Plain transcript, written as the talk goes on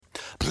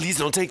Please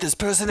don't take this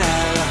person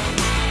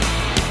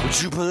out.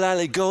 Would you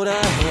politely go to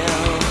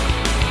hell?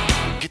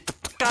 Get the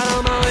fuck out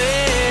of my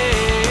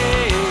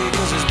way,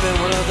 'cause it's been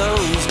one of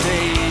those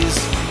days.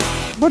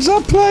 What's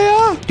up,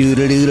 player?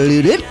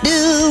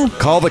 Do-do-do-do-do-do.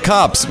 Call the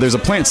cops. There's a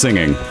plant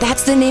singing.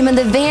 That's the name of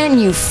the van,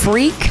 you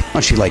freak.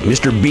 What's she like,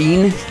 Mr.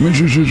 Bean?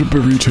 Mrs. is a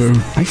burrito.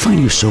 I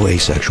find you so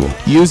asexual.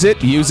 Use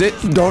it, use it.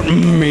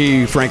 Don't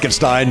me,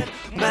 Frankenstein.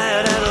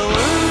 Mad at the world.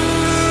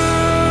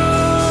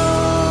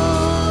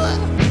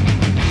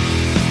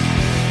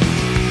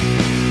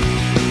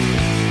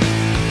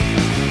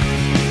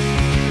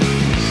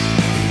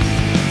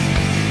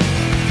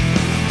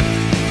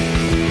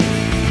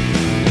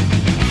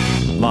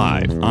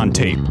 Live on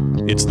tape.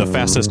 It's the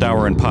fastest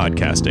hour in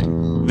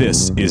podcasting.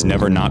 This is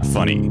Never Not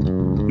Funny.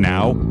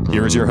 Now,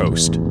 here's your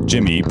host,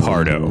 Jimmy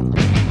Pardo.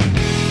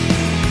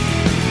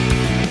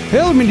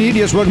 Hello, indeed.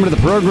 Yes, welcome to the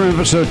program,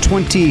 episode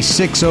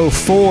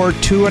 2604,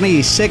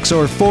 26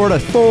 or 4 to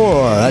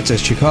 4. That's a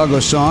Chicago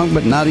song,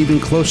 but not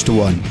even close to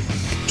one.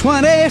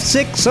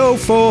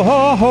 2604.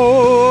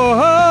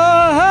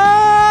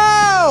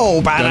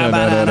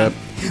 Ba-da-ba-da-da.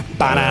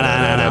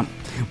 Ba-da-da-da-da.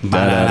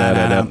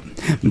 Ba-da-da-da-da.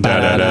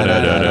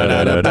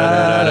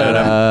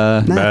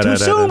 Not too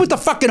soon with the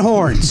fucking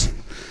horns.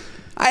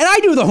 And I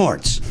do the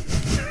horns.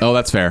 Oh,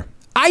 that's fair.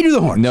 I do the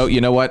horns. No, you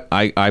know what?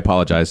 I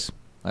apologize.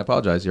 I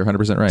apologize. You're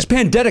 100% right. This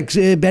pandemic's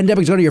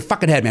going to your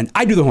fucking head, man.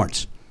 I do the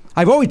horns.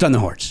 I've always done the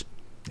horns.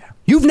 Yeah.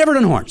 You've never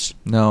done horns.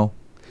 No.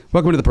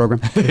 Welcome to the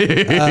program.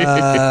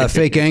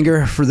 Fake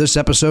anger for this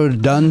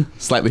episode done.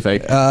 Slightly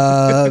fake.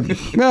 Well,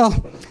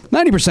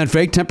 90%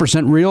 fake,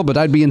 10% real, but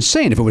I'd be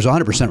insane if it was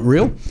 100%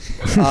 real.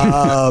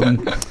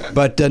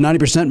 But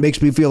 90%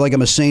 makes me feel like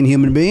I'm a sane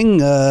human being.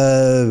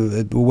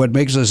 What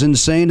makes us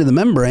insane in the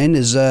membrane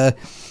is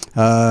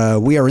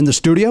we are in the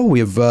studio. We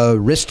have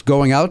risked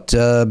going out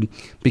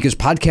because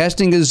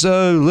podcasting is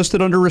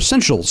listed under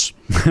essentials.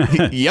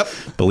 Yep.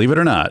 Believe it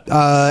or not.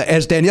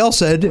 As Danielle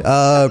said,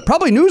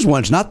 probably news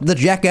ones, not the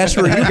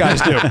jackassery you guys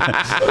do.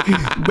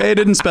 They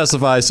didn't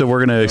specify, so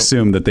we're going to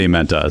assume that they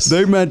meant us.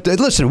 They meant,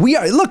 listen,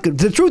 look,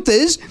 the truth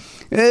is,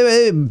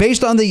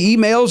 based on the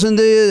emails and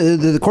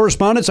the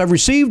correspondence I've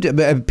received,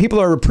 people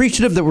are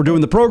appreciative that we're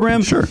doing the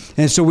program. Sure.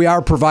 And so we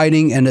are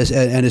providing an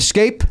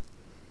escape.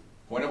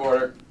 Point of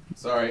order.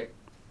 Sorry.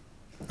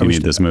 You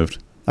need this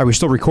moved. Are we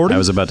still recording? I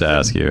was about to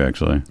ask you,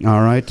 actually.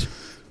 All right.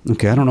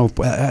 Okay, I don't know.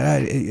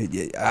 I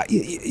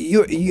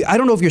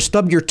don't know if you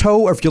stubbed your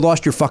toe or if you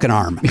lost your fucking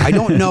arm. I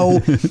don't know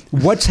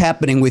what's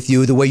happening with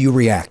you, the way you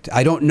react.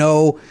 I don't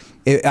know.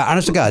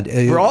 Honest to God.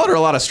 We're all under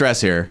a lot of stress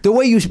here. The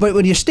way but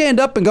when you stand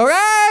up and go, hey,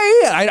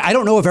 I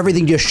don't know if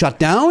everything just shut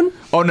down.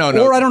 Oh, no.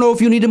 Or I don't know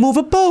if you need to move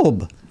a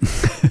bulb.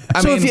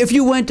 If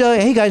you went,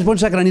 hey, guys, 1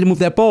 second, I need to move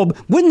that bulb.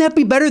 Wouldn't that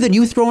be better than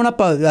you throwing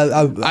up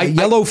a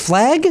yellow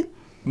flag?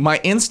 My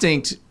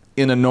instinct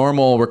in a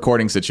normal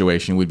recording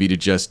situation would be to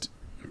just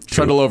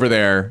trundle over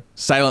there,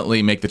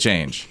 silently make the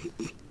change.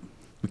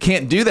 We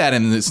can't do that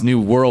in this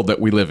new world that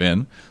we live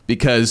in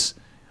because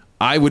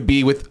I was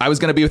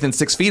going to be within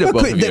 6 feet of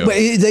both of you.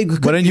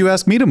 Why didn't you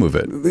ask me to move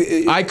it?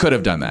 I could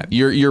have done that.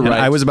 You're right.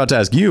 I was about to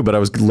ask you, but I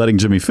was letting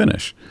Jimmy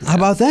finish. How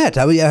about that?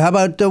 How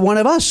about one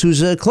of us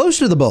who's close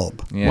to the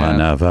bulb? Yeah. One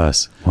of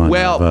us. One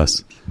of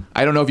us.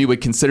 I don't know if you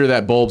would consider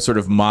that bulb sort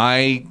of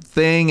my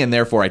thing, and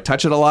therefore I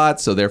touch it a lot,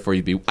 so therefore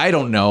you'd be... I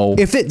don't know.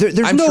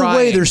 There's no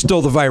way there's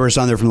still the virus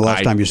on there from the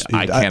last time you...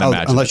 I can't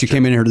imagine. Unless you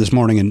came in here this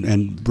morning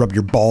and rubbed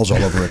your balls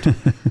all over it.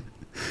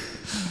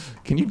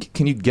 Can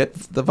you get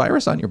the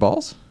virus on your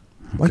balls?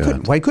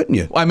 Why couldn't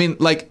you? I mean,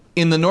 like,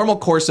 in the normal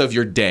course of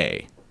your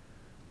day,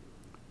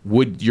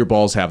 would your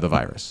balls have the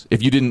virus?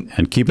 If you didn't...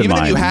 And keep in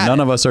mind, none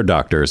of us are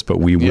doctors, but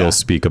we will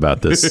speak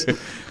about this.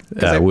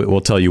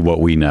 We'll tell you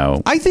what we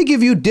know. I think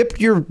if you dipped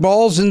your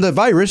balls in the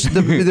virus,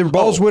 the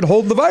balls would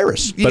hold the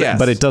virus.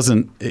 But it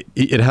doesn't...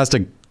 It has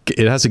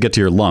to get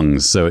to your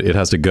lungs, so it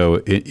has to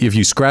go... If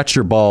you scratch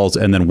your balls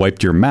and then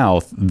wiped your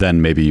mouth,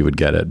 then maybe you would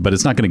get it. But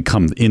it's not going to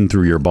come in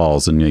through your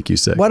balls and make you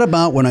sick. What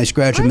about when I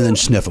scratch them and then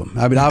sniff them?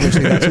 I mean,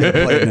 obviously that's the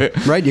play,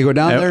 right? You go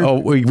down there... Oh,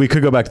 we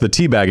could go back to the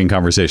teabagging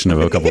conversation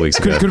of a couple weeks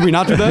ago. Could we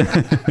not do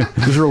that?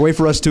 Is there a way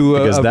for us to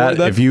avoid that?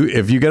 If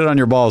you get it on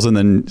your balls and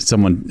then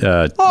someone...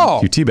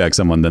 you teabag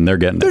someone, then they're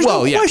getting it.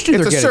 No question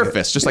it's a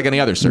surface, just like any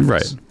other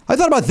surface. Right. I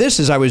thought about this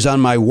as I was on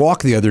my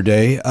walk the other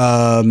day.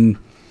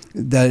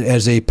 That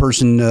as a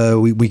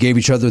person, we gave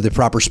each other the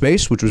proper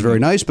space, which was very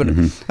nice. But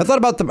I thought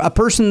about a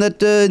person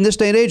that in this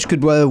day and age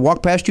could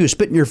walk past you,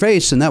 spit in your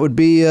face, and that would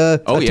be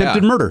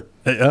attempted murder.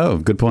 Oh,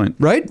 good point.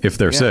 Right? If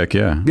they're sick,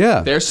 yeah.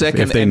 They're sick.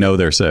 If they know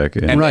they're sick.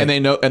 Yeah. And they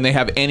know, and they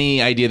have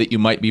any idea that you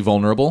might be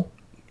vulnerable.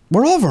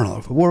 We're all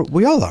vulnerable.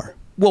 We all are.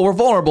 Well, we're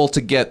vulnerable to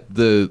get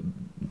the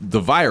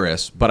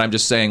virus, but I'm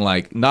just saying,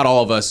 like, not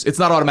all of us. It's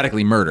not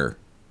automatically murder.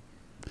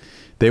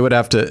 They would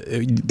have to...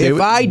 If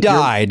I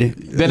died...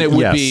 Then it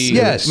would be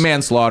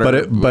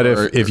manslaughter. But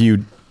if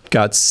you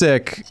got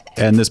sick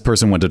and this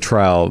person went to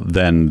trial,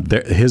 then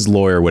his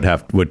lawyer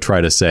would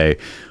try to say,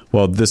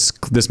 well,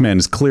 this man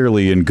is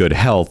clearly in good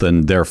health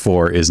and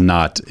therefore is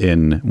not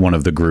in one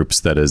of the groups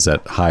that is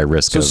at high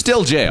risk of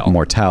still jail.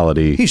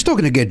 Mortality. He's still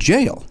going to get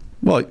jail.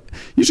 Well,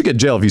 you should get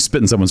jail if you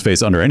spit in someone's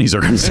face under any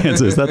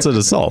circumstances. That's an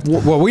assault.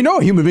 Well, we know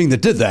a human being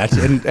that did that,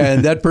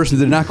 and that person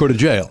did not go to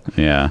jail.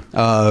 Yeah.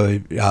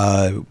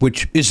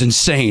 Which is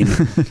insane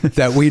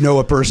that we know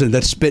a person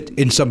that spit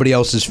in somebody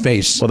else's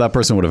face. Well, that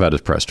person would have had to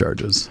press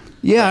charges.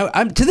 Yeah,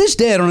 to this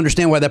day, I don't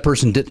understand why that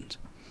person didn't.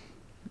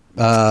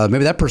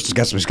 Maybe that person's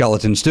got some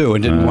skeletons too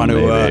and didn't want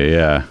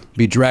to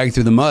be dragged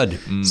through the mud.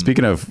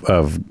 Speaking of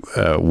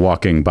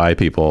walking by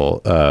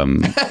people,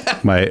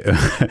 my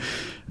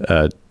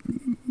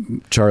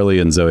Charlie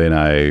and Zoe and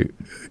I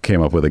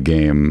came up with a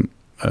game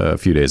a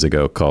few days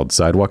ago called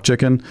Sidewalk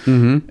Chicken.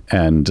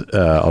 And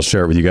I'll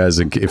share it with you guys.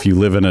 If you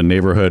live in a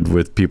neighborhood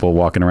with people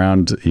walking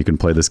around, you can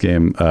play this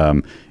game.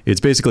 It's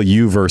basically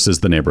you versus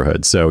the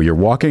neighborhood. So you're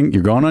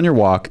going on your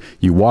walk,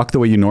 you walk the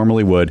way you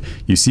normally would,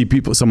 you see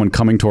someone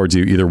coming towards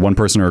you, either one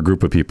person or a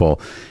group of people.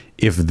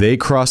 If they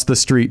cross the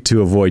street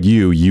to avoid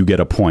you, you get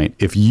a point.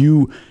 If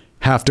you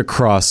have to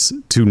cross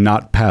to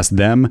not pass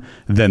them,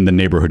 then the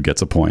neighborhood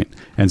gets a point.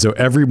 And so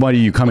everybody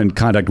you come in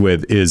contact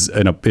with is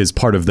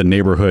part of the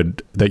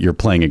neighborhood that you're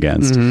playing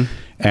against.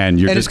 And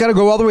it's got to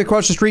go all the way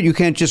across the street. You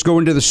can't just go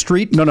into the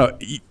street. No.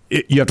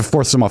 You have to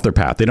force them off their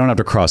path. They don't have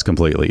to cross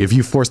completely. If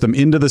you force them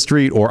into the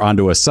street or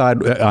onto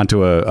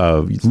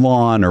a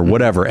lawn or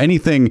whatever,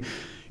 anything.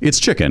 It's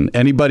chicken.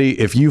 Anybody,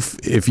 if you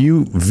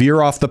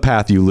veer off the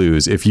path, you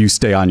lose. If you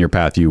stay on your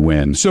path, you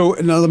win. So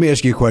now let me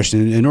ask you a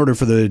question. In order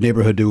for the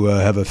neighborhood to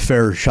have a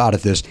fair shot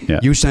at this,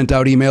 you sent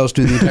out emails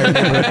to the entire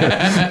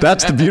neighborhood?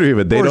 That's the beauty of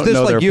it. They don't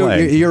know they're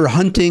playing. You're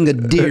hunting a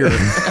deer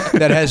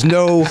that has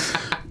no...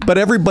 But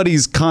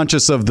everybody's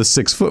conscious of the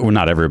 6 foot. Well,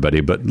 not everybody,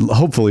 but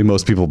hopefully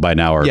most people by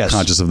now are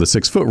conscious of the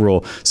 6 foot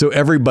rule. So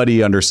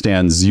everybody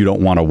understands you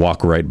don't want to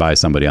walk right by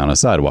somebody on a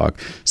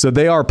sidewalk. So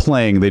they are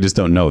playing. They just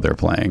don't know they're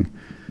playing.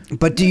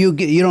 But you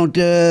don't,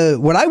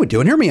 what I would do,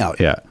 and hear me out.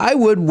 Yeah. I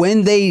would,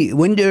 when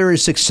there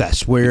is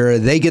success, where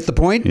they get the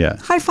point,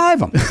 high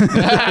five them.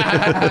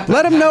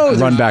 Let them know.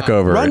 Run back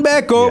over,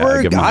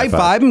 high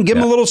five them, give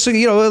them a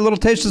little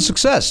taste of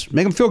success.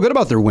 Make them feel good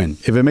about their win.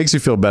 If it makes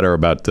you feel better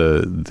about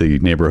the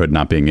neighborhood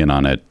not being in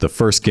on it, the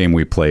first game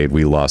we played,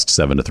 we lost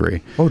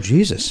 7-3. Oh,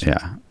 Jesus.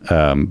 Yeah.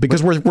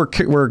 Because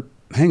we're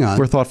hang on.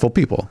 We're thoughtful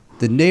people.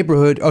 The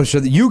neighborhood. Oh, so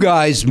you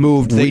guys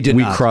moved. They did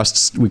not.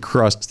 We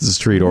crossed the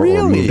street or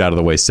moved out of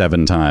the way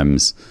 7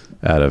 times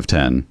out of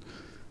 10.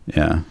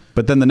 Yeah.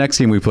 But then the next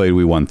game we played,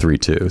 we won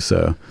 3-2.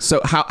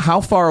 So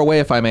how far away,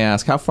 if I may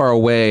ask, how far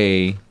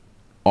away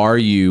are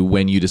you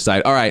when you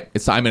decide? All right,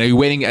 it's time. And are you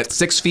waiting at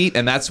 6 feet,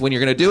 and that's when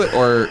you're going to do it,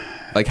 or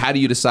like how do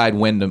you decide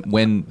when?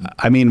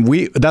 I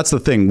mean, that's the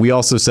thing. We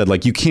also said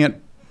like you can't.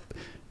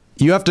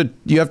 You have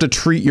to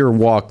treat your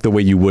walk the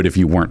way you would if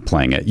you weren't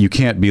playing it. You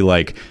can't be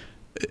like.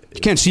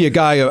 You can't see a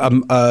guy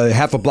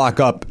half a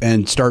block up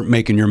and start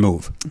making your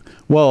move.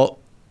 Well,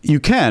 you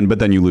can, but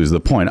then you lose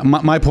the point.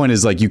 My point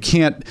is like you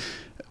can't.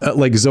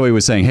 Like Zoe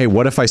was saying, hey,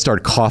 what if I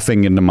start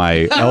coughing into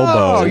my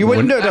elbow? You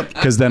wouldn't do it.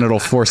 Because then it'll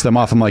force them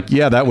off. I'm like,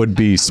 yeah, that would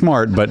be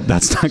smart, but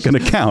that's not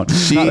going to count.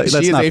 She is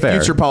a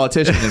future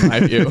politician, in my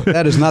view.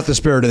 That is not the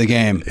spirit of the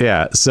game.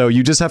 Yeah, so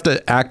you just have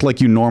to act like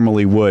you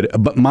normally would.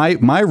 But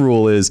my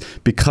rule is,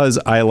 because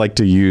I like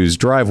to use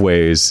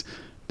driveways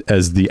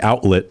as the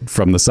outlet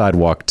from the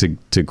sidewalk to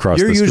cross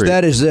the street. You use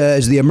that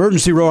as the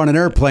emergency row on an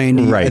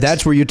airplane. Right.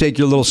 That's where you take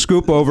your little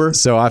scoop over.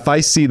 So if I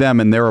see them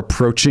and they're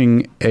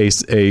approaching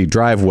a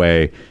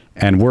driveway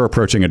and we're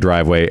approaching a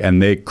driveway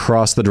and they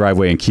cross the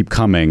driveway and keep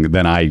coming,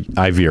 then I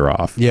veer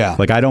off. Yeah.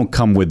 Like I don't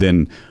come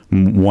within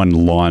one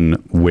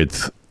lawn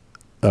width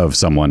of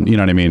someone. You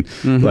know what I mean?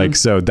 Mm-hmm. Like,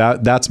 so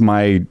that's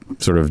my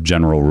sort of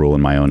general rule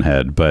in my own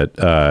head. But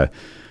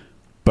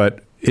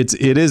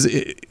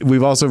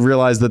we've also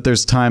realized that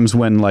there's times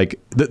when like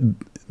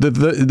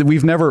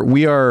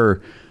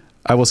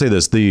I will say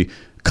this, the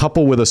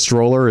couple with a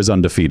stroller is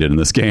undefeated in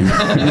this game.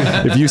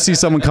 If you see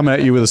someone coming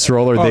at you with a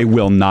stroller, they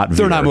will not veer.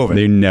 They're not moving.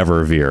 They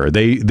never veer.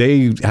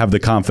 They have the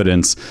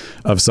confidence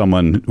of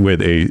someone with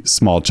a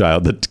small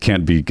child that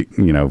can't be,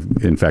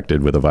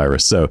 infected with a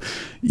virus. So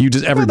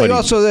everybody. Well,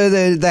 also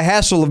the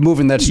hassle of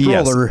moving that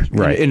stroller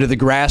into the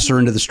grass or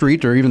into the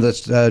street or even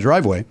the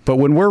driveway. But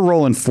when we're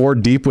rolling 4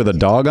 deep with a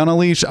dog on a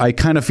leash, I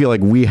kind of feel like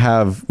we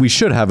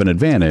should have an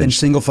advantage. Then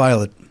single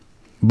file it.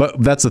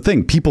 But that's the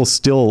thing. People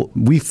still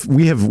we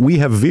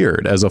have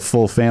veered as a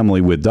full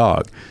family with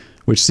dog,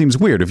 which seems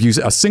weird. If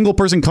a single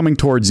person coming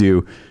towards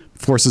you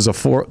forces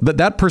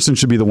that person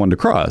should be the one to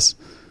cross.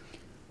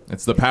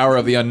 It's the power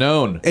of the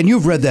unknown. And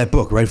you've read that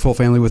book, right? Full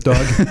Family with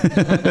Dog.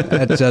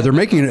 They're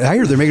making it. I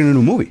hear they're making a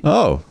new movie.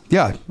 Oh,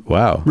 yeah!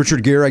 Wow.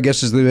 Richard Gere, I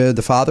guess, is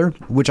the father,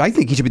 which I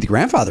think he should be the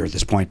grandfather at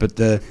this point. But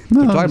they're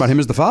talking about him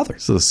as the father.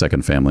 So the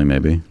second family,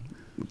 maybe.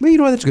 Well, you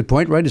know what? That's a good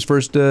point, right? His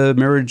first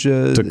marriage.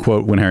 To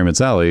quote When Harry Met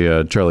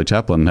Sally, Charlie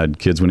Chaplin had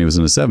kids when he was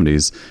in his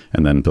 70s,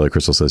 and then Billy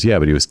Crystal says, "Yeah,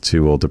 but he was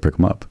too old to pick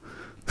them up."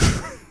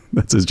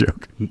 That's his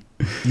joke.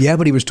 Yeah,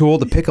 but he was too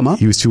old to pick him up.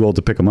 He was too old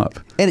to pick him up.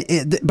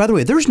 And by the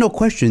way, there's no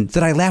question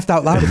that I laughed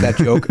out loud at that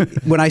joke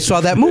when I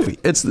saw that movie.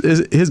 It's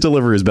his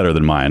delivery is better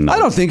than mine. I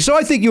don't think so.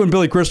 I think you and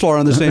Billy Crystal are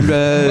on the same.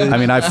 I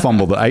mean, I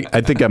fumbled.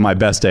 I think at my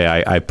best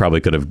day, I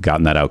probably could have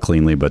gotten that out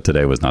cleanly, but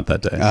today was not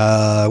that day.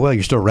 Well,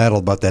 you're still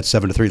rattled about that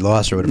 7-3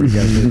 loss or whatever you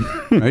guys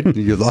did, right?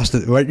 You lost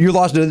it. Right? You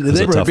lost it in the It's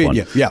a neighborhood. tough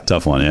one. Yeah,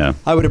 Tough one. Yeah,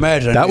 I would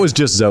imagine. that was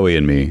just Zoe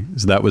and me.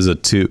 So that was a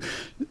 2.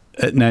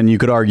 And you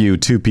could argue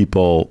 2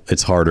 people.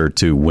 It's harder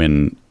to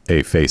win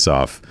a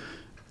face-off.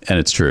 And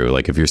it's true.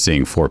 Like if you're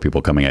seeing 4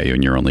 people coming at you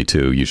and you're only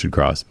 2, you should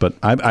cross. But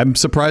I'm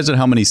surprised at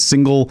how many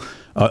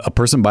a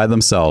person by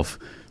themselves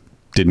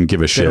didn't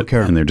give a shit,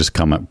 and they're just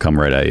come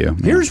right at you.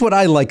 Here's what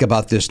I like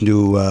about this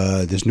new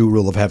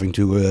rule of having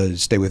to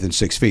stay within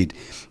 6 feet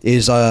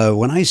is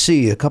when I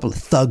see a couple of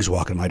thugs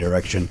walk in my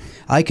direction,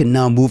 I can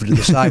now move to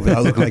the side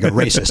without looking like a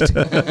racist.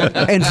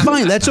 And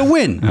fine, that's a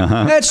win.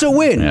 That's a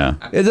win. Yeah.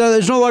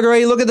 There's no longer,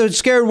 hey, look at the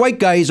scared white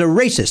guy, he's a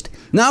racist.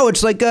 Now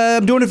it's like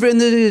I'm doing it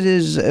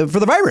for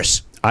the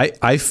virus. By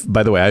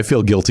the way, I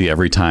feel guilty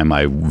every time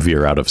I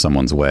veer out of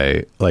someone's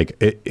way.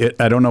 Like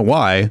I don't know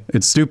why.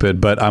 It's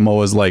stupid, but I'm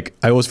always like,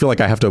 I always feel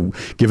like I have to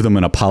give them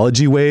an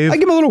apology wave. I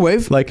give them a little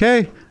wave. Like,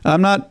 hey,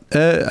 I'm not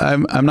a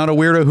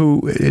weirdo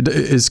who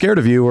is scared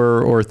of you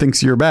or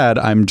thinks you're bad.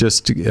 I'm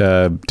just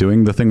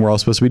doing the thing we're all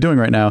supposed to be doing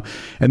right now.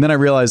 And then I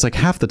realize, like,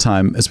 half the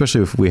time,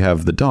 especially if we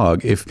have the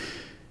dog, if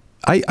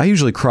I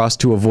usually cross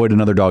to avoid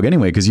another dog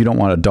anyway, because you don't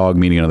want a dog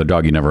meeting another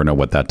dog. You never know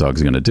what that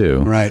dog's going to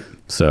do. Right.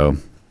 So.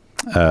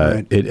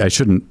 I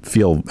shouldn't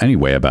feel any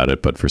way about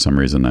it, but for some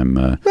reason I'm...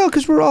 well,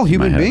 because we're all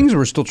human beings and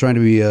we're still trying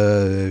to be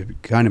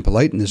kind and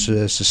polite in this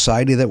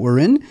society that we're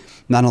in.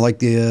 Not unlike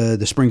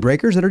the spring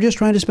breakers that are just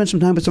trying to spend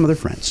some time with some of their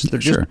friends. They're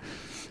just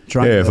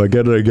trying if I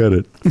get it, I get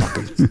it.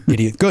 Fucking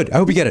idiot. Good. I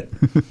hope you get it.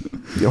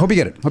 I hope you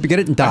get it. Hope you get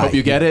it and die. I hope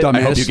you get it. Dumbass.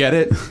 I hope you get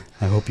it.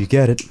 I hope you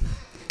get it.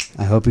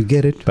 I hope you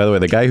get it. By the way,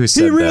 the guy who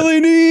said he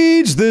really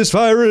needs this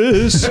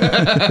virus.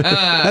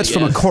 That's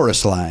from a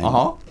chorus line.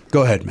 Uh-huh.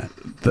 Go ahead, Matt.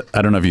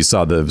 I don't know if you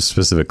saw the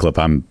specific clip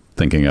I'm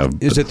thinking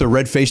of. Is it the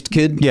red-faced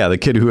kid? Yeah, the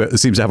kid who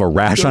seems to have a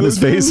rash on his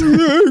face.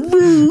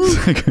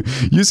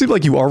 You seem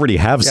like you already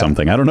have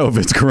something. I don't know if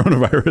it's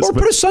coronavirus. Or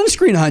put a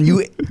sunscreen on,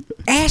 you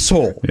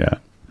asshole. Yeah.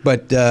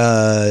 But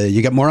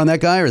you got more on that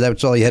guy, or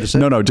that's all you had to say?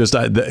 No, just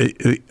I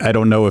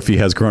don't know if he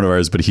has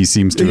coronavirus, but he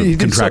seems to have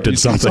contracted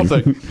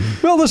something.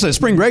 Well, listen,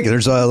 spring break,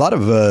 there's a lot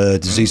of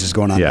diseases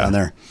going on down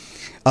there.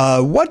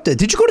 What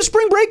did you go to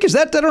spring break? Is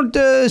that I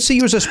don't see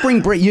you as a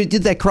spring break? You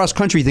did that cross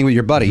country thing with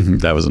your buddy.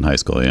 That was in high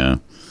school, yeah.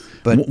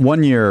 But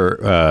one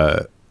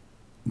year,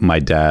 my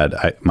dad,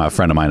 my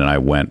friend of mine, and I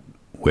went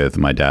with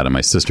my dad and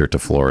my sister to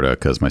Florida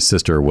because my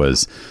sister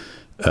was,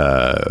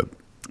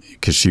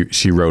 because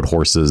she rode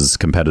horses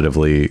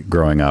competitively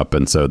growing up,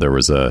 and so there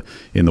was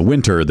in the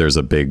winter there's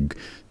a big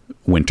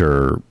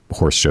winter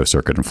horse show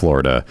circuit in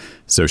Florida.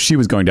 So she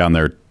was going down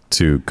there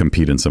to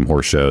compete in some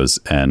horse shows,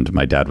 and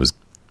my dad was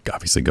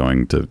obviously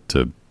going to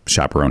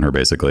chaperone her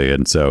basically.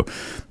 And so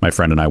my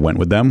friend and I went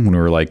with them when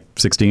we were like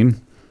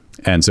 16.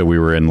 And so we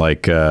were in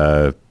like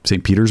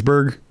St.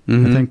 Petersburg,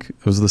 I think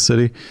was the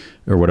city,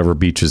 or whatever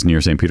beach is near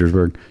St.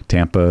 Petersburg,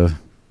 Tampa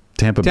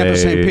Bay.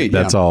 St. Pete,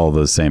 that's all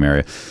the same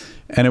area.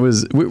 And it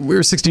was, we were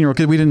 16-year-old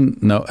kids. We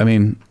didn't know. I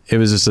mean, it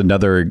was just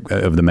another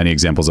of the many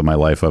examples of my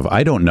life of,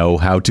 I don't know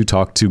how to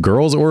talk to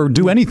girls or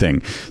do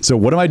anything. So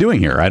what am I doing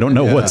here? I don't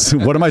know what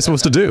am I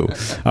supposed to do?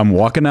 I'm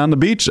walking down the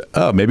beach.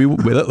 Oh, maybe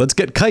let's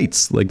get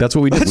kites. Like that's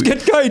what we did. Let's get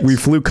kites. We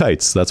flew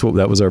kites.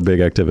 That was our big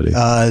activity.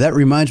 That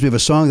reminds me of a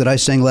song that I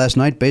sang last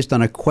night based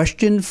on a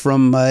question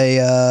from my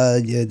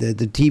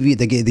the TV,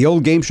 the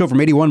old game show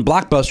from '81,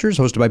 Blockbusters,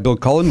 hosted by Bill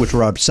Cullen, which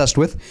we're obsessed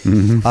with.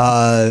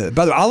 By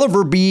the way,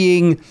 Oliver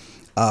being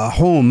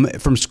home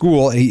from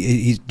school,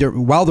 he's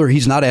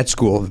not at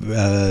school,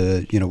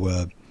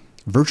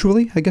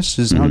 virtually, I guess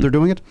is how they're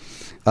doing it,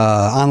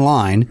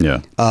 online.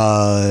 Yeah.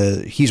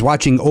 He's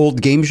watching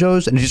old game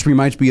shows, and it just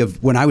reminds me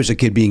of when I was a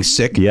kid being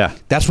sick. Yeah.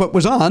 That's what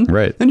was on.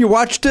 Right. And you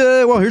watched,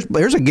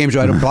 here's a game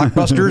show out of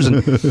Blockbusters,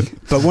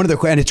 but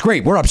and it's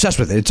great. We're obsessed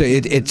with it.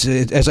 It's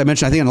as I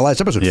mentioned, I think in the last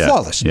episode,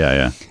 flawless.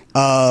 Yeah.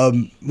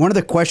 One of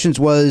the questions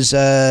was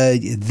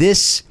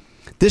this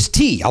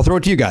tea. I'll throw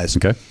it to you guys.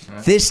 Okay.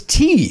 This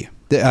tea.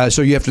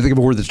 So you have to think of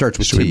a word that starts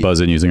with Should T. we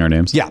buzz in using our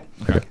names? Yeah.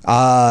 Okay.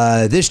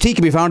 This T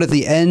can be found at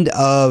the end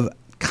of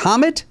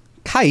comet,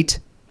 kite,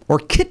 or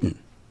kitten.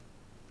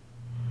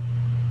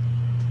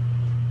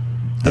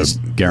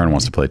 Garen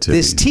wants to play too.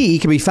 This T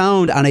can be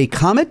found on a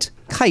comet,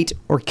 kite,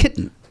 or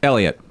kitten.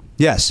 Elliot.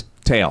 Yes.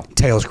 Tail.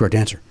 Tail is the correct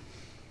answer.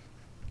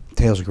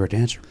 Tail's a great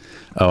answer.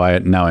 Oh,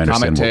 now I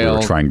understand Comet what we were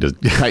tail, trying to.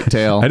 kite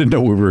tail. I didn't know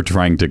what we were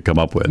trying to come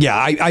up with. Yeah,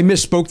 I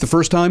misspoke the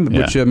first time,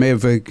 which Yeah. may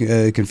have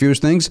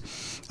confused things.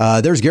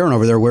 There's Garen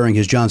over there wearing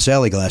his John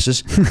Sally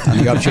glasses. On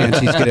the off chance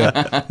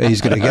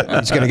he's gonna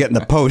get in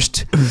the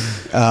post.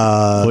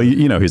 Well,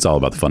 he's all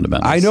about the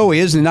fundamentals. I know he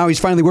is, and now he's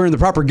finally wearing the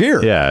proper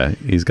gear. Yeah,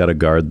 he's got to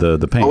guard the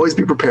paint. Always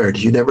be prepared.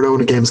 You never know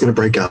when a game's going to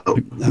break out.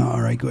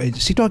 All right, go ahead.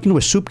 Is he talking to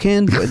a soup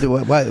can? Why is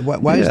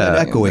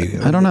that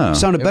echoey? I don't know. It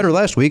sounded better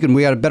last week, and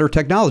we had better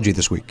technology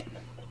this week.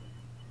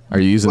 Are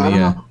you using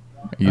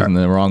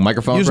the wrong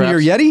microphone? Using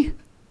perhaps? your Yeti?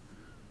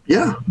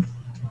 Yeah.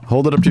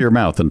 Hold it up to your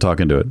mouth and talk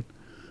into it.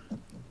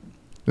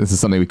 This is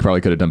something we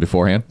probably could have done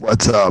beforehand.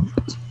 What's up?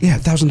 Yeah,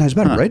 1,000 times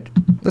better, right?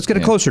 Let's get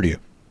it closer to you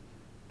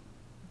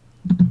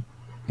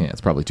Yeah,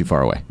 it's probably too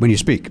far away. when you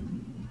speak.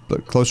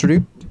 Look, closer to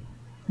you,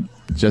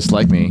 Just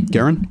like me.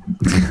 Garen.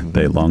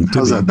 They long to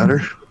How's be. that better?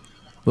 A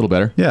little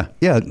better. Yeah.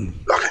 Yeah.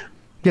 Okay.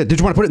 Yeah, did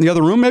you want to put it in the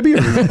other room, maybe?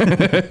 Or-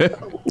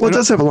 Well, it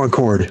does have a long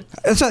cord. am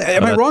I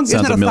that wrong?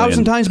 Isn't sounds that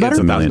 1,000 times better? It's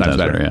 1,000 times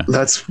 1,000 better, yeah.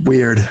 That's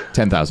weird.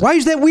 10,000. Why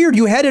is that weird?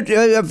 You had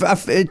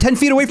it 10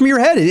 feet away from your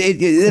head.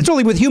 It's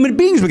only with human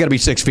beings we got to be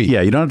 6 feet. Yeah,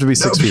 you don't have to be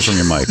 6 feet from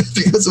your mic.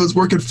 Because it was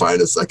working fine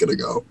a second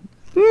ago.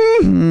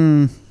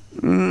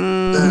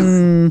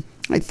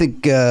 I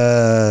think,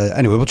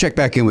 anyway, we'll check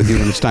back in with you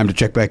when it's time to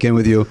check back in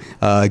with you.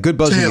 Good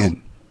buzzing Damn.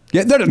 in.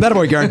 Yeah, that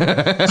boy, Garen.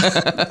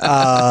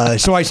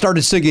 So I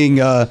started singing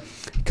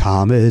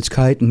Comets,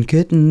 Kite, and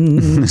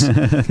Kittens.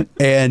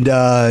 And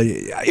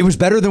it was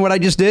better than what I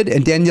just did.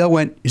 And Danielle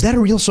went, is that a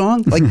real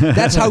song? Like,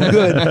 that's how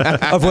good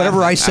of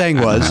whatever I sang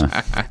was.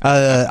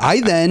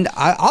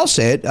 I'll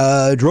say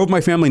it, drove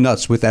my family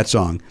nuts with that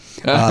song,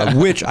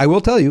 which I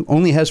will tell you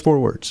only has 4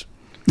 words.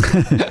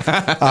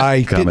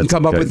 I didn't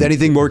come up with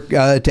anything more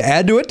to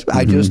add to it.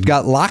 I just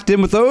got locked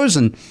in with those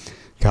and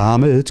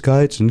comets,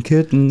 kites, and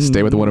kittens.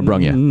 Stay with the one who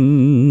brung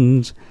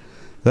you.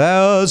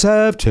 Those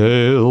have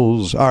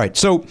tails. All right,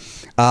 so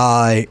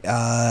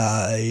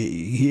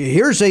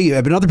here's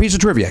another piece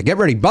of trivia. Get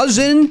ready, buzz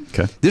in.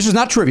 Okay. This is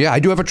not trivia. I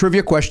do have a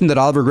trivia question that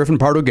Oliver Griffin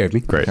Pardo gave me.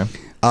 Great.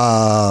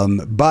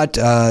 But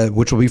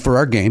which will be for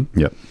our game.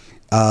 Yep.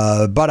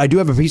 But I do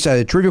have a piece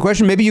of trivia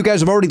question. Maybe you guys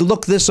have already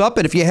looked this up,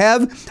 and if you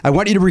have, I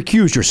want you to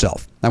recuse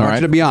yourself. I want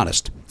you to be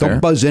honest. Don't Fair.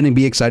 buzz in and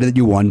be excited that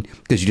you won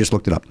because you just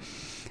looked it up.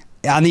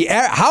 On the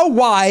how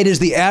wide is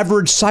the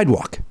average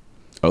sidewalk?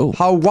 Oh.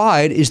 How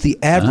wide is the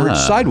average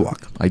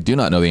sidewalk? I do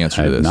not know the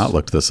answer I to have this. not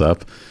looked this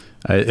up.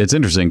 It's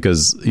interesting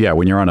because,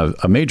 when you're on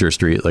a major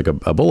street, like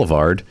a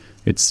boulevard,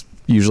 it's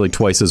usually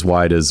twice as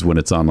wide as when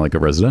it's on like a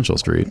residential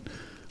street.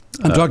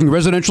 I'm talking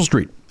residential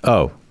street.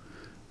 Oh,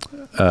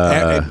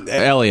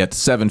 Elliot,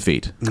 7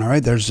 feet. All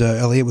right, there's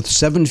Elliot with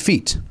 7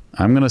 feet.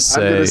 I'm going to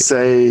I'm going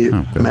say... to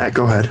say, Matt,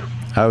 go ahead.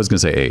 I was going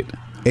to say 8.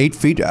 8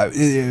 feet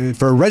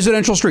for a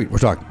residential street, we're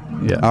talking.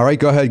 Yeah. All right,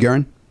 go ahead,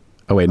 Garen.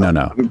 Oh, wait, no.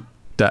 I'm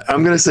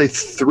going to say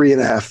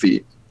 3.5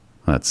 feet.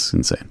 That's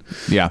insane.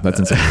 Yeah, that's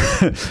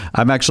insane.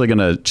 I'm actually going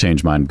to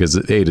change mine because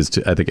 8 is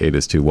too. I think 8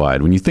 is too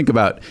wide. When you think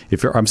about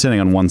I'm sitting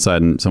on one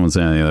side and someone's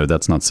sitting on the other,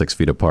 that's not 6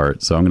 feet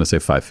apart. So I'm going to say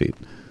 5 feet.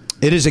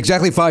 It is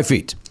exactly 5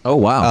 feet. Oh,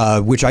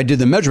 wow. Which I did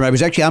the measurement. I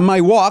was actually on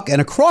my walk,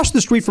 and across the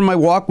street from my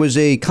walk was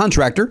a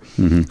contractor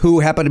who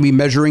happened to be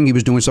measuring. He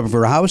was doing something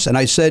for a house, and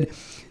I said,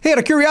 "Hey, out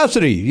of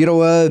curiosity,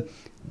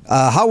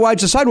 how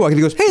wide's the sidewalk?" And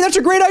he goes, "Hey, that's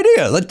a great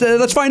idea.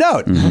 Let's find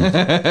out."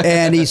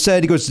 And he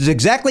said, "It's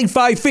exactly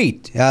 5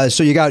 feet.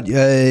 So you got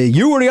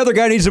you or the other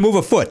guy needs to move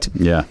a foot."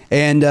 Yeah.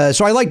 And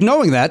so I like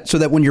knowing that, so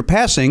that when you're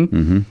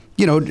passing,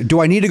 do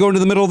I need to go into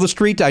the middle of the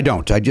street? I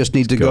don't. I just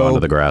need to Go onto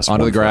the grass.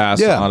 Onto the grass.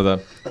 Yeah. Onto the.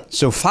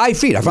 So 5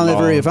 feet. I found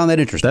that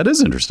interesting. That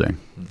is interesting.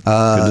 Good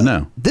to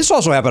know. This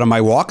also happened on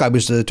my walk. I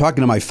was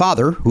talking to my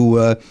father, who,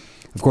 of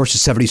course,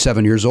 is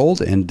 77 years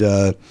old, and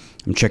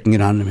I'm checking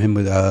in on him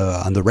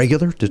on the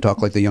regular to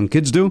talk like the young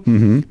kids do,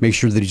 make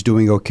sure that he's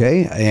doing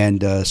okay,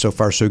 and so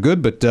far so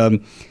good. But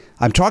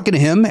I'm talking to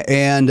him,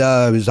 and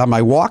I was on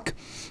my walk,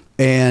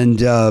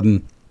 and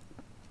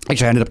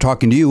actually I ended up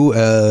talking to you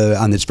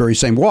on this very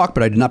same walk,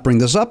 but I did not bring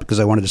this up because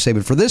I wanted to save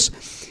it for this.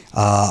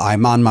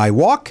 I'm on my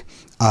walk.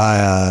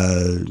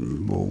 A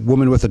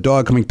woman with a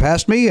dog coming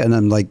past me, and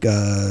I'm like,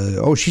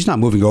 oh, she's not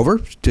moving over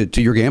to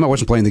your game. I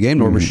wasn't playing the game,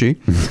 nor was she.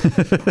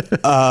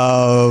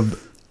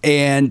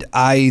 And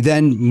I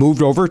then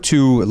moved over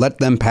to let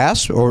them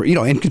pass,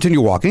 and continue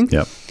walking.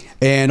 Yep.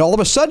 And all of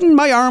a sudden,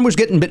 my arm was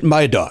getting bitten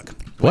by a dog.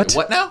 What? Wait,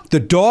 what now?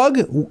 The dog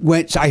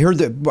went. I heard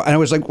that, and I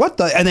was like, "What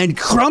the?" And then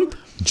crump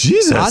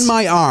Jesus. on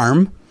my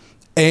arm,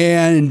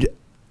 and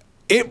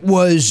it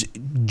was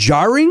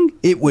jarring.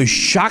 It was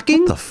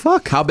shocking. The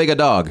fuck? How big a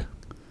dog?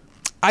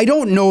 I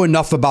don't know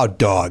enough about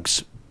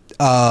dogs.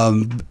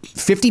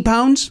 50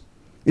 pounds?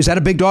 Is that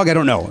a big dog? I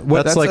don't know.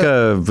 That's like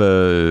a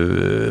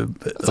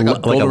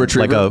golden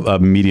retriever? like a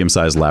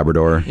medium-sized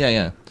Labrador.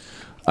 Yeah.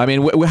 I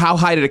mean, how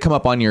high did it come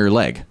up on your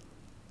leg?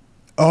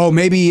 Oh,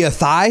 maybe a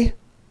thigh?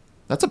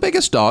 That's the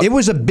biggest dog. It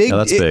was a big. Yeah,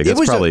 that's big. It It's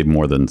was probably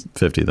more than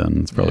 50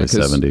 then. It's probably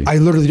 70.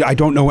 I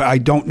don't know. I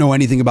don't know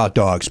anything about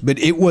dogs, but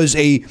it was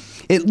it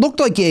looked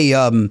like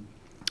a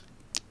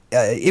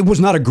it was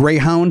not a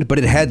greyhound, but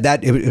it had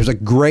that. It was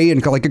like gray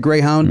and like a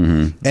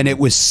greyhound, and it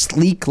was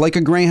sleek like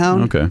a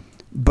greyhound. Okay.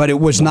 But it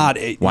was not.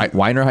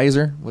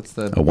 Weinerheiser? What's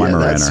the... A Weimaraner.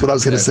 That's what I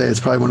was going to say.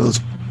 It's probably one of those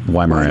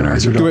Weimaraner.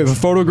 Do we have a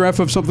photograph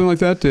of something like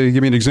that? Give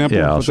me an example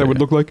Yeah, of I'll what show that would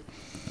you. look like.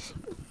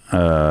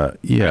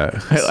 Yeah.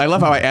 I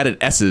love how I added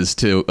S's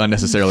to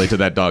unnecessarily to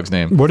that dog's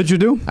name. What did you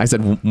do? I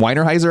said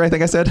Weinerheiser, I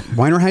think I said.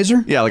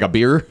 Weinerheiser? Yeah, like a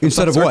beer.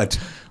 Instead of what?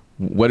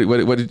 What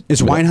did...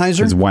 It's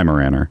Weinheiser? It's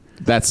Weimaraner.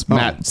 That's...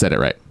 Matt said it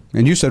right.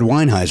 And you said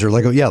Weinheiser,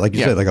 like you Yeah.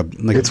 said,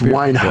 like It's a beer.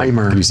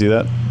 Weinheimer. Can you see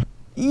that?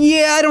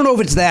 Yeah, I don't know if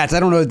it's that. I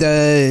don't know.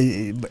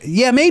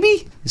 Yeah,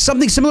 maybe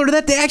something similar to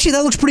that. Actually,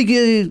 that looks pretty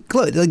good.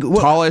 Like,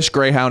 Tallish,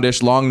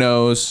 greyhoundish, long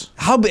nose.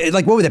 how big?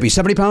 Like, what would that be?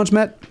 70 pounds,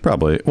 Matt?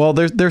 Probably. Well,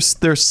 they're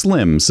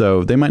slim,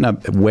 so they might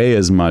not weigh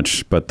as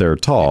much, but they're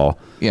tall.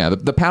 Yeah,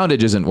 the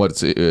poundage isn't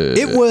what's...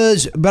 It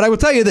was, but I will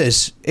tell you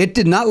this: it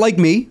did not like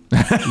me,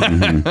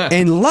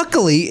 and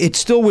luckily, it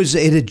still was.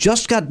 It had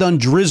just got done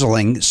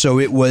drizzling, so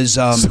it was.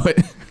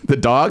 The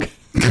dog?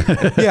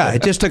 Yeah,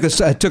 it just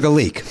took a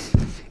leak.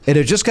 It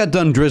had just got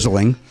done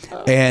drizzling,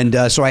 and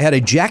so I had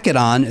a jacket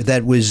on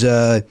that was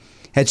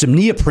had some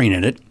neoprene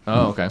in it.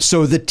 Oh, okay.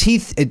 So the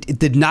teeth it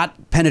did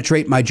not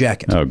penetrate my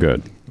jacket. Oh,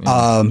 good.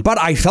 But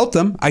I felt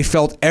them. I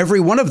felt every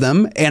one of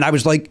them, and I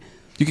was like,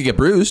 You could get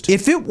bruised.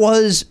 if it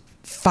was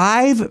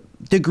 5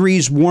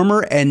 degrees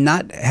warmer and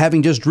not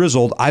having just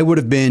drizzled, I would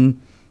have been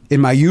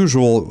in my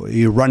usual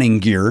running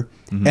gear,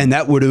 and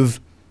that would have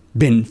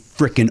been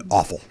freaking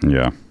awful.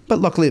 Yeah. But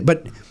luckily,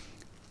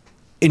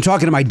 in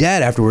talking to my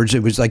dad afterwards,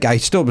 it was like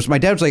my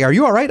dad was like, "Are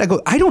you all right?" I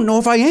go, "I don't know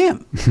if I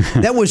am."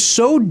 That was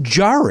so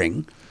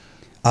jarring.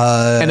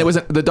 And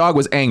the dog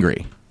was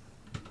angry.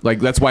 Like,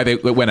 that's why they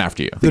went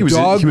after you. The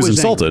dog he was was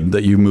insulted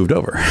that you moved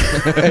over.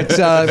 It's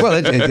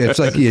it's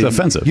like It's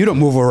offensive. You don't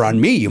move over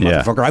on me, you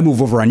Yeah. motherfucker. I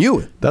move over on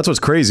you. That's what's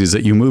crazy is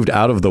that you moved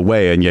out of the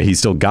way and yet he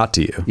still got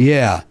to you.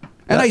 Yeah.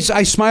 And I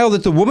smiled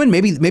at the woman.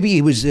 Maybe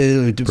he was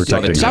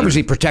Protecting it's her.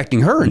 obviously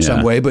protecting her in Yeah.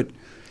 some way, but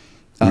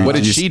What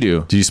did she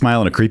do? Did you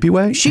smile in a creepy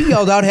way? she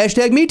yelled out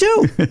 #me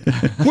too,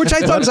 which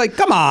I thought was like,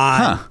 come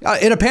on.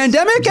 In a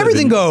pandemic,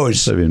 everything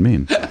goes. That'd be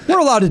mean. We're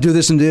allowed to do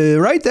this,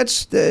 right?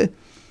 That's the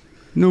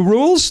new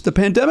rules. The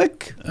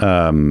pandemic.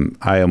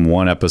 I am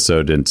one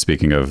episode in,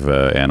 speaking of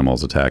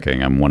animals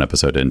attacking, I'm one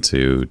episode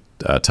into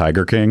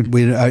Tiger King.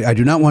 I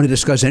do not want to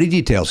discuss any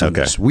details on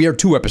Okay. this. We are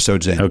 2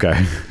 episodes in.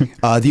 Okay.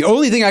 The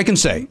only thing I can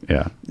say,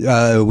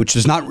 which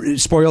does not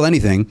spoil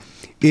anything,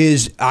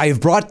 is I've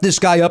brought this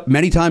guy up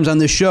many times on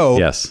this show.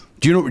 Yes.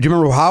 Do you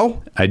remember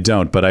how? I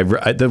don't, but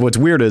what's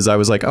weird is I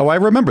was like, oh, I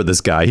remember this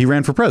guy. He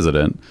ran for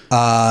president.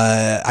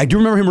 I do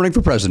remember him running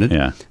for president.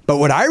 Yeah. But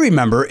what I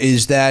remember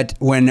is that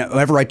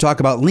whenever I talk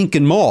about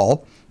Lincoln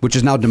Mall, which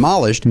is now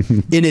demolished,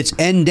 in its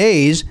end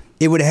days,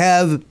 it would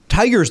have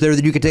tigers there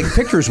that you could take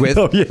pictures with.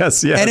 Oh,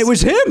 yes. And it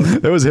was him.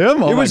 It was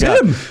him? Oh, It my was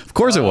God. him. Of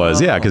course it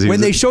was, yeah. Because When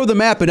they show the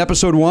map in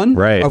episode 1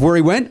 Right. of where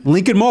he went,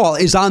 Lincoln Mall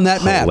is on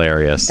that map.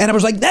 Hilarious. And I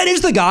was like, that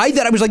is the guy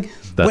that I was like.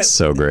 That's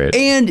so great.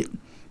 And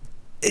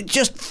it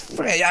just.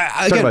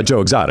 Talking about Joe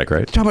Exotic,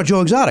 right? Talking about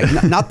Joe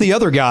Exotic, not the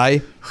other guy,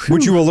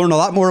 which you will learn a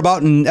lot more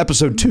about in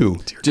episode 2.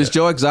 Does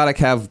Joe Exotic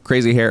have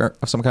crazy hair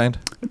of some kind?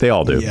 They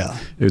all do. Yeah.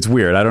 It's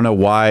weird. I don't know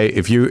why.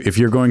 If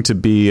you're going to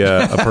be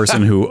a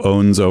person who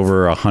owns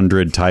over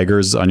 100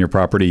 tigers on your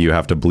property, you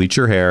have to bleach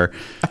your hair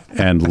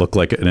and look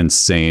like an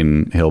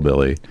insane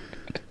hillbilly.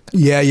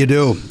 Yeah, you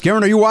do.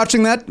 Garen, are you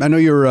watching that? I know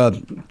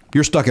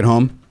you're stuck at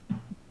home.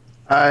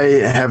 I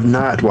have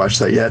not watched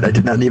that yet. I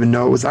did not even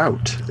know it was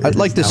out. I'd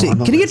like to see.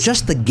 Can you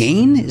adjust the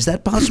gain? Is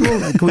that possible?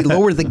 Can we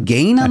lower the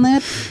gain on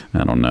that?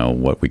 I don't know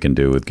what we can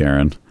do with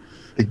Garen.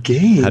 the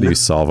game? How do you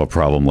solve a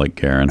problem like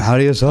Garen? How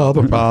do you solve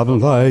a problem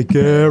like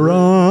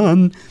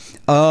Garen?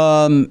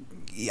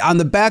 On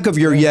the back of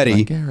your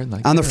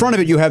Yeti, on the front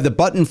of it, you have the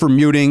button for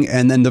muting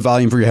and then the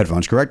volume for your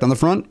headphones, correct? On the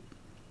front?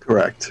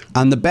 Correct.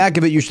 On the back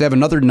of it, you should have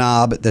another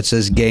knob that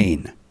says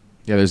gain.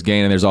 Yeah, there's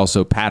gain and there's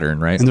also pattern,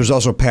 right? And there's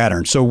also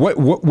pattern. So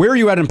where are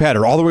you at in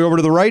pattern? All the way over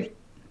to the right?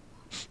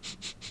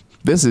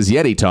 This is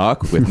Yeti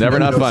Talk with Never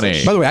Not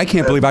Funny. By the way, I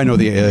can't believe I know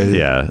the...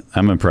 Yeah,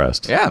 I'm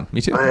impressed. Yeah, me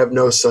too. I have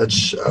no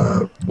such.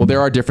 Well, there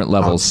are different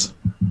levels.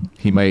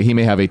 He may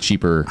have a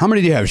cheaper. How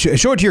many do you have?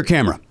 Show it to your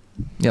camera.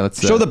 Yeah,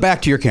 let's Show the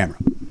back to your camera.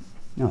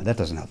 No, that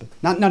doesn't help it.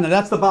 No,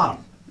 that's the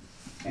bottom.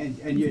 And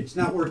it's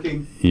not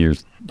working.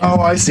 Oh,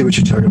 I see what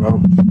you're talking about.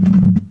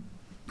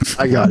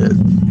 I got it.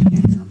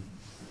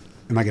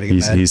 Am I going to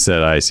get mad? He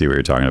said, I see what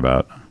you're talking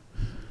about.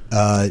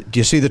 Do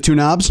you see the two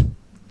knobs?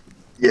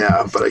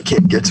 Yeah, but I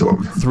can't get to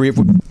them. Three of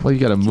Well, you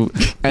got to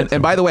move.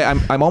 And by the way,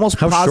 I'm almost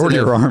How positive. short are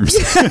your arms?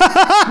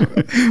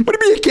 What do you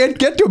mean you can't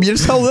get to them? You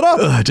just held it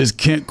up. I just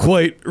can't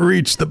quite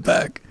reach the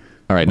back.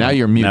 All right, now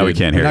you're muted. Now we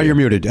can't hear Now you. you're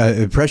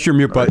muted. Press your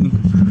mute button.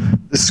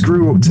 The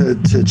screw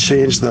to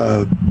change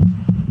the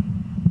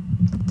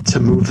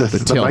move the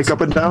tilt. mic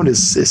up and down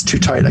is too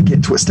tight. I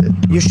can't twist it.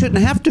 You shouldn't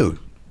have to.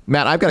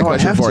 Matt, I've got a Oh, I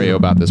question have for to. you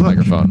about this Look.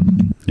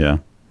 microphone. Yeah.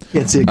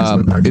 Can't see it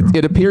because my microphone.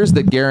 It appears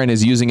that Garen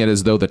is using it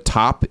as though the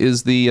top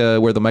is the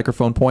where the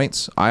microphone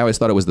points. I always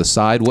thought it was the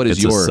side. What is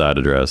It's your a side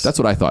address. That's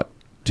what I thought.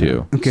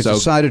 too. Okay, so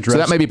side address. So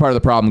that may be part of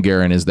the problem,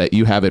 Garen, is that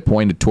you have it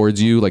pointed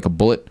towards you like a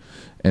bullet,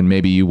 and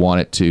maybe you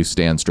want it to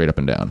stand straight up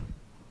and down.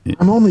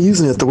 I'm only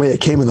using it the way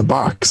it came in the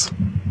box.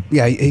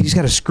 Yeah, he's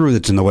got a screw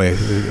that's in the way.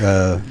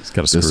 It's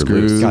got a The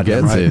screw loose. screw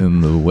gets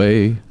in the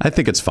way. I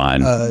think it's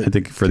fine. I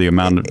think for the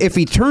amount of If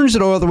he turns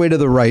it all the way to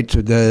the right,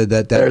 Is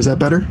that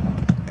better?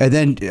 and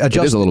then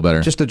adjust, is a little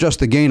better. Just adjust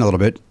the gain a little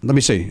bit. Let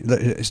me see.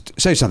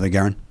 Say something,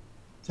 Garen.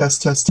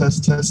 Test. Well,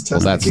 that's The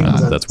game's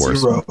not- at that's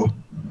worse. 0.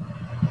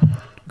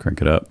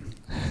 crank it up.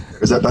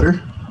 Is that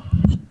better?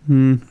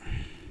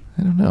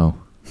 I don't know.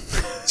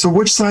 So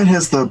which side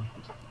has the?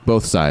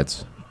 Both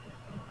sides.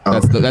 Oh,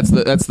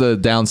 That's the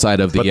downside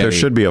of the But Yeti. there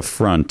should be a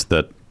front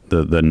that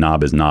the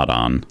knob is not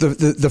on.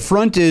 The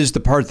front is the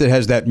part that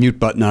has that mute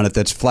button on it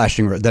that's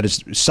flashing red, that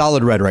is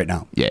solid red right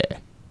now. Yeah.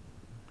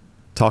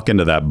 Talk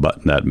into that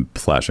button, that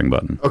flashing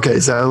button. Okay,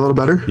 is that a little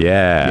better?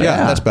 Yeah.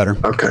 Yeah, that's better.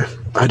 All Okay,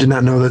 I did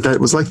not know that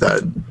was like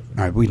that.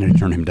 right, we need to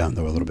turn him down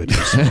though a little bit.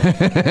 So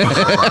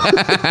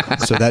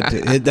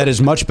that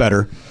is much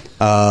better.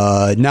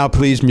 Now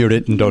please mute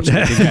it and don't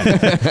speak again.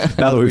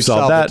 Now that we've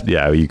solved solved that,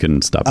 yeah, you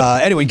can stop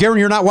it. Anyway, Garen,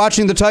 you're not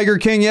watching The Tiger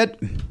King yet?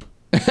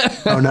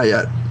 Oh, not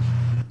yet.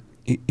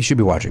 You should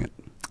be watching it.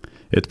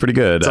 It's pretty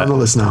good. It's on the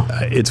list now.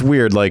 It's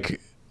weird.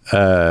 Like,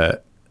 I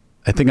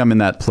think I'm in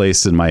that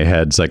place in my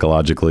head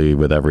psychologically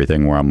with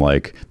everything where I'm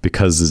like,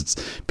 because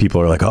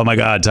people are like, oh my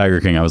God,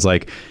 Tiger King. I was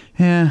like,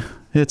 yeah,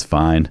 it's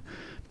fine.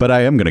 But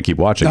I am going to keep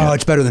watching No, it.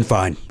 it's better than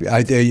fine.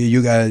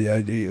 You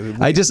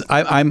guys.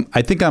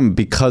 I think I'm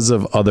because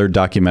of other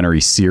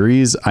documentary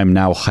series, I'm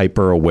now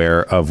hyper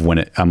aware of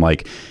when I'm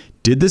like,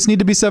 did this need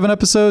to be 7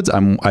 episodes?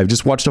 I've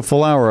just watched a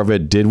full hour of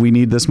it. Did we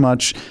need this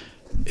much?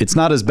 It's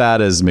not as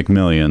bad as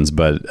McMillions,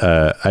 but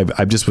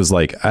I just was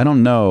like, I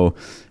don't know.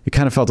 It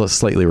kind of felt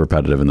slightly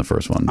repetitive in the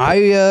first one.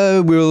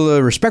 I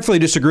will respectfully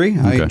disagree.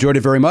 I enjoyed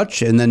it very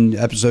much. And then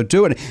episode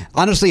 2. And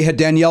honestly, had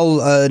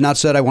Danielle not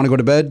said I want to go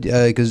to bed,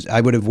 because I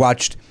would have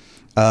watched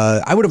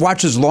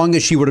as long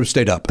as she would have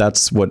stayed up.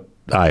 That's what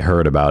I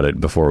heard about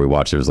it before we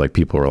watched it. It was like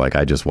people were like,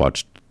 I just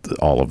watched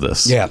all of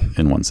this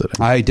in one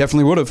sitting. I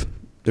definitely would have.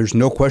 There's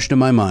no question in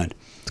my mind.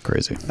 It's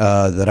crazy.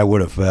 That I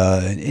would have,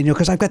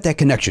 because I've got that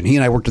connection. He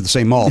and I worked at the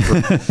same mall,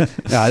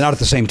 not at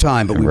the same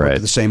time, but we worked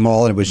at the same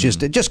mall, and it was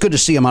just good to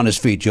see him on his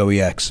feet,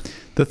 Joey X.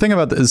 The thing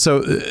about this,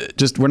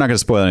 just we're not going to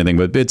spoil anything,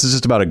 but it's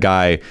just about a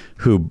guy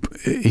who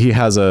he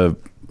has a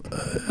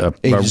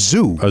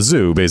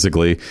zoo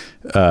basically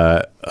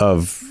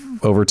of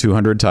over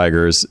 200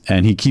 tigers,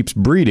 and he keeps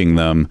breeding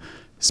them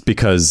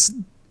because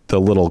the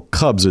little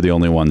cubs are the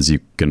only ones you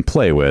can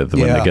play with.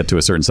 When they get to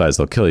a certain size,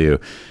 they'll kill you.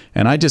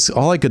 And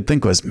all I could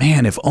think was,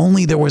 man, if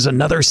only there was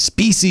another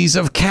species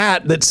of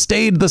cat that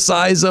stayed the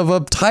size of a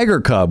tiger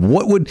cub.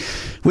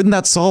 Wouldn't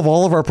that solve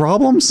all of our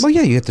problems? Well,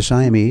 yeah, you got the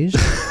Siamese,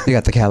 you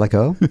got the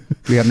calico,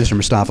 you got Mr.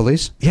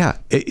 Mistopheles. Yeah,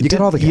 you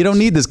got all the cats. You don't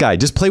need this guy.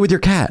 Just play with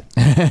your cat.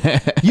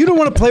 You don't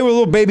want to play with a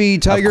little baby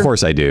tiger? Of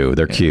course I do.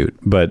 They're cute,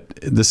 but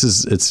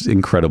it's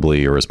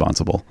incredibly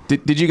irresponsible.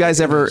 Did you guys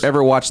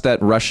ever watch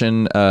that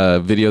Russian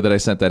video that I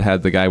sent that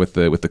had the guy with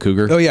the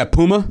cougar? Oh yeah,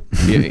 Puma.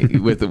 Yeah,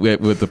 with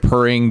the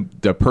purring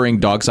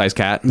dog-sized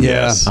cat.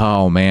 Yes.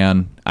 Oh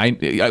man,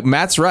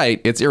 Matt's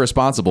right. It's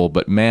irresponsible,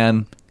 but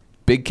man,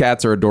 big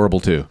cats are adorable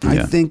too.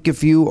 I think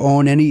if you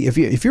own any, if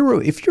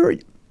you're,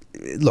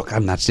 look,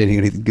 I'm not stating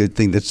any good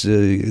thing that's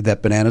that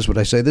bananas. Would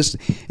I say this?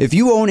 If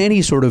you own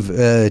any sort of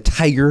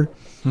tiger,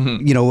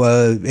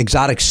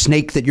 exotic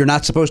snake that you're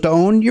not supposed to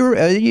own, you're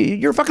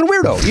a fucking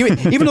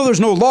weirdo. Even though there's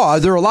no law,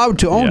 they're allowed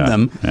to own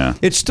them. Yeah.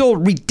 It's still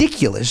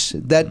ridiculous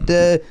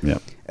that.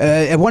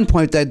 At one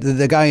point, that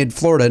the guy in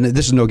Florida, and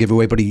this is no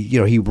giveaway, but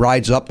he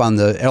rides up on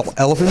the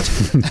elephant.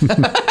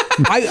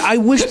 I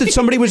wish that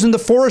somebody was in the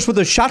forest with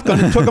a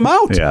shotgun and took him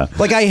out. Yeah.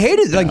 Like I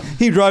hated it. Like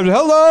he drives,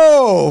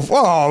 hello,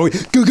 oh,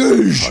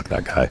 Fuck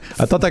that guy.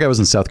 I thought that guy was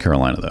in South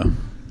Carolina though.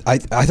 I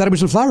thought it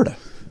was in Florida.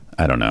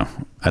 I don't know.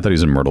 I thought he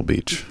was in Myrtle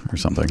Beach or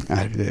something.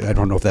 I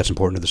don't know if that's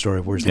important to the story.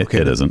 Where's the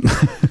It isn't.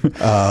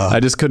 I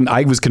just couldn't.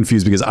 I was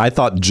confused because I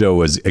thought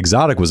Joe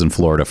Exotic was in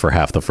Florida for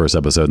half the first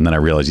episode, and then I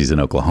realized he's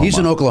in Oklahoma. He's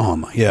in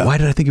Oklahoma. Yeah. Why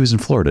did I think he was in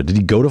Florida? Did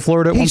he go to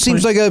Florida? He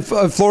seems like a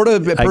Florida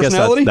personality.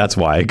 I guess that's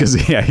why. Because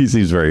he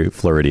seems very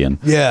Floridian.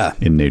 Yeah.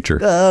 In nature.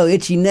 Oh,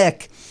 itchy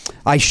neck.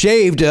 I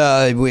shaved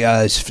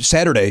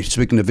Saturday,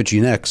 speaking of itchy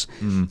necks.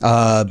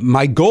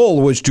 My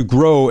goal was to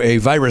grow a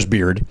virus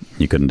beard.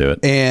 You couldn't do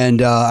it.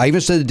 And I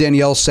even said to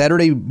Danielle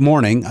Saturday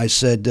morning, I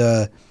said,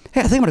 hey,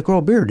 I think I'm going to grow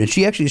a beard. And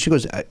she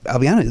goes, I'll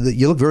be honest,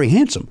 you look very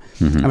handsome.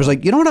 I was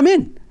like, you know what, I'm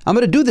in. I'm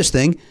going to do this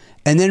thing.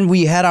 And then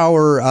we had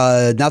our,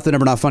 not the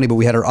number not funny, but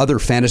we had our other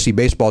fantasy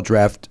baseball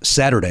draft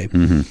Saturday.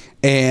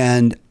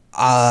 And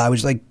I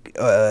was like,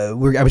 I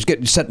was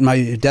setting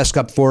my desk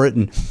up for it,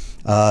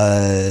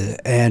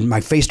 and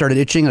my face started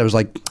itching. And I was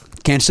like,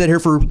 can't sit here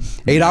for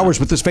 8 hours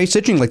with this face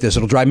itching like this.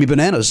 It'll drive me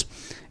bananas.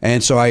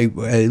 And so I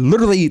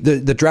literally,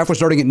 the draft was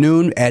starting at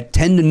noon. At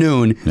 10 to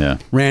noon,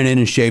 ran in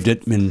and shaved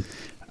it. And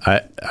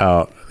I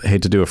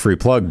hate to do a free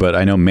plug, but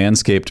I know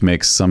Manscaped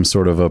makes some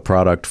sort of a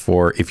product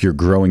for if you're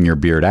growing your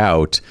beard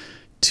out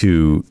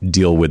to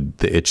deal with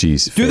the itchy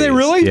phase. Do they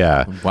really?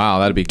 Yeah. Wow,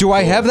 that'd be. Do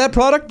I have that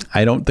product?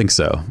 I don't think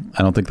so.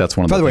 I don't think that's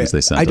one of By the the way, things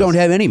they sent I don't us.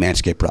 have any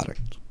Manscaped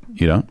product.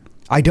 You don't?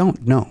 I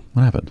don't. No.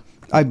 What happened?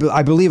 I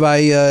believe I.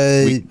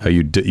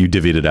 You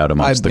divvied it out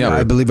amongst the group.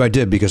 I believe I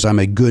did because I'm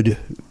a good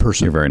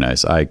person. You're very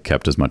nice. I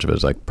kept as much of it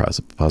as I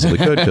possibly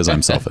could because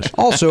I'm selfish.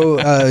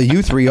 Also,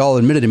 you three all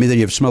admitted to me that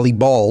you have smelly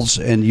balls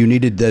and you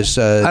needed this.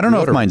 I don't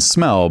know if mine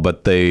smell,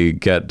 but they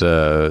get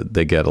a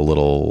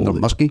little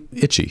musky,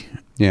 itchy.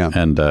 Yeah,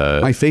 and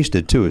my face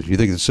did too. You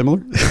think it's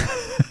similar?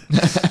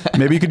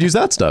 Maybe you could use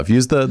that stuff.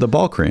 Use the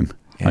ball cream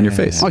on your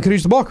face. Oh, I could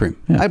use the ball cream,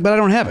 but I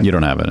don't have it. You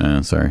don't have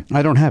it. Sorry,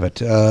 I don't have it,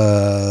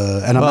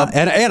 and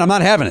I'm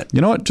not having it.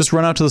 You know what? Just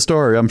run out to the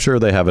store. I'm sure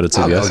they have it at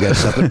CVS. I'll get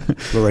something.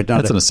 Go right down.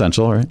 That's an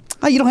essential, right?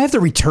 You don't have to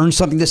return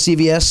something to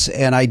CVS,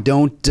 and I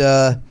don't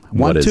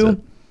want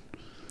to.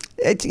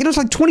 It's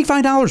like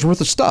 $25 worth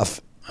of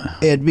stuff,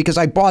 and because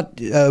I bought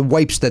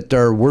wipes that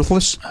are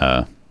worthless.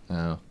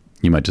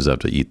 You might just have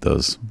to eat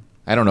those.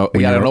 I don't know. I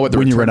don't know what the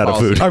when you run out of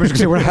food. I was going to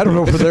say, well, I don't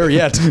know if we're there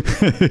yet. I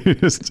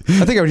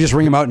think I would just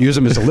wring them out and use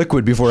them as a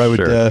liquid before I would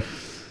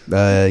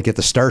get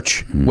the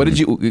starch. What did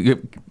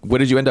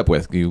you end up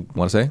with? You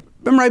want to say?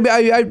 Remember,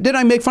 did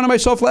I make fun of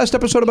myself last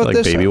episode about like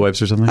this? Baby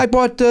wipes or something? I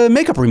bought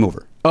makeup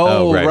remover.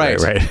 Oh, right.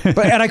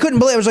 And I couldn't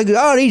believe it. I was like,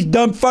 oh, these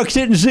dumb fucks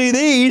didn't see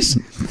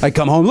these. I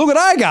come home, look what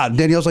I got. And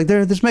Danielle's like,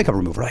 there's this makeup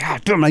remover.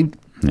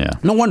 Yeah.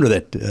 No wonder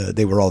that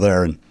they were all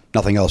there and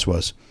nothing else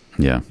was.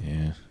 Yeah.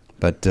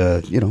 But,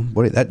 that's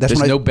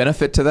There's no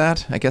benefit to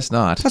that? I guess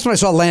not. That's when I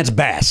saw Lance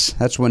Bass.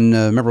 That's when,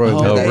 remember when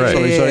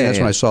that's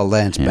when I saw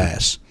Lance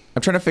Bass.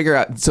 I'm trying to figure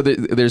out. So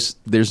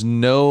there's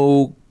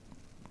no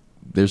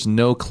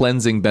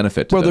cleansing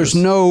benefit to Well, those.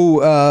 there's no...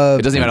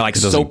 it doesn't even have like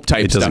soap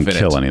type stuff in it. It doesn't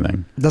kill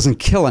anything. It doesn't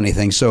kill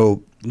anything,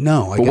 so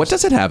no. But what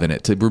does it have in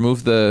it to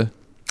remove the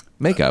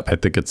makeup? I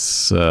think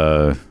it's...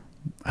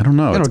 I don't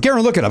know.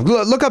 Garen, look it up.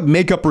 Look up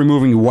makeup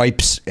removing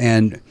wipes,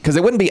 and because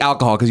it wouldn't be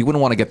alcohol, because you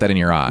wouldn't want to get that in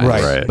your eye.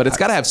 Right. But it's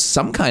got to have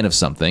some kind of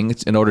something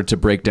in order to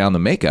break down the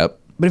makeup.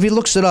 But if he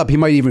looks it up, he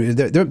might even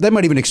they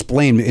might even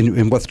explain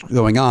in what's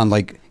going on.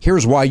 Like,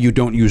 here's why you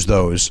don't use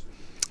those.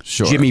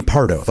 Sure. Jimmy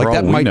Pardo. For Like all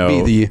that we might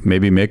know, be the.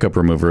 Maybe makeup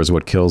remover is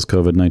what kills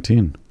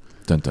COVID-19.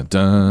 Dun dun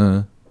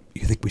dun.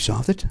 You think we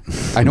solved it?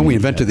 I know we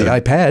invented the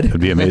iPad. It'd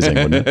be amazing,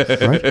 wouldn't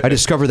it? Right? I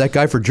discovered that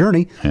guy for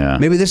Journey. Yeah.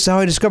 Maybe this is how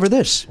I discovered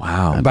this.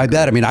 Wow. And by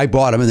that, I mean I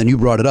bought him and then you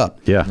brought it up.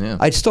 Yeah.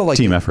 I'd still like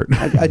Team effort.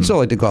 I'd still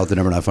like to call it the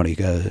Never Not Funny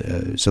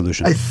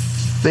solution. I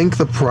think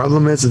the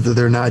problem is that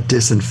they're not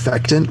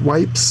disinfectant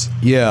wipes.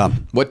 Yeah.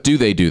 What do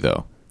they do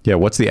though? Yeah,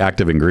 what's the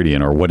active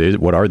ingredient, or what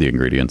are the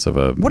ingredients of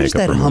a What is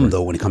makeup that remover? hum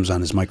though when it comes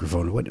on his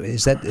microphone? What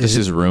is that? This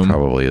is room.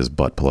 Probably his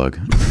butt plug.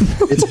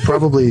 It's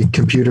probably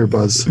computer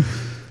buzz.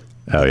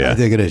 Oh yeah, I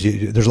think it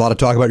is. There's a lot of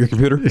talk about your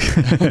computer.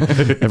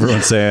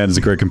 everyone's saying it's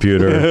a great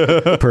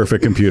computer,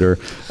 perfect computer.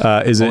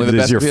 Is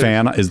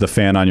the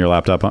fan on your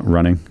laptop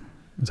running?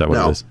 Is that what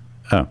No. it is?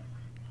 Oh,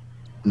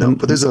 No,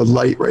 but there's a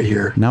light right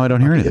here. now I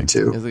don't hear anything.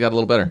 Too. It got a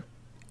little better.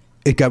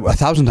 It got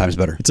 1,000 times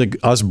better. It's like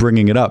us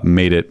bringing it up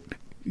made it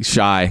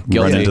Shy, run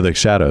guilty. into the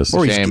shadows.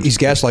 Or Shame. he's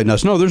gaslighting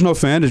us. No, there's no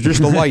fan. It's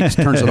just the light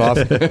turns it off.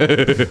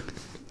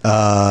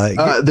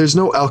 There's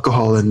no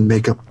alcohol in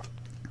makeup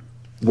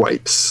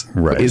wipes.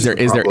 Right? Is there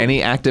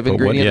any active But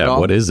ingredient at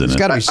all? what is in It's it?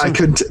 got to be. I Some,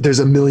 couldn't. There's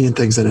a million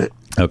things in it.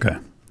 Okay.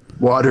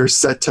 Water,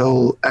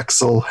 cetyl,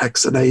 exyl,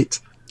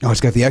 hexanate. oh,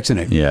 it's got the X in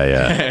it. Yeah.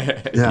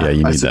 Yeah,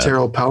 you need that.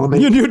 isoteryl palmate.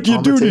 You do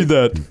need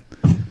palmitate.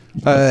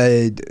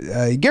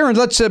 that. Garen,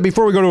 let's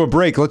before we go to a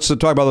break, let's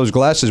talk about those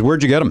glasses.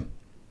 Where'd you get them?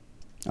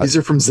 These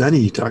are from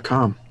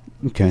Zenny.com.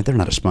 Okay, they're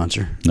not a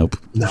sponsor. Nope.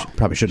 No,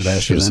 Probably should have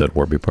asked Should you have that. said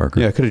Warby Parker.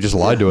 Yeah, could have just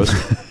lied to us.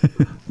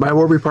 my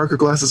Warby Parker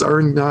glasses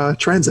are in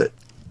transit.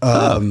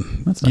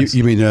 That's nice.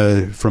 You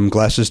mean from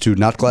glasses to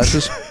not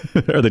glasses?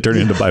 Are they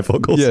turning into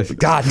bifocals? Yeah.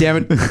 God damn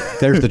it.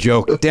 There's the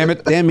joke. Damn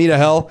it. Damn me to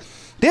hell.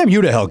 Damn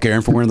you to hell,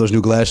 Garen, for wearing those new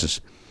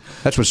glasses.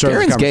 That's what started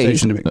Garen's the gay.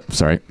 conversation to me.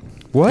 Sorry.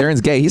 What?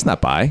 Garen's gay. He's not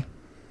bi.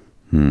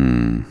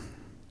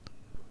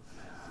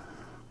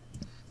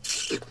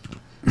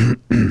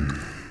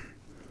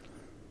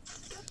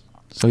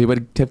 So he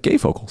would have gay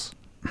vocals.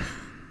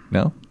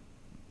 No?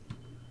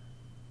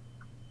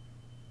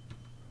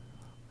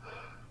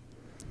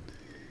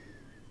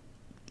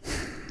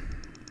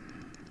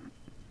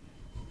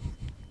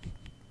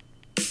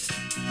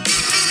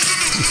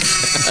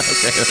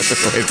 Okay, that's what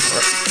I'm waiting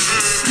for.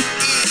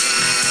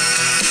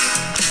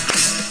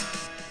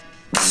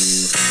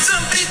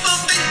 Some people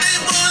think they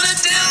wanna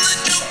tell a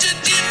joke to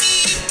Jimmy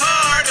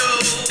Pardo.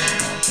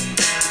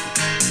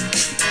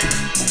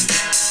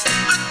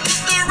 But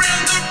look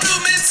around the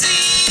room and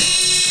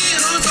see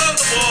who's on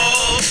the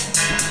wall.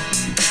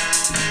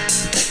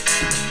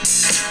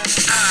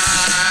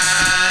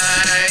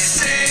 I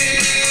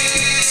sing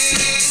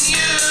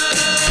you.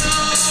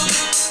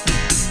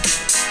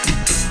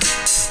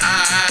 I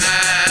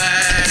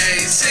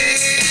sing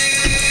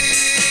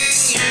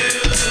you.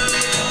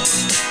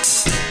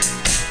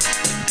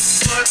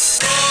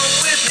 What's wrong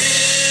with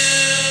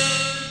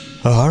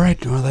him? All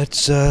right. Well,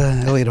 that's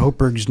Elliot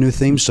Hochberg's new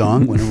theme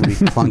song whenever he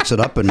clunks it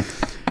up. And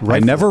I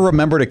never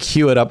remember to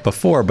cue it up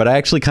before, but I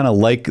actually kind of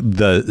like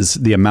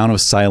the amount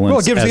of silence. Well,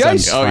 it gives as the I'm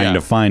ice. trying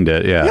to find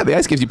it. Yeah, the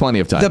ice gives you plenty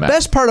of time. The Matt.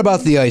 best part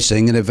about the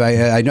icing, and if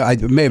I know I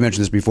may have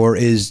mentioned this before,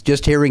 is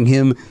just hearing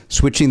him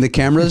switching the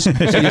cameras. So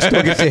you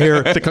still get to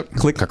hear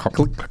click, click,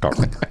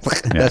 click.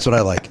 That's what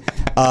I like.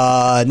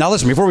 Now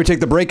listen, before we take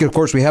the break, of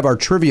course, we have our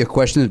trivia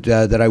question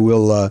that I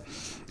will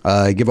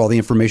give all the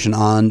information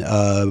on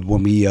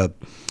when we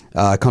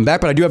come back.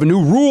 But I do have a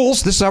new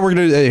rules. This is how we're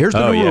going to. Here's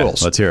the new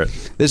rules. Let's hear it.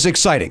 This is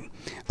exciting.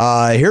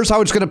 Here's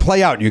how it's going to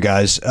play out, you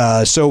guys.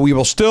 So we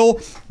will still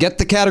get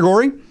the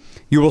category.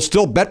 You will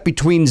still bet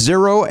between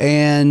 0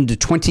 and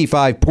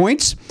 25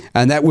 points,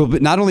 and that will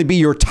not only be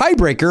your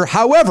tiebreaker.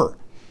 However,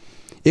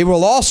 it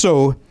will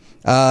also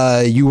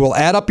you will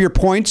add up your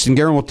points, and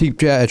Garen will keep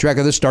track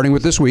of this starting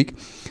with this week.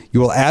 You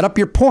will add up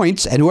your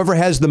points, and whoever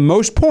has the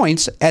most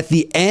points at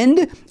the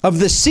end of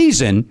the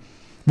season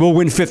will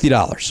win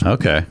 $50.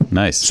 Okay,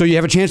 nice. So you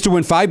have a chance to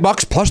win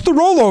 $5 plus the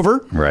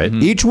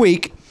rollover each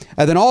week.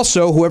 And then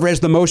also whoever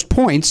has the most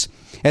points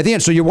at the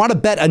end. So you want to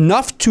bet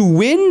enough to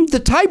win the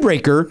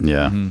tiebreaker.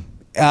 Yeah.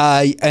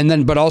 And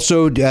then, but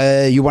also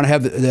you want to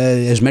have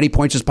as many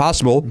points as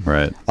possible.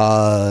 Right.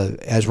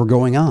 As we're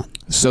going on.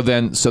 So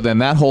then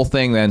that whole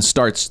thing then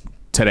starts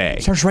today.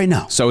 Starts right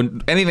now. So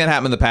anything that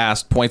happened in the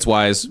past, points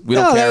wise, we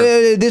don't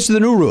care. This is the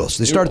new rules.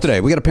 They start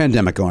today. We got a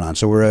pandemic going on,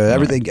 so we're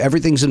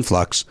everything's in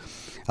flux.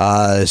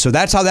 So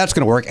that's how that's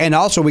going to work. And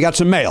also, we got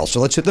some mail. So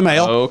let's hit the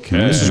mail. Okay.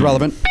 This is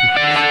relevant.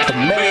 The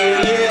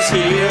mail is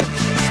here.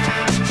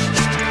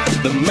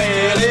 The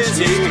mail is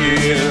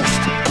here.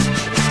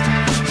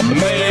 The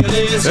mail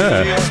is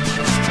here.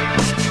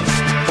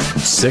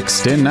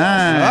 69.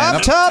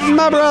 Up top,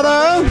 my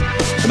brother.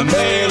 The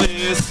mail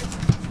is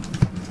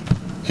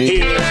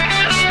here.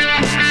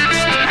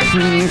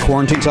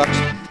 Quarantine sucks.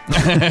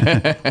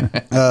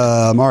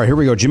 All right, here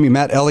we go. Jimmy,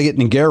 Matt, Elliott,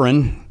 and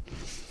Garen.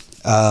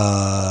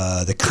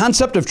 The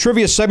concept of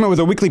trivia segment with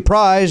a weekly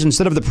prize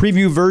instead of the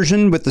preview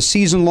version with the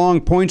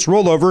season-long points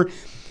rollover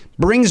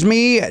brings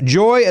me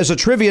joy as a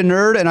trivia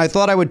nerd, and I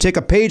thought I would take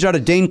a page out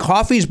of Dane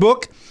Coffey's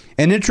book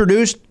and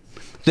introduce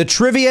the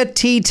Trivia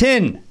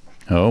T10.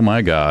 Oh,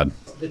 my God.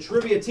 The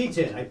Trivia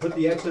T10. I put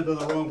the accent on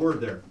the wrong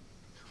word there.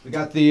 We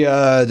got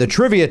the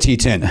Trivia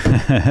T10.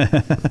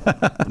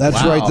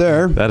 That's right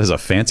there. That is a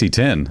fancy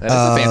tin. That is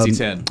a fancy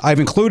 10. I've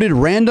included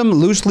random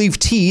loose leaf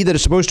tea that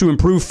is supposed to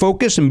improve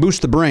focus and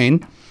boost the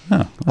brain.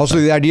 Oh, Also,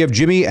 the idea of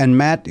Jimmy and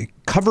Matt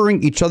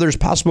covering each other's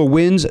possible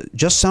wins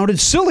just sounded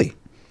silly.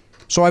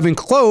 So I've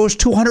enclosed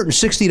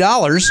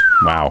 $260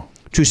 wow.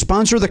 to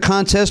sponsor the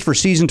contest for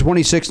season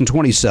 26 and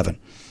 27.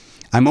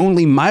 I'm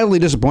only mildly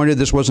disappointed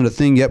this wasn't a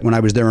thing yet when I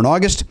was there in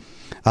August.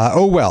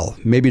 Oh well,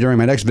 maybe during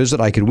my next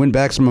visit I could win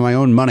back some of my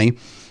own money.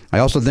 I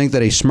also think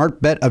that a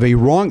smart bet of a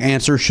wrong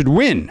answer should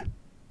win.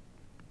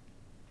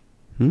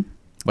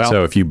 Well,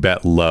 So if you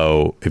bet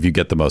low, if you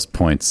get the most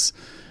points,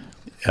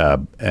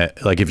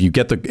 like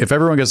if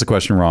everyone gets the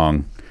question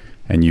wrong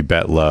and you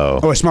bet low,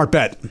 Oh, a smart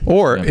bet.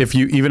 or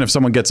even if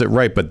someone gets it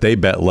right but they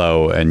bet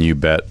low and you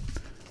bet,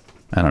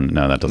 I don't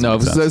know, that doesn't no,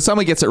 make sense. if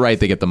somebody gets it right,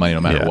 they get the money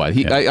no matter Yeah, what.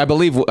 yeah. I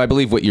believe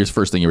what your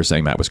first thing you were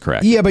saying, Matt, was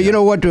correct. Yeah, but you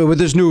know what? With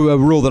this new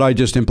rule that I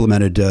just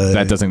implemented,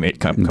 That doesn't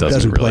come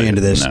doesn't play really,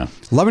 into this. no.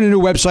 Loving a new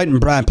website and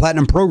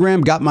platinum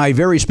program. Got my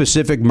very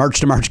specific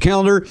March to March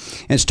calendar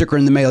and sticker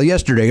in the mail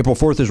yesterday. April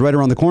 4th is right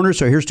around the corner,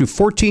 so here's to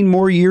 14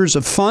 more years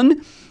of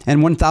fun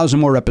and 1,000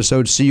 more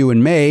episodes. See you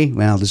in May.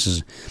 Well, this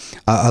is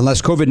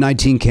unless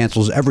COVID-19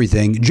 cancels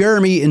everything.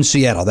 Jeremy in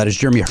Seattle. That is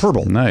Jeremy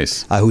Herbal.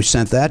 Nice. Who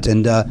sent that.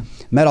 And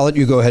Matt, I'll let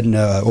you go ahead and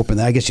open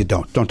that. I guess you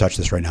don't. Don't touch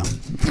this right now.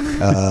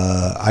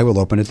 I will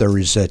open it.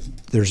 There's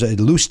a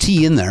loose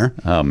tea in there.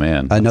 Oh,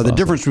 man. Now, That's the awesome.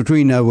 difference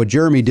between what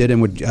Jeremy did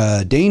and what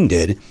Dane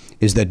did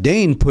is that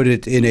Dane put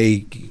it in a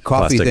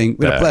coffee Plastic thing,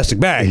 in a bag. plastic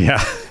bag.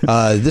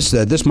 Yeah.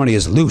 This money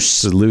is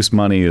loose. It's loose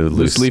money.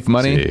 Loose leaf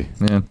money. tea.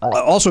 Yeah.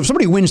 Also, if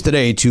somebody wins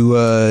today,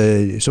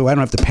 so I don't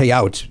have to pay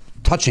out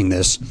touching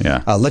this.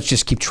 Yeah. Let's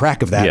just keep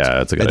track of that. Yeah,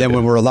 that's a good And then idea.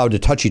 when we're allowed to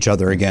touch each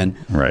other again,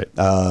 Right.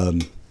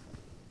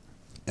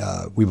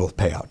 we will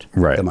pay out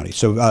Right. the money.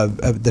 So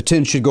the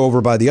tin should go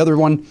over by the other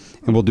one,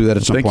 and we'll do that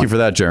at some Thank point. you for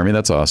that, Jeremy.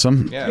 That's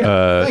awesome.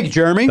 Thank you,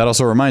 Jeremy. That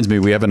also reminds me,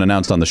 we haven't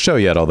announced on the show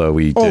yet, although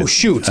we Oh, did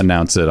shoot.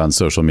 announce it on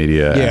social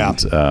media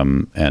Yeah.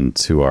 and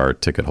to our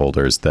ticket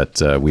holders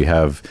that we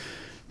have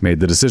made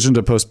the decision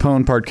to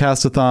postpone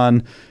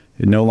Podcastathon.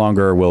 It no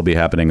longer will be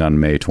happening on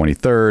May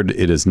 23rd.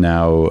 It is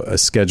now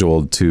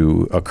scheduled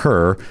to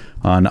occur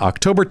on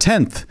October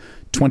 10th,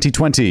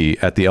 2020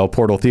 at the El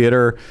Portal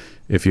Theater.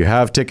 If you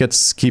have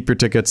tickets, keep your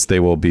tickets.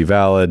 They will be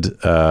valid.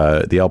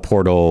 The El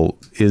Portal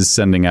is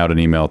sending out an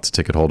email to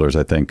ticket holders,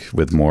 I think,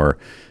 with more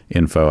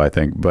info, I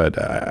think.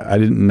 But I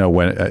didn't know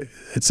when.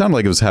 It sounded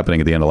like it was happening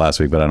at the end of last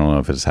week, but I don't know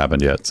if it's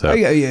happened yet. So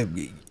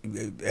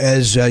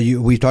As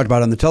we talked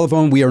about on the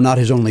telephone, we are not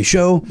his only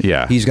show.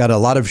 Yeah. He's got a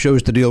lot of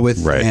shows to deal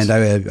with. Right. And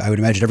I would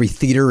imagine every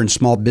theater and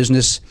small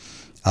business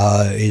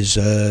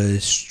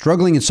is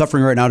struggling and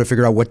suffering right now to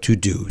figure out what to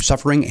do.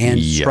 Suffering and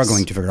Yes.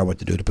 struggling to figure out what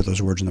to do, to put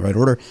those words in the right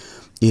order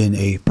in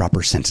a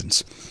proper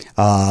sentence.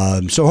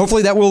 So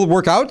hopefully that will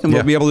work out and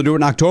we'll be able to do it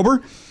in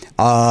October.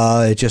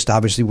 It just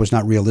obviously was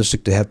not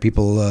realistic to have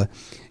people,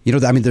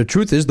 the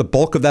truth is the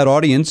bulk of that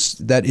audience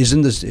that is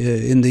in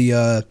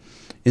the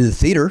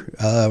theater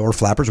or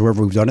Flappers,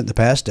 wherever we've done it in the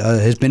past,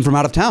 has been from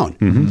out of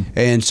town.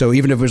 And so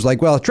even if it was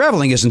like, well,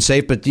 traveling isn't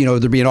safe, but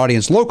there'd be an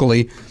audience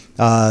locally.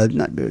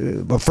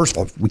 Well, first of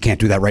all, we can't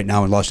do that right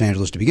now in Los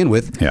Angeles to begin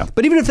with. Yeah.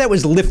 But even if that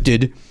was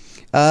lifted,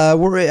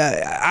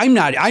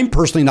 I'm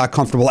personally not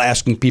comfortable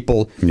asking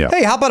people,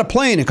 hey, how about a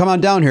plane and come on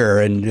down here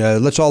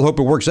and let's all hope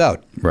it works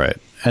out. Right.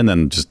 And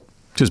then just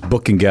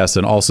booking guests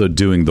and also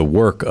doing the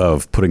work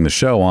of putting the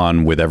show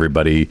on with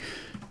everybody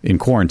in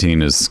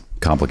quarantine is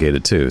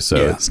complicated too. So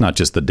it's not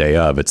just the day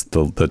of; it's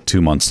the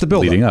 2 months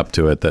leading up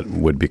to it that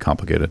would be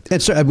complicated.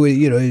 And so,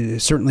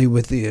 certainly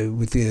with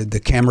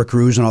the camera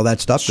crews and all that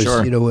stuff.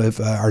 Sure.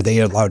 Are they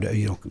allowed?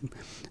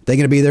 They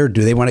going to be there?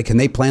 Do they want to? Can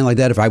they plan like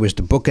that? If I was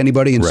to book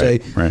anybody and say,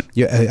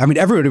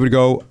 everybody would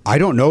go, I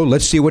don't know.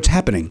 Let's see what's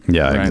happening.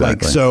 Yeah,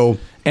 exactly. So.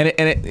 And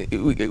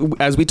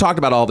as we talked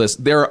about all this,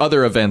 there are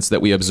other events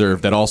that we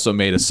observed that also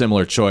made a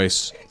similar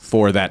choice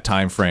for that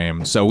time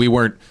frame. So we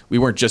weren't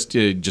just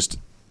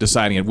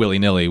deciding it willy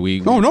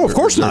nilly. Of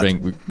course not.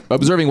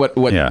 Observing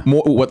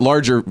what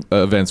larger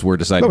events were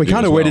decided. Well, we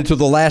kind of waited till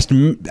the last,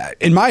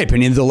 in my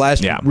opinion, the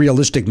last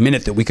realistic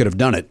minute that we could have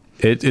done it.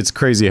 It's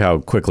crazy how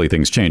quickly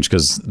things change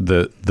because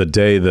the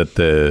day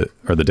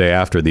the day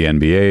after the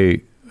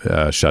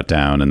NBA shut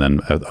down and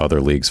then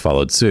other leagues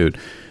followed suit.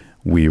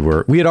 We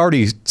had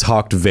already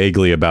talked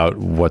vaguely about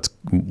what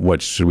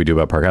should we do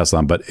about Park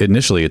Aslan, but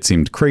initially it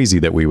seemed crazy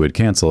that we would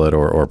cancel it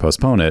or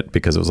postpone it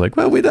because it was like,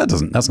 well,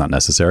 that's not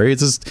necessary.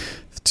 It's just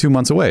 2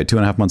 months away,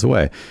 2.5 months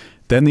away.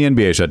 Then the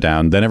NBA shut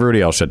down. Then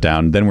everybody else shut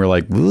down. Then we're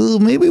like, well,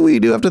 maybe we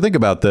do have to think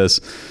about this.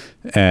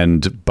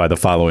 And by the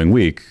following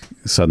week,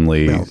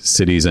 suddenly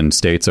cities and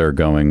states are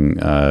going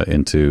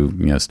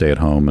into stay at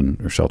home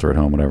or shelter at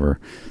home,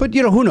 whatever. But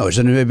who knows?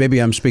 And maybe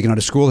I'm speaking out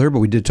of school here, but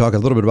we did talk a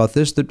little bit about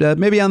this. That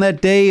maybe on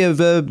that day of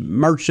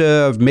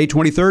May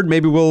 23rd,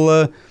 maybe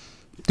we'll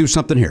do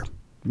something here.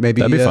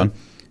 Maybe that'd be fun.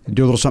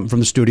 Do a little something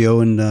from the studio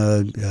and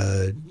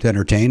to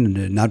entertain,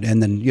 and not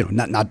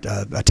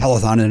a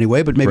telethon in any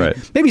way, but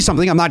maybe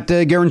something. I'm not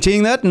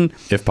guaranteeing that, and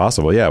if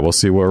possible, we'll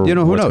see what's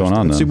going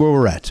on. Let's see where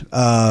we're at.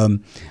 All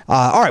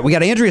right, we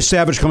got Andrea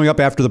Savage coming up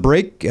after the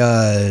break.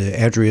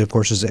 Andrea, of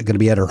course, is going to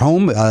be at her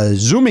home,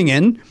 zooming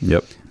in.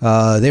 Yep.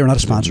 They are not a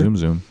sponsor.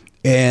 Zoom.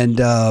 And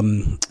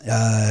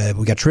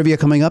we got trivia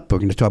coming up. We're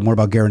going to talk more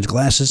about Garen's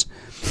glasses.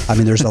 I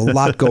mean, there's a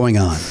lot going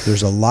on.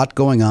 There's a lot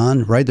going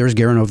on, right? There's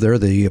Garen over there,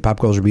 the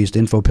Pop Culture Beast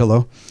info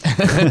pillow.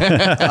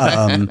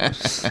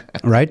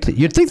 Right?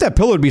 You'd think that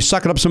pillow would be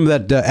sucking up some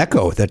of that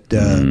echo. That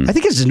I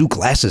think his new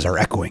glasses are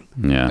echoing.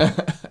 Yeah.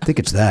 I think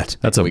it's that.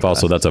 That's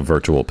a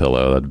virtual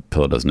pillow. That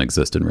pillow doesn't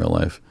exist in real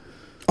life.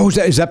 Oh,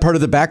 is that part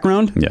of the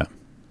background? Yeah.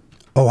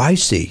 Oh, I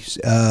see.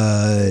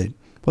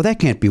 Well, that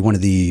can't be one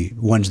of the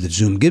ones that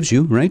Zoom gives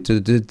you, right?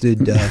 Elliot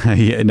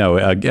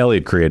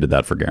created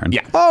that for Garen.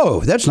 Yeah.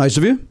 Oh, that's nice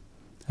of you.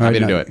 Happy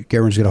to do it.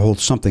 Garen's going to hold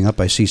something up.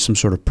 I see some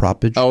sort of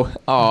propage. Oh,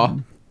 aw.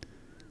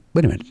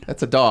 Wait a minute.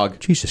 That's a dog.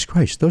 Jesus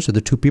Christ. Those are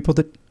the two people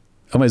that...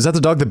 Oh, is that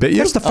the dog that bit you?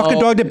 That's the fucking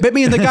dog that bit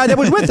me and the guy that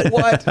was with it.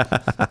 What?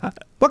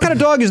 What kind of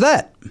dog is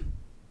that?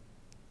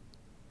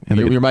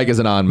 Your mic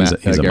isn't on, Matt.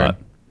 He's a mutt.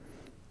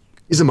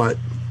 He's a mutt.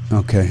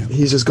 Okay.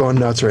 He's just going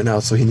nuts right now,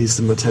 so he needs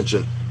some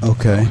attention.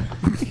 Okay.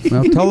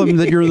 Well, tell him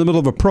that you're in the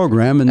middle of a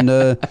program and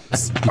you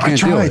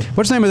can't deal with it.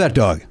 What's the name of that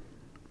dog?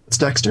 It's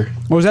Dexter.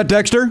 Oh, is that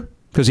Dexter?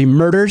 Because he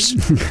murders?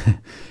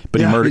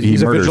 But Yeah, he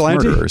He's a murders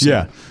vigilante? murderers.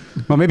 Yeah.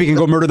 Well, maybe he can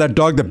go murder that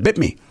dog that bit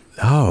me.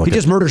 Oh, He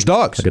just murders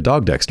dogs. like a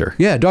dog Dexter.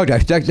 Yeah, dog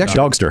Dexter.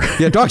 Dogster.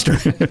 Yeah,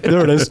 Dogster.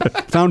 There it is.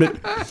 Found it.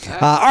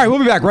 All right, we'll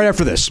be back right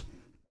after this.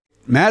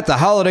 Matt, the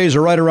holidays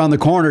are right around the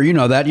corner. You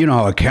know that. You know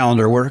how a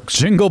calendar works.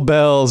 Jingle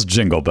bells,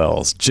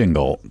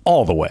 jingle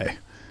all the way.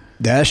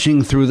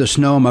 Dashing through the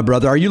snow, my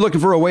brother. Are you looking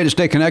for a way to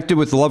stay connected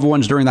with the loved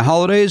ones during the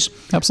holidays?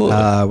 Absolutely.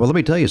 Well, let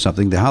me tell you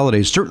something. The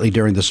holidays, certainly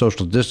during the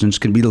social distance,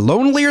 can be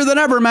lonelier than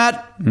ever,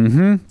 Matt.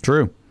 Mm-hmm.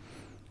 True.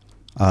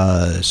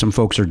 Some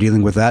folks are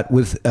dealing with that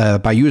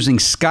by using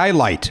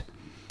Skylight.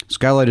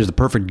 Skylight is the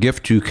perfect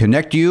gift to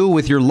connect you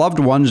with your loved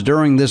ones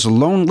during this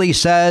lonely,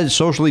 sad,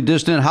 socially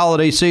distant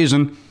holiday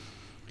season.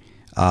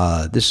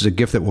 This is a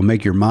gift that will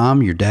make your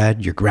mom, your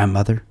dad, your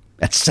grandmother,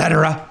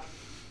 etc.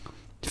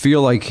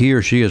 feel like he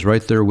or she is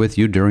right there with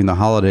you during the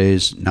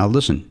holidays. Now,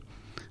 listen,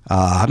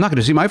 I'm not going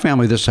to see my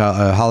family this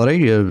holiday.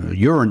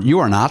 You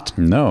are not.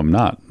 No, I'm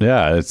not.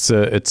 Yeah, it's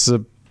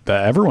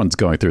everyone's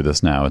going through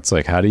this now. It's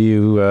like, how do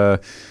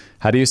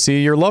you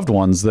see your loved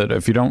ones that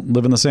if you don't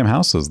live in the same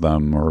house as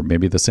them, or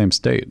maybe the same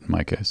state? In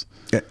my case.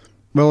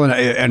 Well,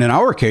 and in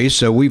our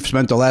case, we've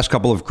spent the last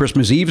couple of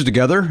Christmas Eves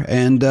together,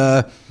 and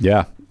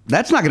yeah.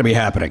 That's not going to be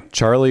happening.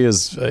 Charlie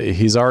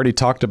he's already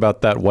talked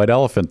about that white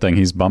elephant thing.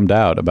 He's bummed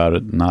out about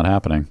it not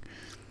happening.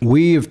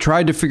 We have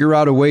tried to figure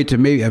out a way to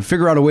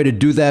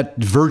do that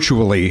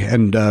virtually,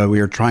 and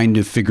we are trying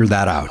to figure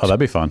that out. Oh, that'd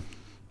be fun.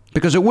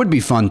 Because it would be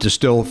fun to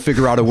still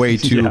figure out a way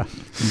to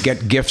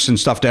get gifts and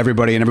stuff to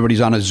everybody, and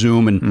everybody's on a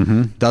Zoom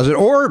and does it.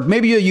 Or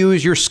maybe you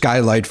use your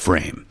skylight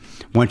frame.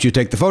 Once you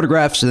take the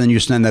photographs and then you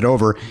send that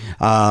over.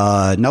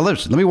 Now,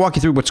 let me walk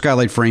you through what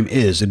Skylight Frame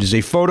is. It is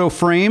a photo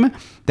frame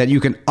that you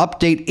can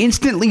update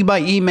instantly by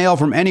email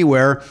from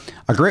anywhere.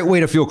 A great way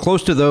to feel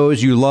close to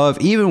those you love,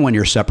 even when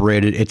you're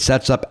separated. It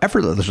sets up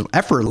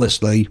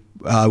effortlessly,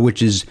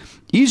 which is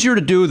easier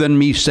to do than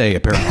me say,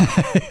 apparently.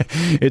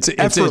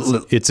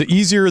 It's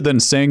easier than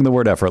saying the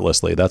word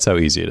effortlessly. That's how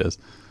easy it is.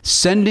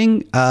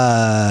 Sending,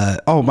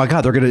 oh my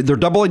God, they're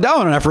doubling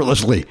down on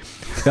effortlessly.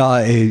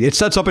 It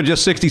sets up in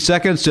just 60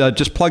 seconds.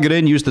 Just plug it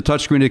in, use the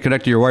touchscreen to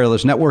connect to your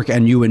wireless network,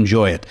 and you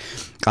enjoy it.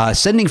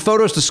 Sending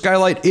photos to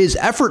Skylight is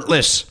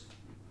effortless.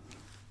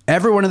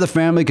 Everyone in the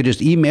family could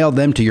just email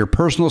them to your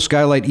personal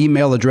Skylight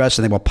email address,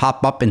 and they will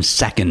pop up in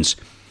seconds.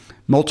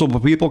 Multiple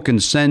people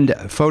can send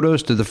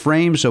photos to the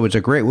frame, so it's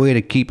a great way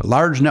to keep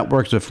large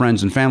networks of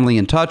friends and family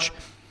in touch.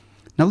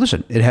 Now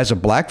listen, it has a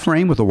black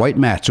frame with a white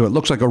mat, so it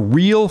looks like a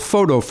real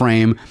photo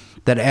frame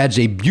that adds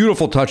a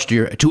beautiful touch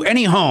to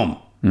any home.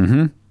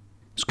 Mm-hmm.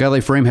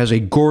 Skylight Frame has a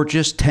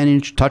gorgeous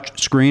 10-inch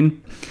touch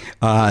screen.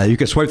 You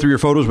can swipe through your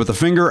photos with a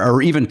finger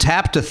or even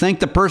tap to thank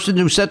the person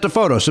who sent the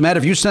photo. So, Matt,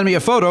 if you send me a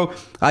photo,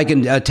 I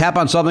can tap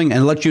on something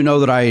and let you know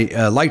that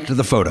I liked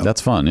the photo.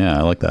 That's fun. Yeah,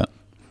 I like that.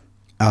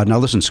 Now,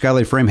 listen,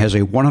 Skylight Frame has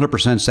a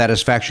 100%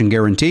 satisfaction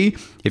guarantee.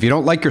 If you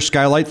don't like your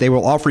Skylight, they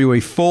will offer you a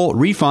full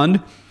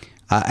refund.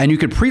 And you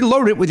can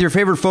preload it with your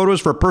favorite photos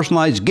for a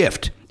personalized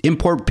gift.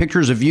 Import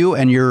pictures of you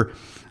and your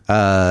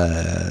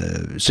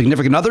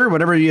significant other,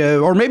 whatever,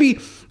 or maybe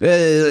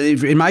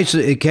in my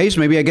case,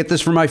 maybe I get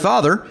this from my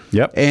father.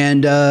 Yep.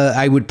 And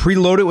I would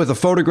preload it with a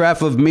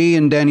photograph of me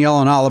and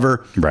Danielle and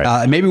Oliver.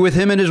 Right. Maybe with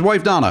him and his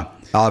wife, Donna,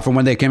 from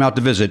when they came out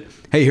to visit.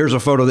 Hey, here's a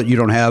photo that you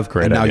don't have,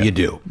 Great and now idea. you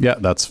do. Yeah,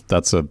 that's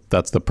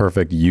the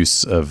perfect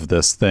use of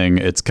this thing.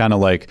 It's kind of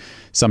like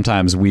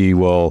sometimes we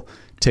will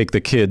take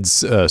the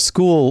kids'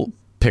 school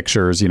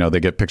pictures, they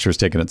get pictures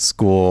taken at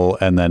school,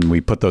 and then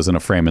we put those in a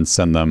frame and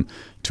send them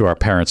to our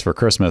parents for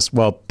Christmas.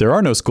 Well, there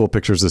are no school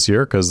pictures this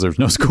year because there's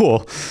no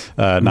school,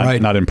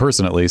 not in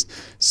person at least.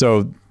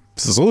 So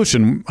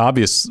the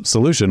obvious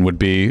solution would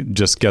be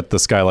just get the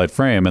Skylight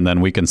Frame, and then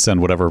we can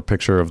send whatever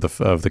picture of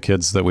the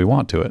kids that we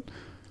want to it.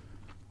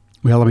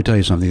 Well, let me tell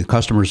you something. The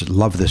customers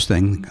love this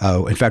thing.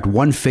 In fact,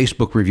 one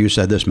Facebook review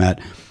said this, Matt.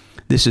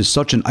 This is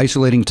such an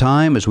isolating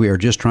time as we are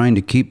just trying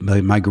to keep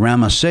my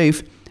grandma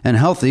safe and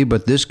healthy,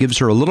 but this gives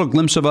her a little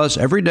glimpse of us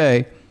every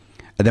day.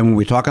 And then when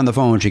we talk on the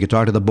phone, she can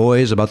talk to the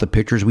boys about the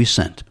pictures we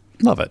sent.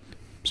 Love it.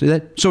 See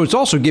that? So it's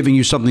also giving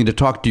you something to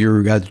talk to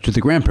your to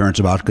the grandparents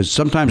about, because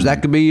sometimes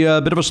that could be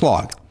a bit of a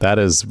slog. That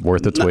is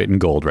worth its weight in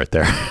gold right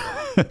there.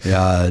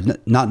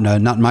 Not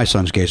in my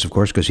son's case, of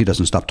course, because he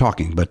doesn't stop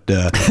talking. But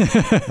but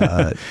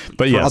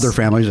for yes, other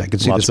families, I can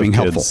see this being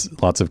helpful.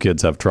 Lots of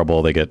kids have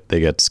trouble. They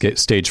get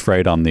stage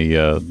fright on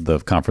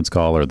the conference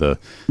call or the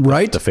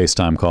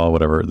FaceTime call,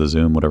 whatever, the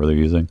Zoom, whatever they're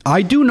using.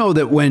 I do know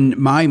that when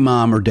my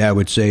mom or dad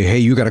would say, "Hey,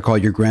 you got to call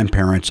your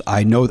grandparents,"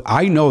 I know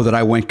that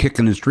I went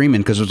kicking and screaming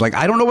because it was like,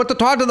 I don't know what to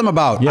talk to them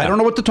about. Yeah. I don't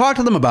know what to talk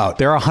to them about.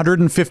 They're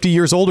 150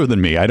 years older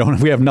than me.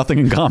 We have nothing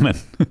in common.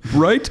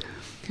 Right?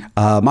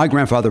 My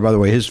grandfather, by the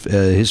way,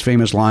 his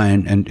famous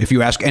line, and if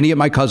you ask any of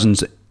my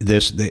cousins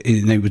this,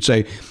 they would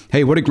say,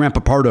 "Hey, what did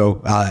Grandpa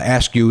Pardo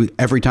ask you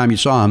every time you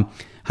saw him?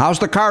 How's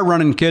the car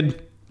running,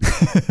 kid?"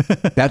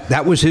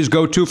 That was his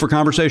go-to for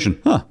conversation.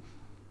 Huh.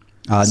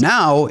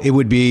 Now it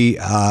would be,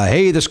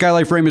 "Hey, the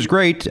Skylight Frame is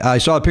great. I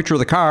saw a picture of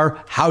the car.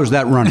 How's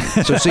that running?"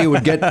 So see, it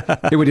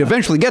would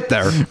eventually get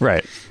there.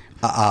 Right.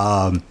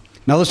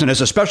 Now, listen, as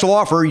a special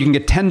offer, you can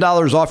get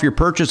 $10 off your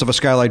purchase of a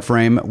Skylight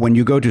Frame when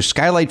you go to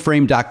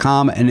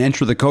skylightframe.com and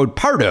enter the code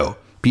PARDO,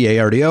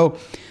 P-A-R-D-O.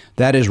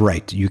 That is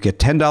right. You get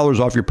 $10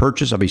 off your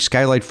purchase of a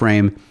Skylight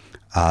Frame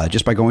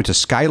just by going to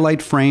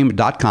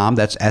skylightframe.com.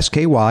 That's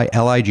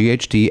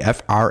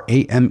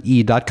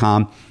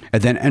skylightframe.com.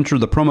 And then enter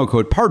the promo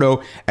code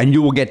PARDO, and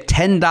you will get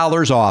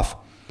 $10 off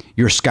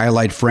your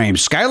Skylight Frame.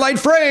 Skylight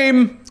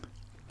Frame!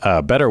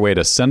 A better way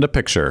to send a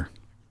picture.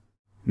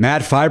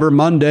 Matt, Fiber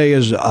Monday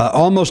is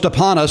almost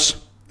upon us.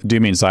 Do you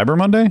mean Cyber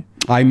Monday?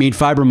 I mean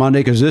Fiber Monday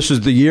because this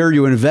is the year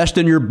you invest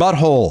in your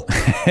butthole.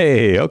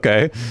 Hey,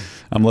 okay.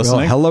 I'm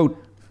listening. Well, hello.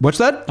 What's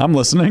that? I'm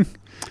listening.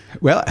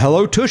 Well,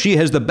 Hello Tushy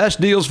has the best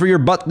deals for your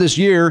butt this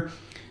year.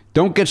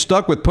 Don't get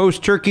stuck with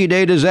post-Turkey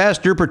Day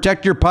disaster.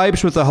 Protect your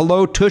pipes with a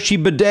Hello Tushy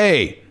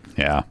bidet.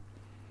 Yeah.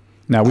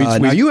 Now,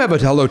 now you have a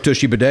Hello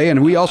Tushy bidet,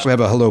 and we also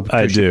have a Hello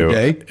Tushy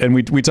bidet. And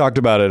we talked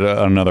about it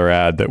on another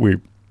ad that we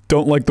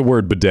don't like the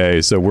word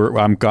bidet, so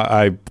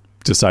I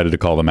decided to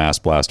call them ass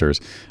blasters.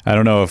 I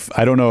don't know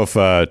if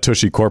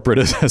Tushy Corporate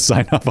has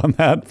signed off on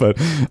that, but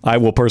I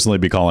will personally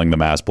be calling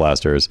them ass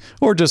blasters,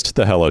 or just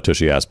the Hello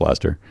Tushy ass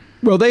blaster.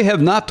 Well, they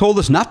have not told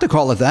us not to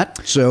call it that,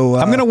 so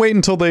I'm going to wait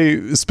until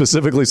they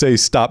specifically say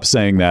stop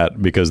saying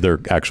that, because they're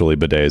actually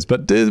bidets.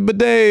 But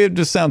bidet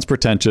just sounds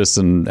pretentious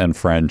and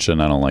French, and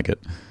I don't like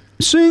it.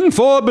 Sing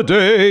for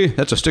bidet.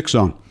 That's a stick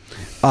song.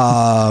 They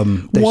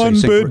One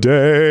say sing for-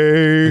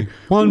 bidet.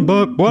 one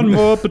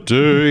more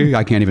bidet.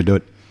 I can't even do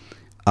it.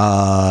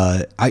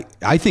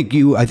 I think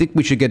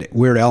we should get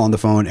Weird Al on the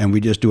phone and we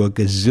just do a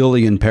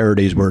gazillion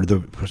parodies where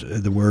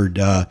the word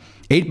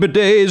 8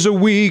 bidets a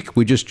week.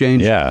 We just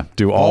change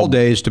do all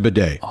days to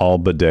bidet. All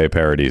bidet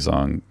parody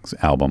songs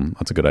album.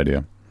 That's a good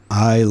idea.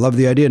 I love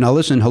the idea. Now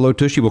listen, Hello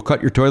Tushy will cut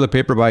your toilet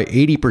paper by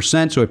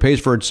 80%, so it pays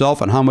for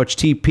itself on how much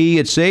TP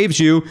it saves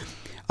you.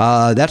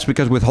 That's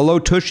because with Hello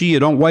Tushy, you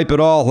don't wipe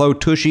it all. Hello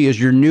Tushy is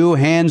your new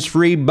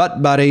hands-free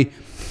butt buddy.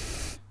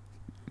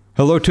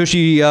 Hello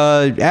Tushy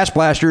ass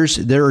blasters.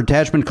 Their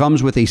attachment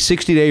comes with a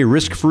 60-day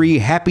risk-free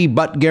happy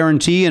butt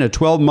guarantee and a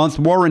 12-month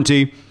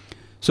warranty.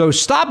 So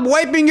stop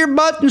wiping your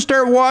butt and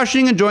start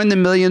washing and join the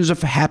millions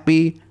of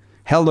happy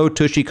Hello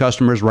Tushy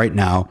customers right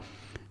now.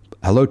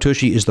 Hello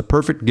Tushy is the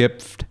perfect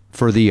gift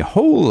for the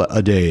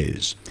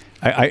holidays.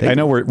 I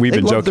know we've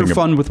been love joking. They're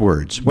fun with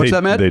words. What's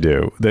that, Matt? They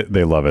do.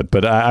 They love it.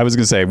 But I was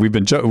going to say we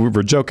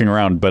were joking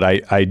around. But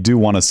I do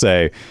want to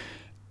say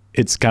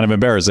it's kind of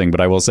embarrassing.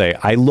 But I will say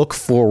I look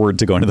forward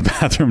to going to the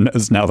bathroom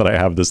now that I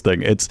have this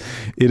thing. It's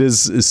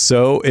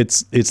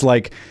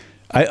like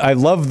I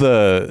love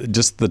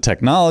the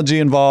technology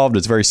involved.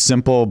 It's very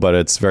simple, but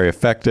it's very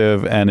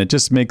effective, and it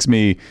just makes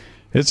me.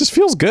 It just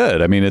feels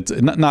good. I mean, it's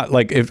not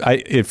like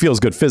it feels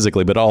good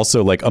physically, but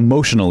also like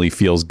emotionally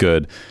feels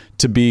good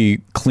to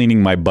be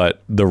cleaning my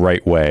butt the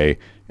right way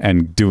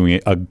and doing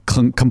a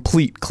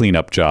complete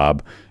cleanup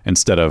job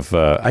instead of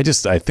I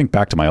think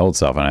back to my old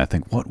self and I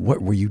think what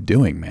were you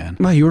doing, man?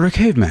 Well, you were a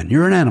caveman.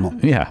 You're an animal.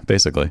 Yeah,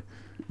 basically.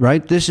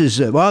 Right? This is,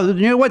 well,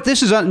 you know what?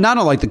 This is not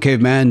unlike the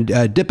caveman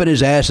dipping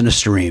his ass in a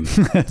stream.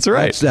 That's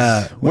right.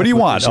 What do you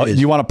want? Do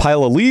you want a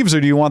pile of leaves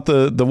or do you want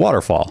the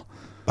waterfall?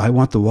 I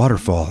want the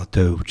waterfall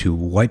to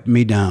wipe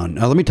me down.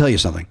 Now, let me tell you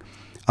something.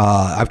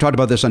 I've talked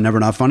about this on Never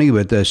Not Funny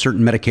with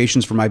certain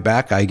medications for my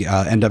back. I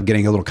end up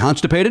getting a little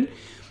constipated.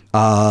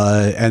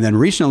 And then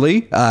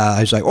recently, I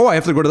was like, I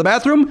have to go to the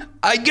bathroom.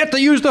 I get to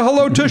use the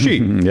Hello Tushy.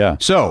 Yeah.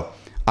 So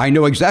I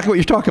know exactly what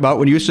you're talking about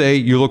when you say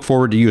you look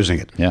forward to using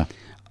it. Yeah.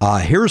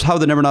 Here's how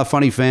the Never Not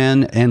Funny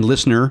fan and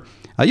listener,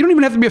 you don't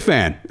even have to be a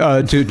fan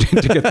to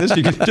get this.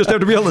 You just have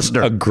to be a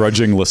listener. A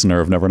grudging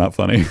listener of Never Not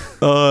Funny.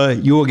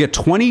 You will get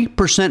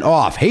 20%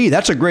 off. Hey,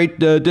 that's a great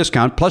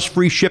discount, plus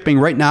free shipping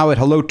right now at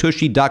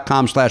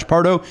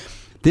hellotushy.com/Pardo.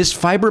 This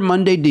Fiber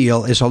Monday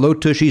deal is Hello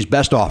Tushy's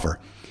best offer.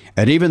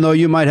 And even though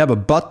you might have a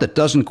butt that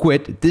doesn't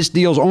quit, this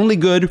deal's only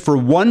good for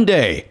one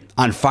day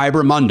on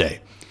Fiber Monday.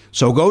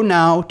 So go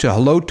now to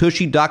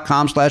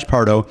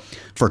hellotushy.com/Pardo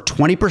for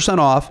 20%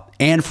 off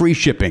and free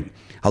shipping.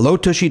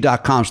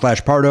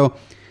 hellotushy.com/Pardo.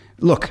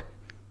 Look,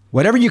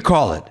 whatever you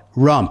call it,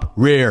 rump,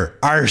 rear,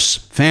 arse,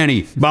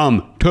 fanny,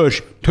 bum, tush,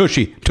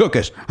 tushy,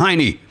 tookus,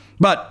 hiney,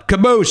 butt,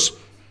 caboose,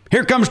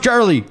 here comes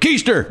Charlie,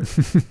 keister.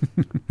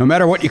 No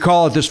matter what you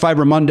call it this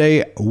Fiber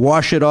Monday,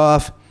 wash it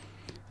off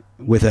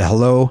with a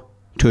Hello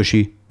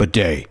Tushy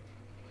bidet.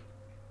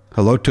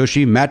 Hello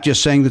Tushy. Matt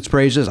just sang its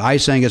praises. I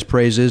sang its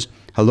praises.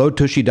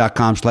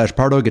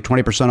 hellotushy.com/Pardo. Get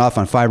 20% off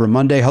on Fiber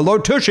Monday. Hello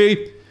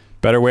Tushy.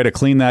 Better way to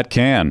clean that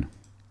can.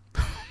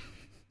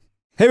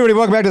 Hey everybody,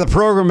 welcome back to the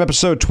program,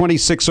 episode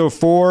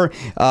 2604.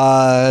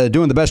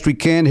 Doing the best we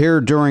can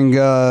here during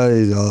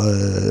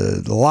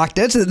the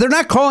lockdown. They're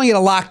not calling it a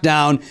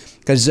lockdown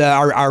because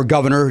our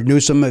governor,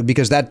 Newsom,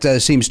 because that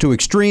seems too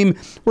extreme.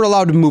 We're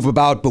allowed to move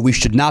about, but we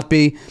should not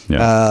be.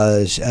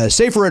 Yeah.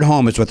 Safer at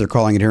home is what they're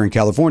calling it here in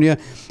California.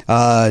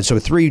 So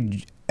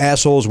 3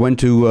 assholes went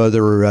to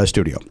their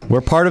studio.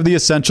 We're part of the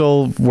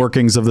essential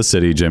workings of the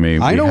city, Jimmy.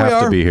 I know we have we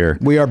are. to be here.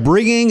 We are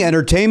bringing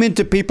entertainment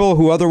to people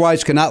who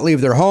otherwise cannot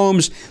leave their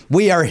homes.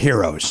 We are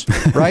heroes,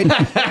 right?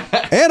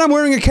 And I'm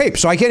wearing a cape,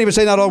 so I can't even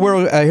say not all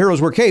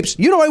heroes wear capes.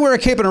 You know I wear a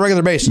cape on a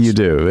regular basis. You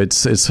do.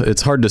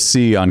 It's hard to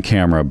see on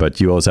camera,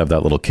 but you always have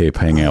that little cape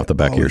hanging out the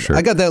back of your shirt.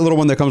 I got that little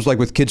one that comes like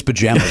with kids'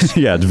 pajamas.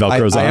 Yeah, it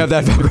Velcro's on. I have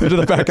that Velcro to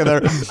the back of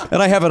there,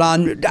 and I have it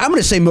on. I'm going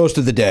to say most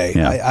of the day.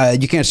 Yeah.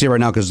 You can't see it right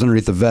now because it's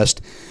underneath the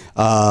vest.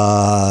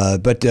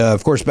 But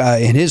of course,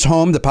 in his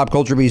home, the Pop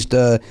Culture Beast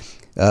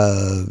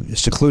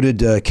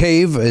secluded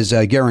cave is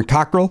Garen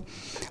Cockrell.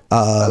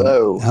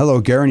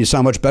 Hello, Garen. You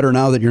sound much better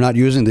now that you're not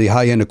using the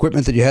high-end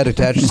equipment that you had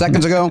attached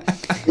seconds ago.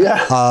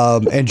 Yeah.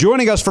 And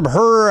joining us from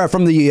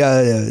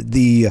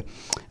the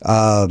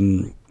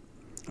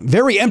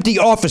very empty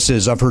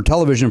offices of her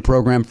television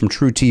program from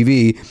True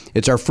TV,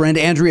 it's our friend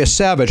Andrea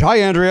Savage. Hi,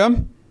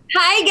 Andrea.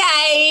 Hi,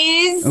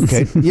 guys.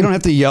 Okay, you don't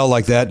have to yell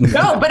like that.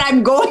 No, but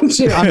I'm going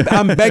to.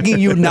 I'm begging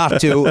you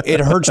not to. It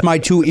hurts my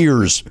 2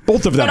 ears,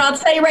 both of them. But I'll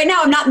tell you right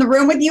now, I'm not in the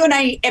room with you,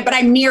 but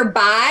I'm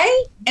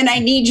nearby, and I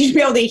need you to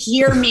be able to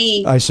hear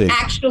me. I see.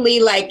 Actually,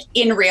 like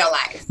in real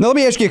life. Now, let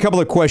me ask you a couple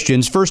of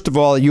questions. First of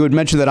all, you had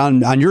mentioned that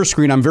on your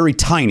screen, I'm very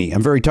tiny.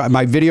 I'm very tiny.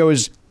 My video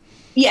is.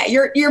 Yeah,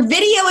 your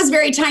video is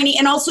very tiny,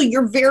 and also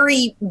you're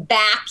very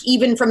back,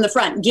 even from the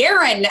front.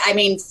 Garen, I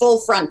mean,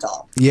 full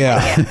frontal.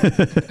 Yeah.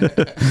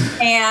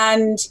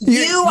 And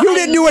you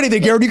didn't do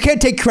anything, Garen. You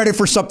can't take credit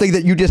for something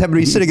that you just happen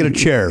to be sitting in a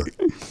chair.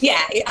 Yeah,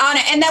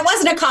 and that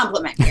wasn't a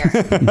compliment here.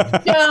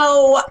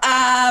 So,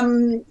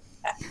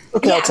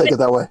 Okay, I'll take it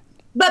that way.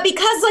 But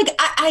because, like,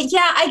 I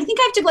think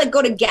I have to, like,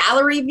 go to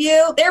gallery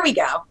view. There we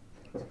go.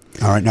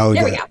 All right, now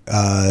There we go.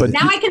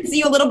 Now I can see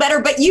you a little better,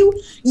 but you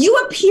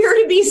appear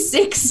to be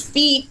 6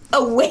 feet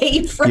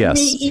away from Yes.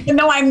 me, even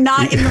though I'm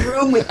not in the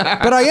room with you.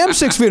 but I am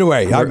 6 feet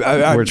away.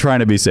 We're trying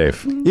to be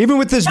safe. Even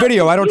with this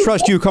video, I don't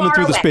trust you look coming far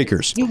through the away.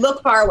 speakers. You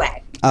look far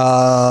away.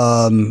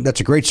 That's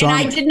a great song. And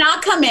I did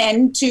not come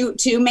in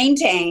to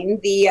maintain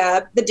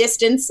the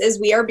distance as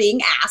we are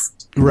being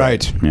asked.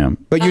 Right. Yeah.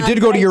 But you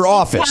did go to your I-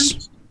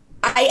 office.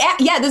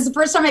 This is the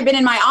first time I've been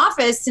in my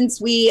office since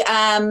we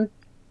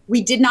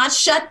did not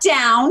shut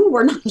down.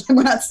 We're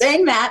not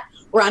saying that.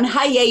 We're on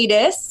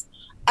hiatus.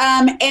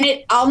 I'm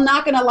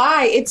not gonna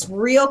lie, it's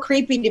real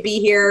creepy to be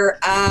here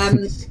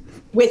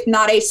with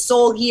not a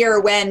soul here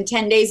when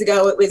 10 days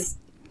ago it was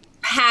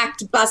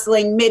packed,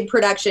 bustling,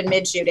 mid-production,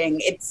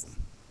 mid-shooting. It's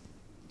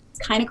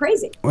kind of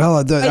crazy.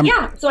 Well,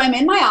 So I'm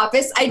in my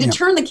office. I had to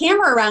turn the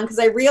camera around because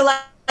I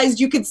realized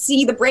you could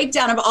see the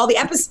breakdown of all the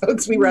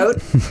episodes we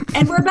wrote,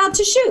 and we're about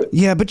to shoot.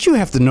 Yeah, but you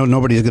have to know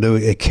nobody's going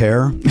to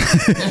care.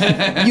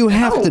 You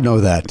have to know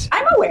that.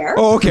 I'm aware.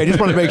 Oh, okay. Just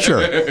want to make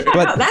sure. No,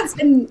 But that's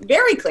been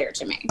very clear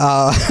to me.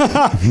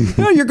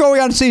 no, you're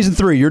going on season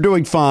 3. You're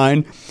doing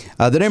fine.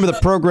 The name of the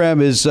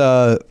program is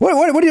why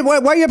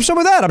are you upset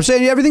with that? I'm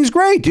saying everything's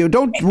great. You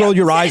don't roll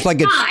your eyes like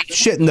it's fine.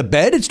 shit in the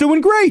bed. It's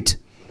doing great.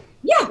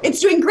 Yeah,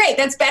 it's doing great.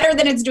 That's better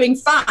than it's doing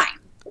fine.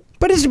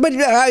 But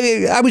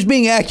I was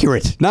being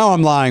accurate. Now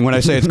I'm lying when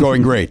I say it's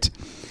going great.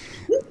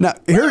 Now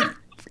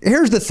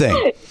here's the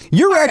thing.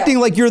 You're acting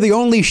like you're the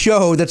only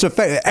show that's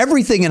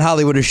everything in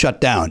Hollywood is shut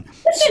down.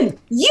 Listen,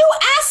 you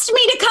asked me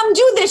to come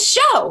do this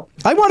show.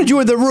 I wanted you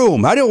in the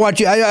room. I didn't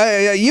want you.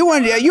 You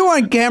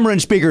want camera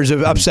and speakers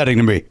upsetting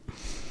to me.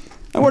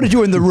 I wanted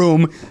you in the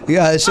room so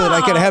that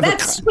I could have.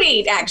 That's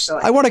sweet,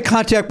 actually. I want a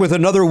contact with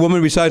another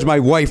woman besides my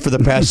wife for the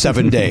past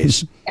 7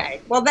 days. Okay,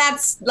 well,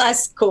 that's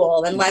less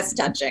cool and less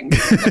touching.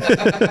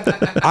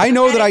 I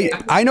know that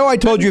I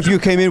told you if you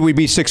came in we'd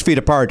be 6 feet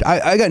apart.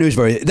 I got news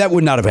for you. That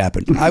would not have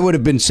happened. I would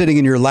have been sitting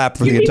in your lap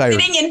for the You'd be entire.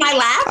 sitting in my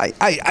lap.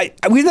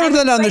 We've never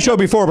done that on the show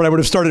before, but I would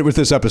have started with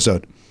this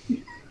episode.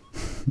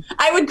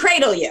 I would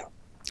cradle you.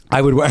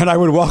 I would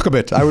welcome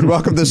it. I would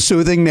welcome the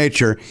soothing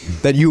nature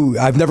that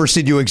I've never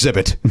seen you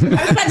exhibit. I was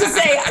about to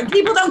say,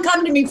 people don't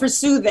come to me for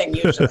soothing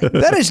usually.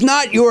 That is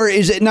not your.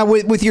 Is it now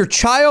with your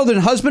child and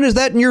husband? Is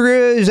that in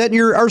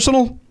your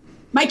arsenal?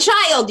 My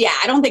child, yeah.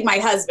 I don't think my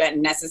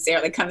husband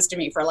necessarily comes to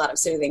me for a lot of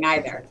soothing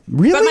either.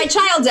 Really? But my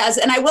child does.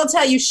 And I will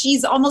tell you,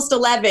 she's almost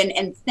 11.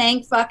 And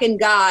thank fucking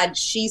God,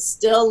 she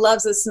still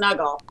loves a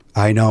snuggle.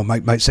 I know.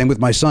 My same with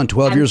my son,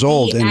 12 years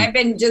old. And, I've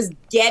been just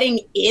getting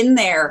in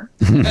there.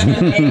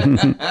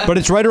 but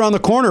it's right around the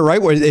corner,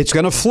 right? Where it's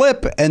going to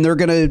flip and they're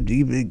going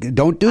to.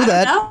 Don't do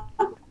that.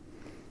 No.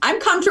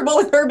 I'm comfortable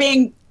with her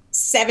being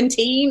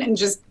 17 and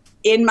just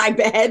in my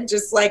bed,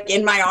 just like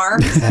in my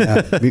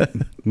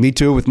arms. Me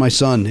too with my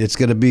son. It's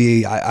going to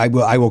be, I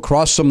will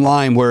cross some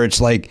line where it's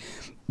like,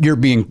 you're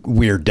being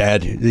weird,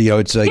 Dad.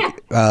 It's like,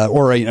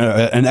 or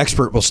an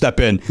expert will step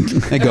in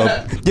and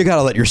go, you got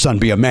to let your son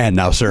be a man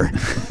now, sir.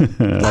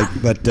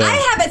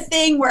 I have a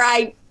thing where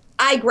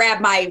I grab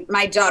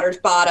my daughter's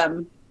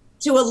bottom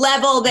to a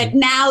level that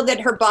now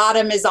that her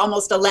bottom is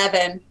almost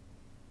 11,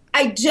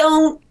 I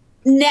don't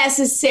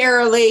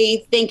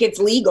necessarily think it's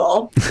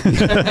legal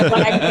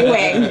what I'm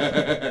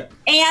doing.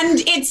 And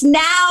it's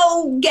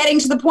now getting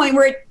to the point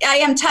where I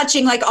am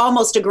touching like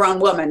almost a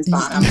grown woman's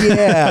bottom.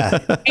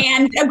 Yeah.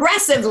 And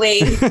aggressively.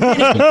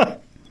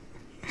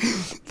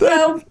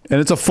 So,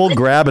 And it's a full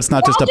grab. It's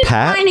not we're just all a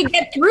pat. trying to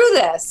get through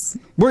this.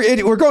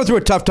 We're going through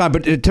a tough time,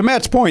 but to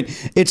Matt's point,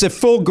 it's a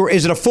full.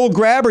 Is it a full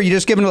grab, or you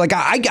just giving like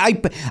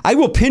I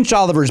will pinch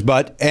Oliver's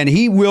butt, and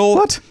he will.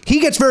 What?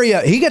 He gets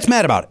he gets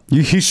mad about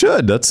it. He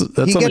should. That's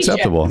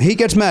unacceptable. He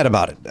gets mad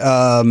about it.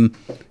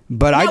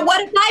 But Now,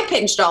 what if I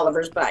pinched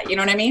Oliver's butt? You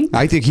know what I mean?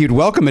 I think he'd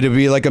welcome it. It'd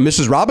be like a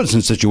Mrs.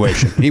 Robinson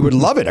situation. He would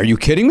love it. Are you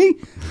kidding me?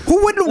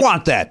 Who wouldn't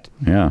want that?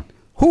 Yeah.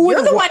 Who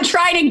You're wouldn't the one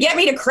trying to get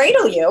me to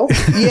cradle you.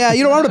 Yeah, I'm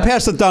going to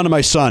pass that down to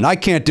my son. I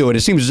can't do it.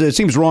 It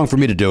seems wrong for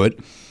me to do it.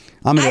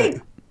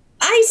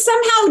 I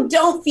somehow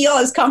don't feel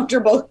as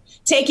comfortable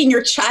taking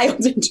your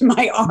child into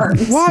my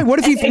arms. Why? What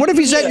if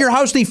he's at your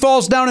house and he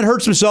falls down and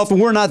hurts himself and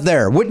we're not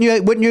there?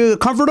 Wouldn't you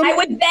comfort him?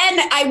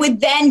 I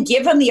would then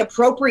give him the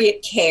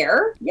appropriate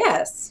care.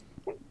 Yes.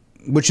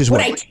 Which is Would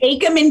what? I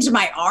take him into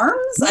my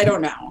arms? I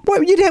don't know.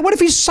 What if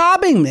he's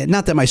sobbing?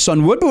 Not that my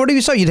son would, but what if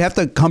he's sobbing? You'd have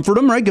to comfort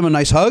him, right? Give him a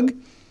nice hug.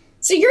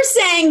 So you're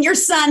saying your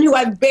son, who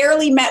I've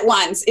barely met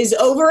once, is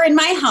over in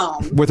my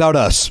home Without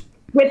us.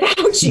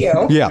 without you.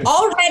 Yeah.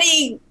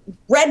 Already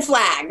red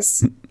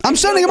flags. I'm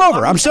sending him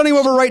over. I'm sending him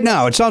over right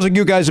now. It sounds like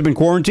you guys have been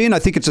quarantined. I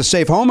think it's a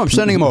safe home. I'm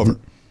sending him over.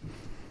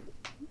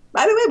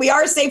 By the way, we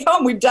are a safe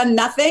home. We've done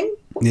nothing.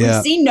 Yeah.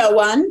 We've seen no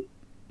one.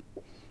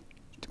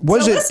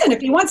 Listen, if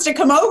he wants to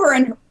come over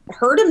and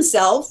hurt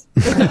himself,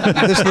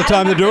 this is the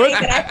time to do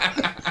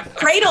it?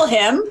 cradle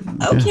him.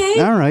 Okay.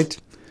 All right.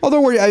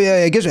 Although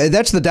I guess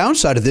that's the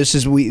downside of this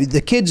is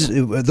the kids,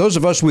 those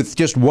of us with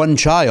just one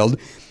child,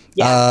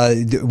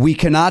 we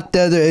cannot.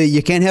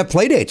 You can't have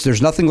play dates.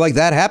 There's nothing like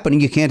that happening.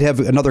 You can't have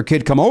another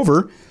kid come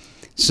over.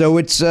 So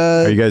it's.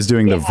 Are you guys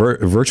doing the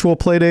virtual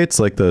play dates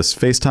like this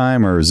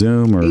FaceTime or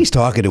Zoom? Or he's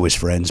talking to his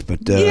friends, but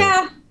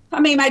yeah. I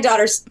mean, my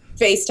daughter's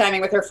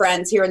FaceTiming with her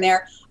friends here and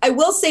there. I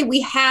will say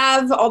we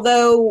have,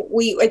 although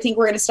I think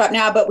we're going to stop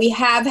now, but we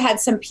have had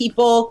some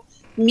people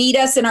meet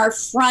us in our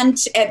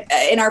front,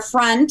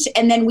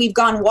 and then we've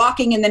gone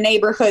walking in the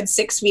neighborhood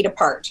 6 feet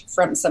apart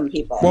from some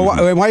people. Well,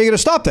 why are you going to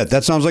stop that?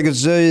 That sounds like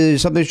it's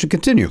something that should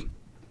continue.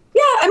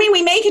 Yeah, I mean,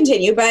 we may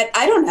continue, but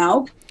I don't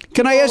know.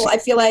 Can I ask? I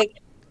feel like.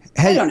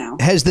 I don't know.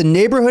 Has the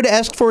neighborhood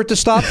asked for it to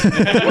stop?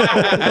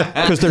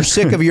 Because they're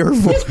sick of your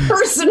voice. It's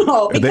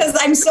personal because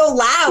I'm so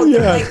loud.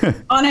 Yeah. Like,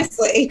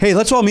 honestly. Hey,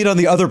 let's all meet on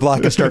the other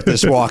block and start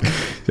this walk.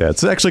 Yeah,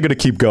 it's actually going to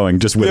keep going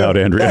just without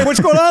Andrea. Hey,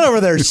 what's going on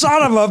over there?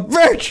 Son of a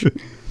bitch.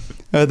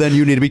 Then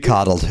you need to be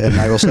coddled, and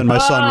I will send my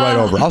son right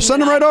over. I'll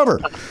send him right over.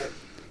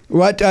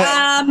 What,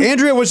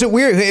 Andrea? Was it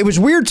weird? It was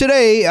weird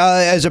today.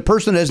 As a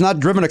person that has not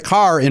driven a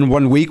car in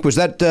 1 week, was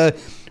that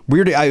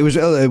weird?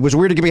 It was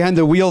weird to get behind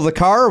the wheel of the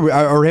car,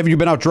 or have you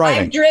been out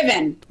driving? I've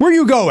driven. Where are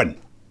you going?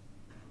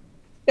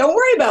 Don't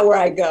worry about where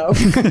I go.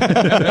 You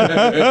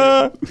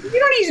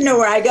don't need to know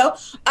where I go.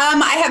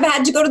 I have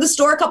had to go to the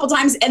store a couple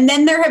times, and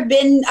then there have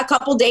been a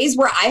couple days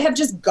where I have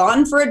just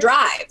gone for a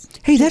drive.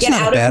 Hey, that's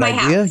not a bad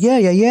idea. Yeah.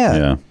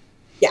 Yeah.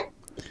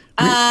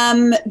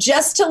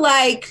 Just to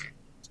like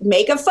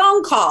make a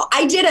phone call.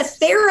 I did a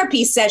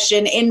therapy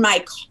session in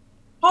my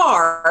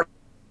car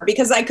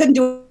because I couldn't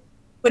do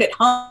it at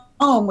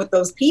home with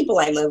those people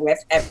I live with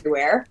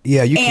everywhere.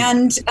 Yeah,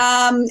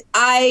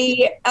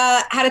 I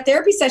had a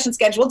therapy session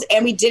scheduled,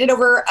 and we did it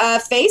over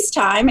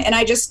FaceTime. And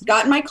I just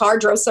got in my car,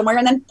 drove somewhere,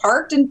 and then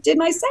parked and did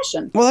my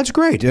session. Well, that's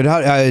great. Did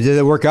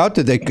it work out?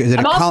 Did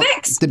I'm all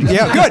fixed.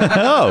 Yeah, good.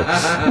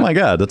 Oh my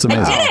God, that's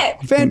amazing. I did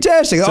it.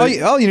 Fantastic.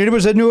 So, all you needed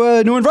was a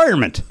new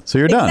environment. So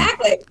you're done.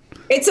 Exactly.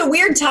 It's a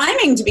weird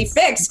timing to be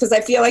fixed because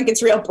I feel like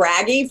it's real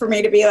braggy for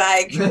me to be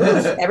like,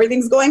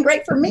 everything's going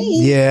great for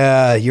me.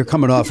 Yeah, you're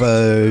coming off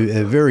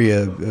very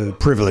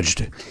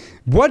privileged.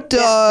 What?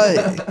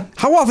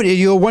 How often do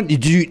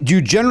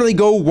you generally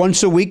go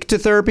once a week to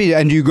therapy,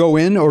 and do you go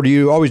in, or do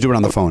you always do it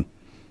on the phone?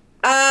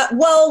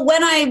 Well,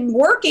 when I'm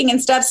working and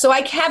stuff, so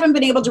I haven't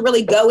been able to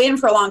really go in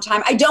for a long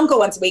time. I don't go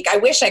once a week. I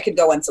wish I could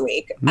go once a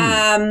week.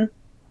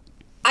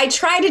 I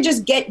try to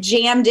just get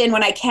jammed in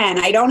when I can.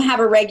 I don't have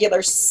a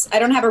regular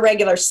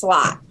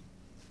slot.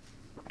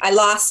 I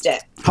lost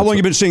it. How long have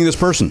you been seeing this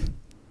person?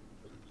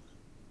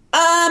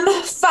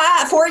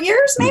 4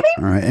 years, maybe.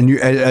 All right. And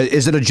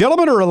is it a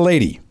gentleman or a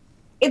lady?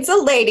 It's a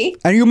lady.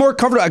 And you're more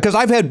comfortable, because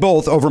I've had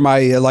both over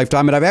my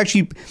lifetime, and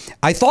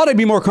I thought I'd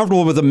be more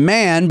comfortable with a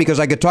man because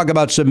I could talk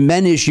about some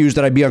men issues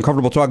that I'd be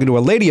uncomfortable talking to a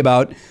lady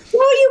about.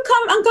 What are you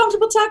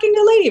uncomfortable talking to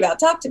a lady about?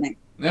 Talk to me.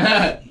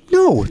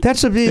 No,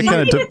 that's doesn't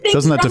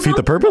that defeat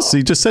the purpose?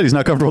 He just said he's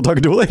not comfortable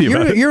talking to a lady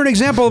about it. You're an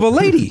example of a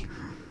lady.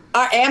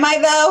 Am I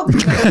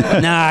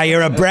though? Nah,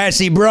 you're a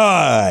brassy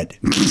broad.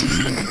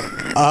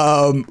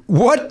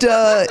 What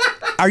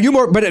are you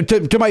more? But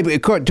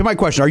to my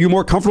question, are you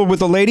more comfortable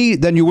with a lady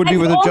than you would be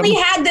with a gentleman? I've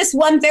only had this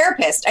one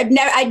therapist.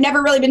 I'd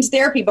never really been to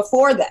therapy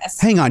before this.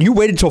 Hang on, you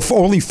waited till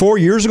only 4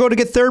 years ago to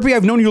get therapy?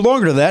 I've known you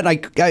longer than that.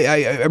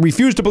 I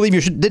refuse to believe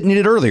you didn't need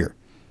it earlier.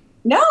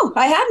 No,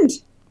 I hadn't.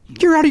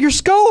 You're out of your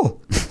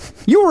skull.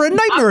 You were a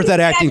nightmare at that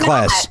acting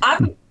class.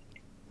 I'm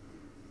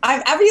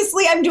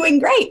doing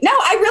great. No,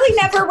 I really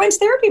never went to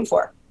therapy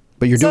before.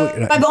 But you're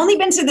doing. I've only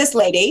been to this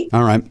lady.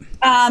 All right.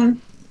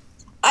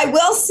 I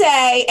will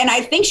say, and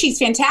I think she's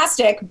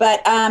fantastic,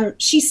 but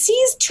she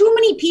sees too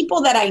many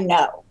people that I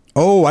know.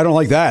 Oh, I don't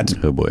like that.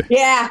 Oh boy.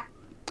 Yeah,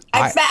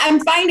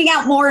 I'm finding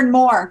out more and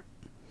more.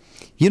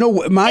 You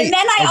know, and then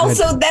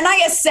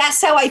I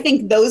assess how I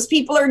think those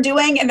people are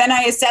doing, and then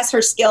I assess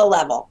her skill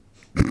level.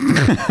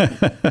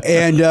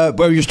 And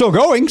well, you're still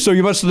going, so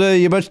you must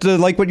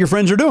like what your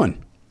friends are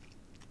doing.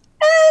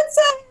 It's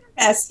a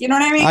mess. You know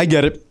what I mean? I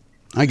get it.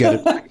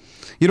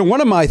 You know,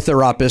 one of my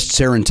therapists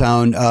here in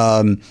town.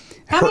 How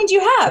many do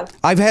you have?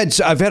 I've had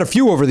a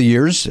few over the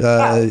years,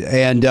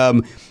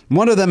 and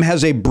one of them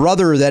has a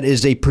brother that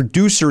is a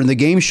producer in the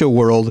game show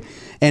world,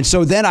 and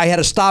so then I had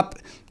to stop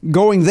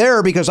going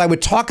there because I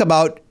would talk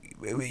about,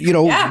 you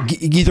know,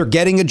 either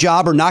getting a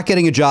job or not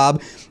getting a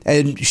job,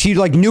 and she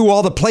like knew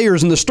all the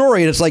players in the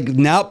story, and it's like,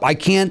 nope, I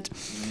can't.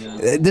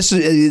 This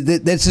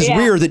is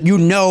weird that you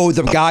know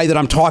the guy that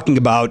I'm talking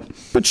about.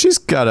 But she's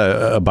got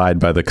to abide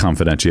by the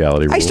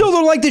confidentiality rules. I still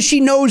don't like that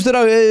she knows that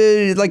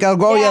I'll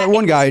go,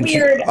 one guy.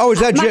 Weird. Oh, is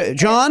that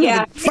John?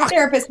 Yeah, my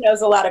therapist knows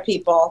a lot of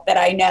people that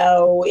I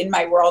know in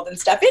my world and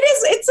stuff.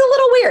 It's a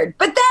little weird.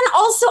 But then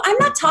also, I'm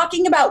not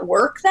talking about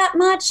work that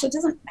much. So it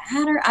doesn't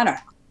matter. I don't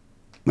know.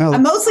 Well,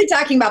 I'm mostly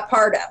talking about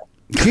Pardo.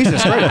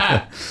 Jesus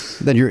Christ.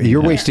 Then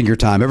you're wasting your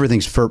time.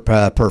 Everything's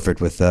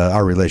perfect with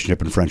our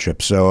relationship and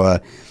friendship. So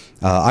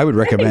I would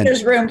recommend. I think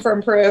there's room for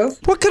improve.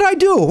 What could I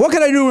do? What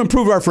could I do to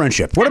improve our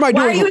friendship? What am I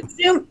doing?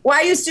 Why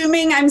are you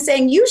assuming I'm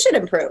saying you should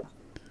improve?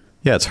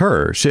 Yeah, it's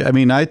her.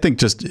 I think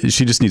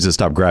she just needs to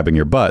stop grabbing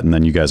your butt, and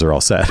then you guys are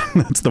all set.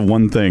 That's the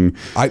one thing.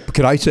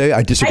 Could I say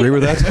I disagree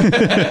with that?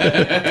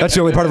 That's the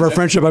only part of our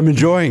friendship I'm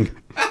enjoying.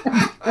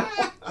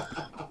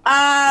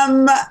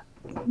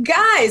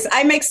 Guys,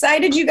 I'm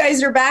excited you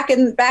guys are back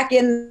in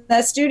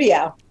the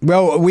studio.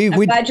 Well, I'm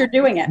glad you're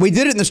doing it. We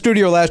did it in the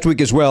studio last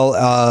week as well,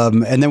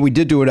 and then we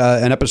did do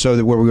an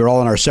episode where we were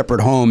all in our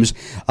separate homes,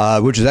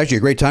 which is actually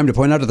a great time to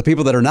point out to the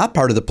people that are not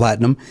part of the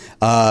Platinum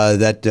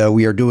that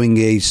we are doing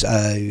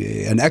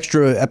an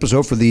extra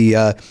episode for the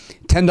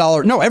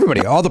 $10. No,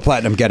 everybody, all the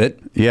Platinum get it.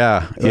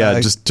 Yeah.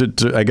 Just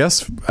to, I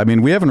guess. I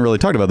mean, we haven't really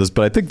talked about this,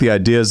 but I think the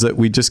idea is that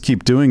we just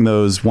keep doing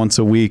those once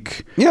a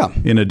week. Yeah.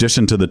 In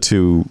addition to the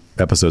 2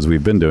 episodes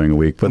we've been doing a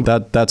week, but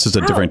that's just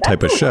a different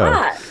type of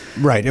show.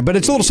 Right, but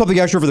it's a little something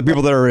extra for the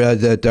people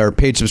that are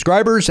paid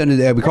subscribers,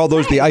 and we call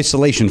those the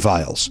isolation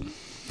files.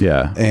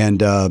 Yeah, and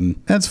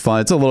that's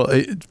fun. It's a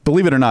little,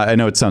 believe it or not, I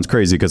know it sounds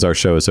crazy because our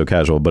show is so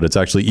casual, but it's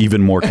actually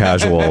even more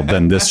casual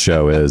than this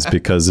show is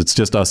because it's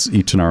just us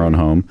each in our own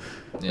home.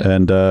 Yeah.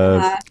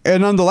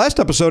 And on the last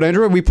episode,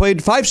 Andrew, we played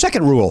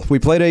 5-second rule. We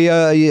played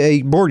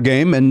a board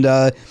game, and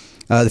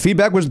the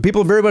feedback was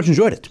people very much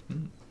enjoyed it.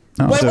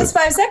 What was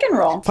 5-second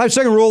rule?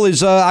 5-second rule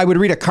is I would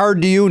read a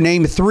card to you,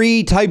 name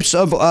 3 types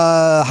of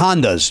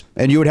Hondas,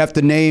 and you would have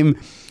to name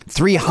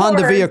 3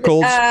 Honda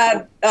vehicles.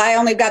 I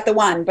only got the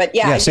one, but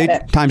yeah, I see,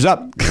 get it. Time's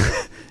up. You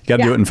got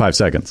to do it in 5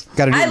 seconds.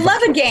 I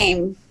love a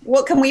game.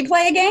 Well, can we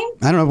play a game?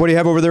 I don't know. What do you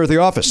have over there at the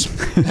office?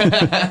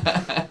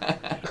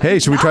 Hey,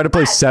 should we try to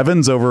play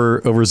sevens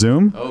over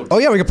Zoom? Oh,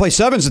 yeah, we can play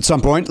sevens at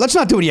some point. Let's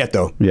not do it yet,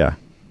 though. Yeah.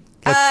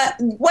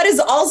 What is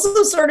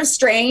also sort of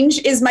strange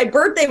is my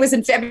birthday was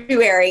in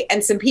February,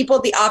 and some people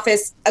at the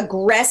office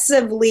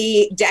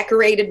aggressively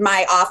decorated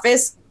my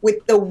office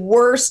with the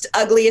worst,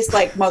 ugliest,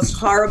 most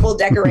horrible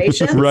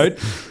decorations. Right.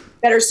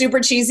 That are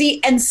super cheesy,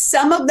 and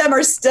some of them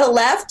are still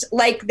left.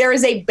 Like there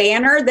is a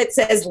banner that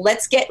says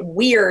 "Let's get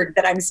weird"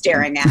 that I'm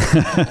staring at.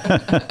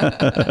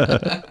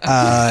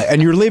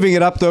 And you're leaving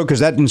it up though because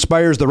that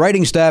inspires the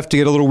writing staff to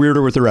get a little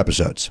weirder with their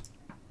episodes.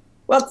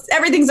 Well,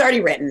 everything's already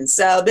written,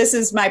 so this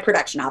is my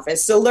production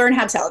office. So learn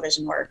how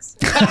television works.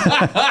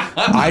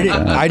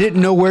 I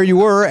didn't know where you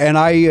were, and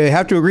I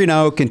have to agree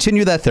now.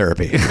 Continue that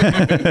therapy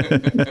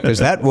because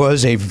that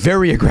was a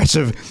very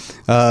aggressive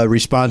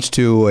response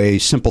to a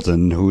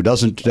simpleton who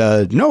doesn't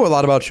know a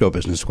lot about show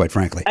business, quite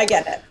frankly. I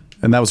get it.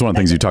 And that was one of the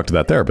things you talked to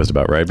that therapist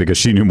about, right? Because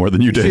she knew more than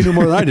you did. She knew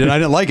more than I did. I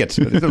didn't like it.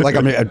 Like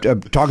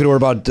I'm talking to her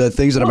about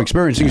things that I'm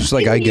experiencing. She's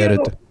like, I get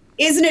it.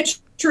 Isn't it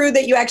true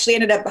that you actually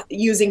ended up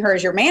using her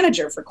as your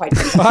manager for quite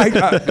some time?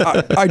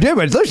 I did,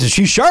 but listen,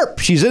 she's sharp.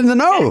 She's in the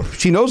know.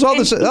 She knows all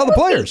the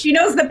players. She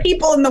knows the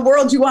people in the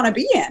world you want to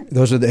be in.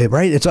 Those are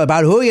right. It's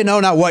about who you know,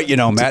 not what you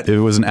know, Matt. It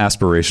was an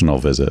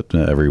aspirational visit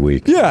every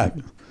week. Yeah.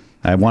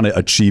 I want to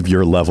achieve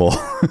your level.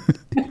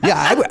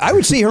 Yeah, I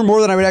would see her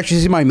more than I would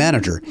actually see my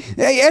manager.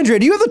 Hey, Andrea,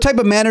 do you have the type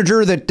of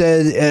manager that...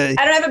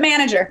 I don't have a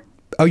manager.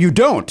 Oh, you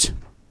don't?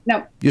 No.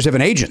 You just have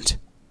an agent?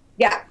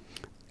 Yeah.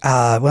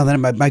 Well,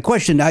 then my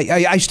question,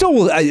 I still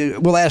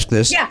will ask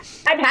this. Yeah,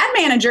 I've had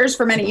managers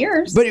for many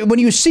years. But when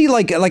you see,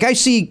 like I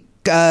see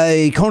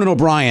Conan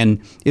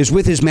O'Brien is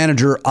with his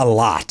manager a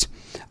lot.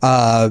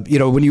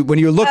 When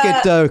you look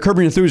at Curb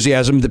Your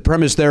Enthusiasm, the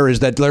premise there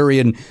is that Larry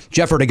and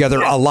Jeff are together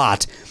a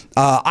lot.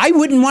 I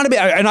wouldn't want to be,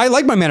 and I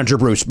like my manager,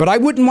 Bruce, but I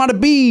wouldn't want to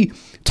be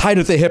tied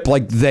at the hip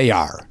like they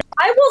are.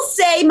 I will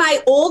say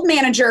my old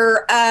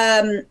manager,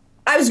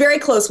 I was very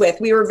close with.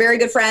 We were very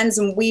good friends,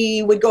 and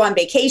we would go on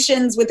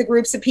vacations with the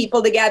groups of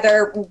people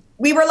together.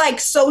 We were like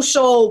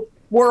social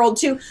world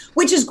too,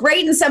 which is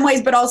great in some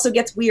ways, but also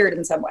gets weird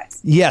in some ways.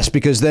 Yes,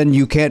 because then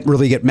you can't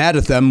really get mad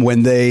at them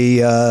when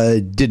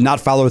they did not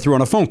follow through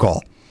on a phone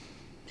call.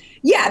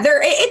 Yeah,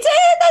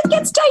 that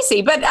gets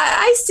dicey, but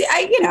I see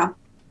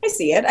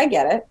it. I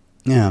get it.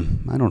 Yeah,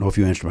 I don't know if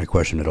you answered my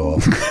question at all.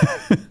 In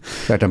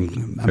fact,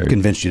 I'm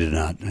convinced you did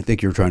not. I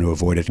think you're trying to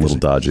avoid it. A little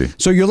dodgy.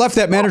 So you left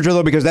that manager,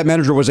 though, because that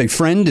manager was a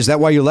friend? Is that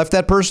why you left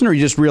that person, or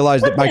you just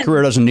realized that my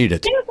career doesn't need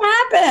it? Things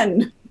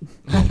happen.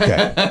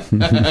 Okay.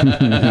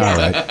 All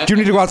right. Do you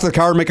need to go out to the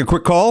car and make a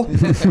quick call?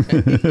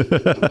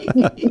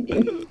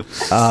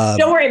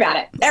 Don't worry about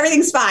it.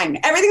 Everything's fine.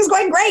 Everything's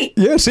going great.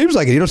 Yeah, it seems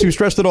like it. You don't seem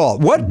stressed at all.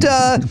 What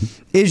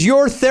is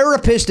your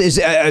therapist?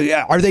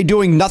 Are they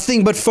doing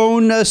nothing but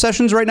phone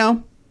sessions right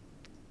now?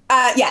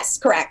 Yes,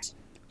 correct.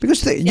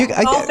 Because all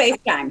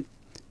FaceTime.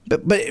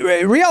 But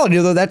reality,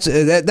 though,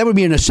 that would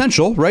be an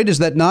essential, right? Is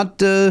that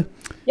not? Yeah.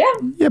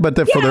 Yeah, but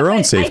for their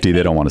own safety,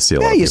 they don't want to see a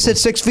lot of people. sit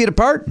 6 feet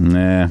apart.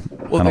 Nah,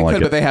 well, they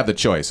could, but they have the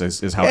choice.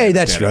 Is how. Hey,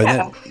 that's true.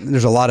 Yeah.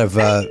 There's a lot of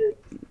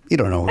you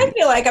don't know. I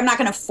feel like I'm not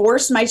going to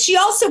force my. She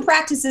also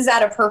practices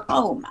out of her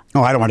home.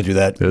 Oh, I don't want to do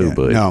that. Oh,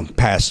 boy. No,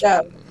 pass.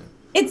 So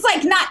it's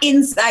like not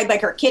inside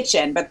like her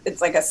kitchen, but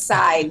it's like a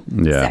side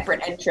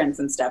separate entrance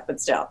and stuff. But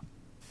still.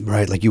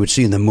 Right, like you would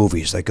see in the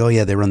movies, like, oh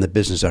yeah, they run the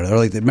business out of there.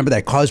 Like, remember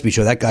that Cosby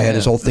Show? That guy had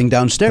his whole thing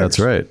downstairs. That's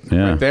right.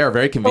 Yeah, right there,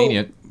 very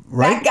convenient.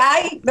 Right?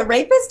 That guy, the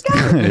rapist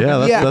guy.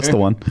 That's the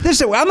one.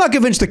 I'm not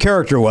convinced the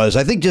character was.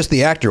 I think just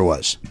the actor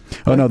was.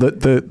 Oh no,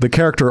 the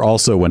character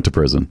also went to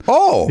prison.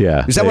 Oh,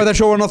 Yeah. Is that why that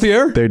show went off the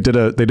air? They did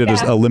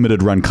a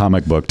limited run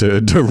comic book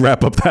to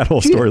wrap up that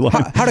whole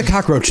storyline. How did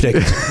Cockroach take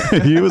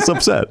it? He was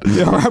upset.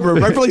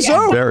 Rightfully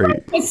so. Very.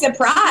 I was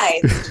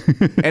surprised.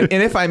 And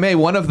if I may,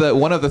 one of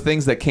the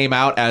things that came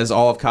out as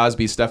all of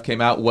Cosby's stuff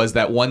came out was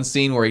that one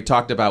scene where he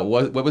talked about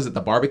what was it,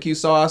 the barbecue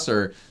sauce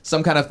or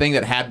some kind of thing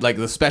that had like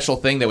the special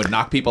thing that would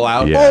knock people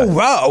out. Yeah. Oh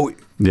wow.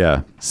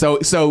 Yeah.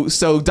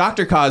 So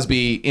Dr.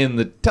 Cosby in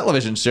the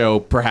television show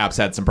perhaps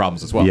had some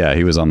problems as well. Yeah,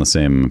 he was on the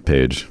same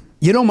page.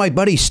 You know, my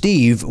buddy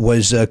Steve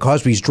was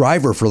Cosby's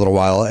driver for a little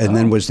while, and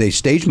then was the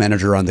stage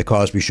manager on the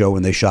Cosby Show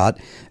when they shot.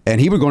 And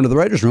he would go into the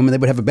writers' room, and they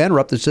would have a banner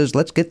up that says,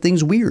 "Let's get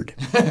things weird."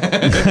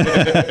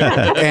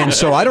 And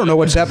so I don't know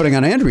what's happening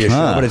on Andrea's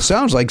show, but it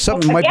sounds like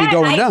something might be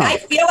going down. I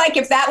feel like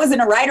if that was in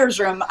a writer's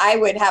room, I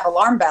would have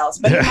alarm bells.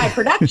 But in my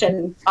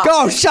production,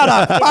 Go, shut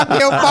up! Fuck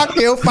you! Fuck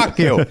you! Fuck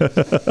you!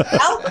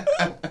 well,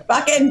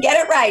 fucking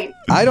get it right.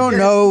 I don't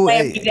know.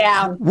 Lay me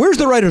down. Where's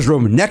the writers'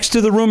 room? Next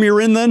to the room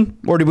you're in, then,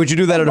 or would you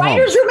do that at home?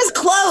 Writer's room is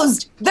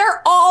closed.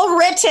 They're all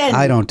written.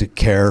 I don't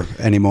care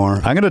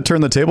anymore. I'm going to turn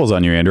the tables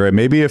on you, Andrea.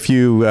 Maybe if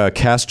you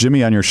cast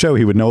Jimmy on your show,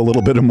 he would know a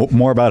little bit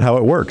more about how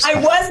it works. I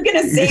was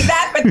going to say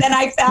that, but then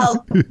I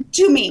felt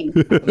too mean.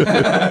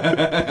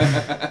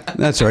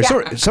 That's all right.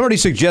 So, somebody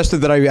suggested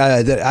that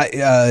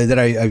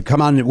I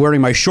come on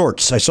wearing my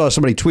shorts. I saw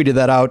somebody tweeted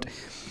that out.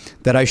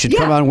 That I should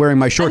come on wearing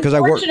my shorts because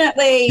I work.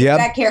 Unfortunately,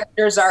 that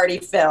character's already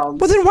filmed.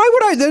 But then why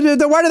would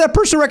why did that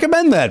person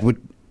recommend that?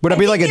 Would I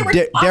be like a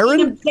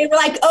Darren? They were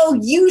like, "Oh,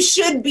 you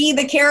should be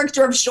the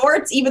character of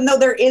Shorts," even though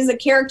there is a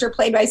character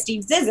played by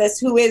Steve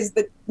Zissou who is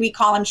we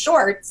call him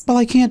Shorts. Well,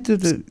 I can't do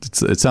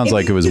It sounds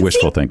like it was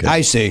wishful thinking.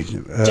 I see.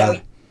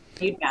 Joey,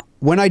 you'd know.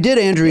 When I did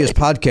Andrea's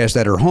podcast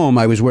at her home,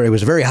 it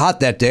was very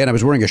hot that day, and I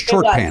was wearing a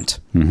short pant.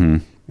 Mm-hmm.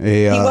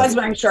 He was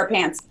wearing short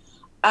pants,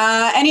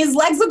 and his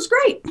legs looked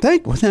great.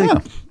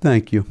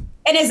 Thank you.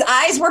 And his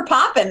eyes were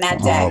popping that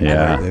day.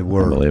 Yeah, they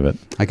were. I believe it.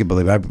 I can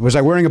believe it. Was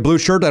I wearing a blue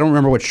shirt? I don't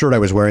remember what shirt I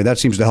was wearing. That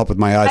seems to help with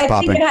my eyes I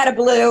popping. think it had a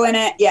blue in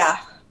it. Yeah.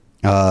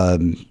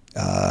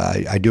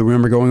 I do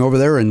remember going over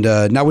there. And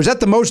now, was that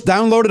the most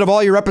downloaded of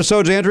all your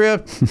episodes,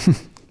 Andrea?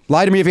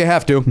 Lie to me if you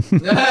have to.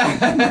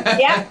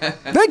 Yeah.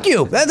 Thank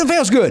you. That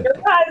feels good.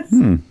 It was.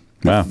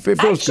 Wow. It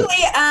feels good.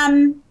 Actually,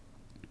 I'm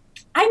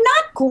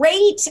not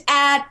great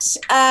at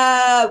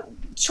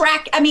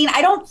track. I mean,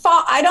 I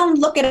don't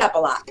look it up a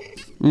lot.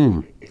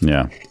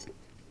 Yeah.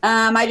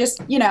 I just,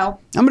 I'm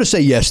going to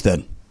say yes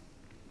then.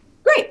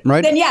 Great.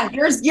 Right. Then yeah,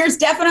 yours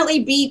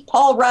definitely beat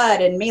Paul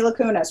Rudd and Mila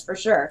Kunis for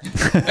sure.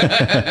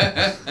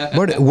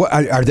 What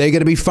are they going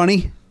to be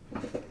funny?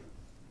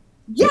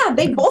 Yeah,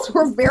 they both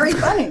were very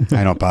funny.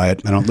 I don't buy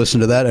it. I don't listen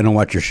to that. I don't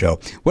watch your show.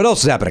 What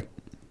else is happening?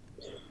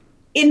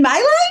 In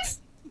my life?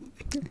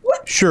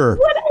 Sure.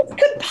 What else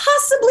could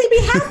possibly be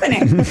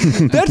happening?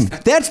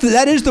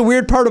 That is the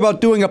weird part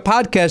about doing a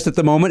podcast at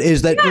the moment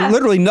is that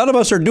literally none of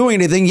us are doing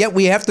anything, yet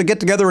we have to get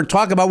together and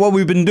talk about what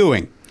we've been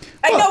doing.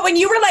 I know when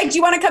you were like, "Do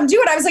you want to come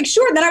do it?" I was like,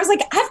 "Sure." And then I was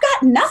like, "I've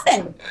got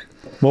nothing."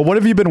 Well, what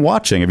have you been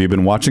watching? Have you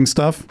been watching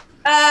stuff?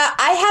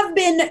 I have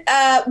been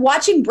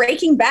watching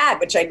Breaking Bad,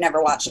 which I'd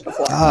never watched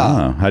before.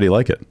 How do you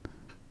like it?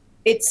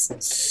 It's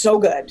so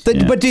good.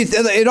 But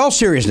in all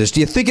seriousness,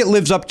 do you think it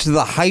lives up to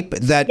the hype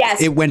that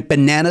it went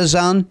bananas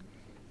on?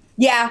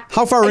 Yeah.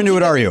 How far into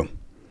it are you?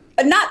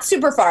 Not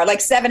super far,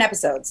 like 7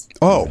 episodes.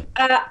 Oh,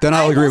 then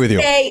I'll agree with you.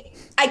 I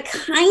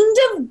kind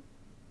of,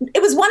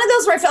 it was one of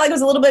those where I felt like it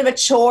was a little bit of a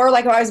chore.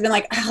 Like I've always been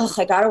like, oh,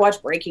 I got to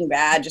watch Breaking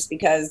Bad just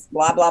because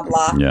blah, blah,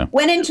 blah. Yeah.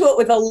 Went into it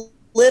with a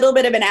little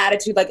bit of an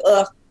attitude like,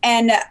 ugh.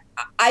 And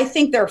I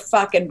think they're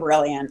fucking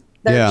brilliant.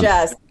 They're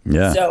just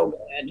so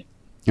good.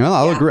 Well,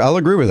 I'll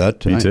agree with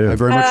that. Me too. I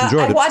very much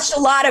enjoyed it. I watched a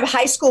lot of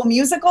High School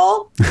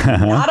Musical,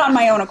 not on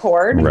my own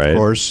accord. Right. Of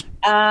course.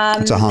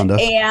 It's a Honda.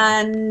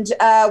 And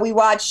we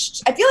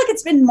watched, I feel like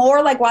it's been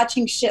more like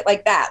watching shit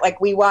like that.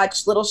 Like we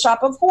watched Little Shop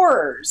of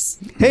Horrors.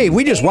 Hey,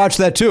 we just watched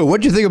that too.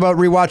 What'd you think about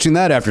rewatching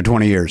that after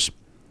 20 years?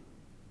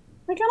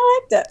 I kind of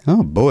liked it.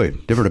 Oh, boy.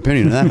 Different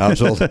opinion in that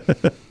household.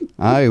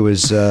 I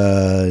was,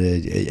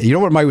 you know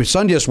what my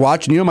son just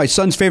watched? And you know my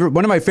son's favorite,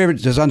 one of my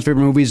son's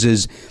favorite movies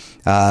is,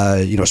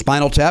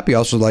 Spinal Tap. He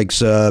also likes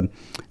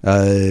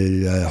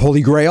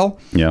Holy Grail.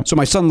 Yeah. So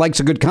my son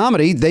likes a good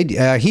comedy.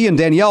 He and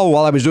Danielle,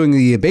 while I was doing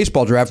the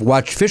baseball draft,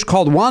 watched Fish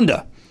Called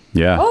Wanda.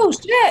 Yeah. Oh,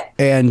 shit.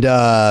 And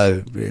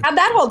how'd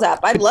that hold up?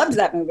 I loved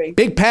that movie.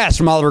 big pass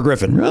from Oliver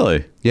Griffin.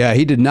 Really? Yeah,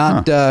 he did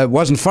not,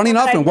 wasn't funny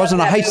enough and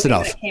wasn't a heist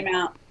enough. When it came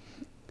out.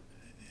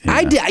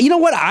 Yeah. You know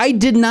what? I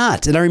did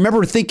not. And I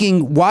remember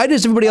thinking, why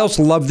does everybody else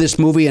love this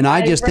movie? And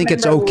I just think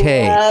it's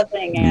okay.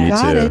 Loving it. Me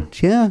Got too.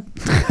 it. Yeah.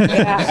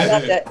 Yeah, I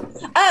loved it.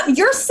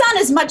 Your son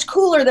is much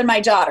cooler than my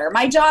daughter.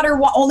 My daughter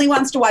only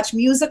wants to watch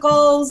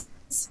musicals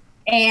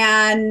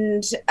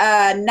and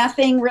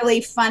nothing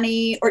really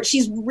funny. Or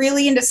she's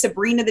really into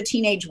Sabrina the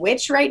Teenage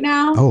Witch right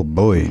now. Oh,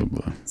 boy.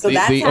 So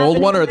that's The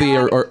old one or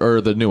happening or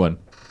the new one?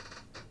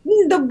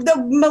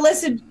 The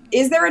Melissa,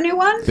 is there a new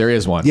one? There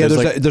is one. Yeah,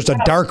 There's there's a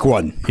dark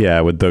one.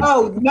 Yeah, with the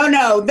Oh,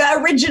 no,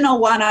 the original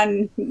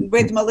one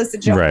with Melissa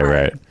Joan right, Hart.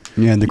 right.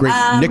 Yeah, and the great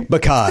Nick So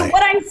Bakay.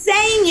 what I'm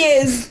saying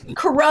is,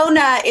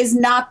 Corona is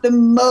not the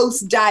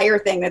most dire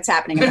thing that's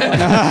happening in my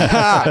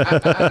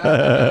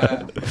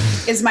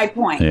life. Is my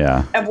point.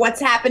 Yeah. Of what's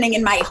happening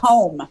in my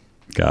home.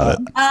 Got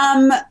it.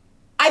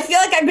 I feel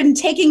like I've been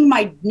taking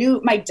my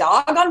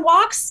dog on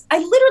walks. I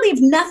literally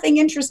have nothing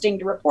interesting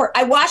to report.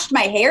 I washed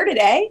my hair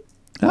today.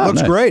 Oh, Looks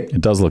nice. great.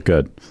 It does look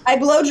good. I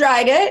blow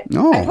dried it.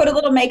 Oh. I put a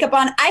little makeup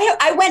on.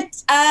 I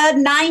went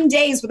 9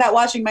 days without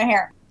washing my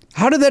hair.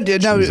 How did that?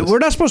 Now we're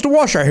not supposed to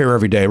wash our hair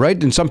every day, right?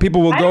 And some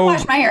people will I go. don't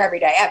wash my hair every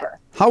day ever.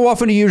 How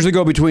often do you usually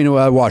go between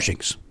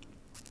washings?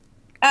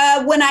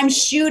 When I'm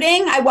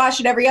shooting, I wash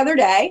it every other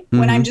day.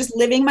 When I'm just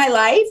living my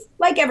life,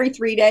 like every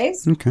 3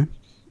 days. Okay,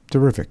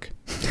 terrific.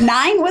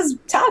 9 was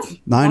tough.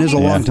 9 is a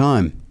long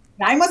time.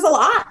 9 was a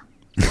lot.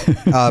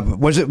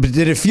 Was it?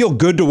 Did it feel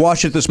good to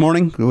wash it this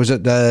morning? Was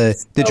it?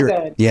 Did your?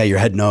 good. Yeah, your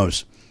head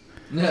knows.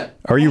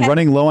 Are you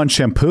running low on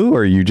shampoo,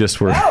 or you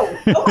just were? Oh,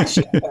 so much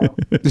shampoo.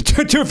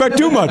 In fact,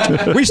 too much.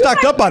 We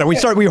stocked up on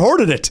it. We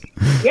hoarded it.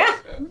 Yeah.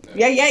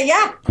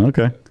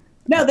 Okay.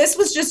 No, this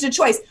was just a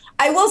choice.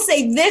 I will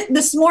say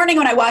this morning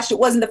when I washed it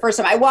wasn't the first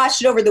time. I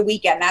washed it over the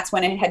weekend. That's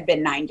when it had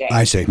been 9 days.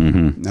 I see.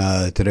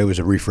 Today was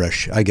a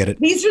refresh. I get it.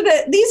 These are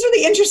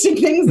the interesting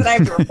things that I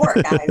have to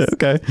report, guys.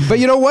 Okay. But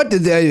you know what?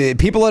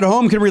 People at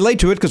home can relate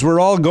to it because we're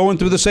all going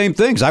through the same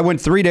things. I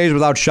went 3 days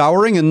without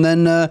showering and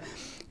then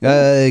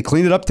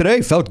cleaned it up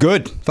today. Felt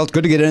good. Felt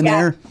good to get in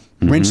there,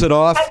 rinse it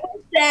off. I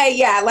would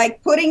say,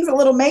 like putting a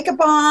little makeup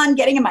on,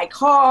 getting in my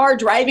car,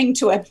 driving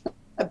to an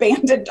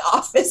abandoned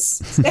office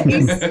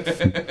space.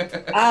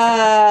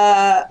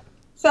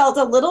 Felt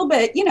a little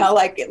bit,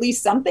 like at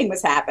least something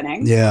was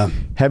happening. Yeah.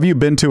 Have you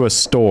been to a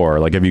store?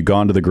 Like, have you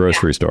gone to the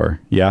grocery store?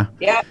 Yeah.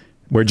 Yeah.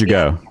 Where'd you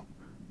go?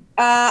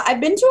 I've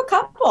been to a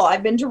couple.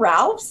 I've been to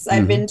Ralph's.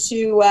 I've been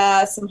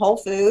to some Whole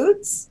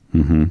Foods.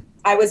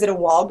 I was at a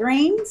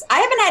Walgreens. I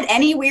haven't had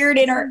any weird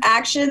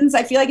interactions.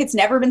 I feel like it's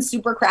never been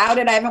super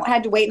crowded. I haven't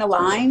had to wait in a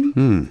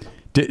line.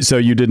 So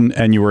you didn't,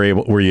 and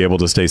were you able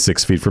to stay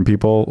 6 feet from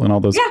people and all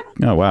those? Yeah.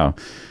 Oh, wow.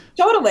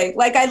 Totally.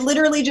 Like I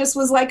literally just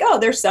was like, oh,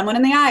 there's someone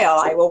in the aisle.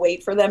 I will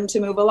wait for them to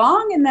move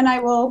along and then I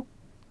will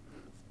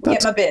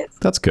get my biz.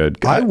 That's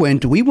good.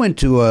 We went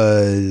to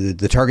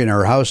the Target in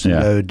our house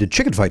and did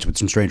chicken fights with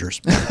some strangers.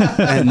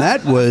 And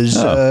that was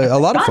a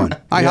lot of fun.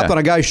 I hopped on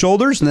a guy's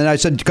shoulders and then I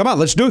said, come on,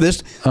 let's do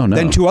this. Oh, no.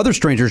 Then 2 other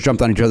strangers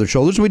jumped on each other's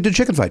shoulders and we did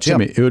chicken fights. I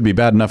mean, it would be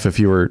bad enough if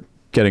you were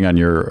getting on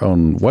your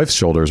own wife's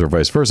shoulders or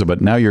vice versa,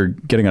 but now you're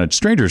getting on a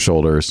stranger's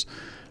shoulders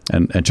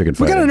and chicken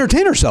fighting. We got to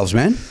entertain ourselves,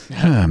 man.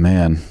 Oh,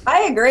 man.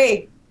 I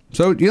agree.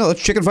 So,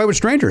 let's chicken fight with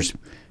strangers.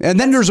 And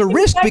then there's a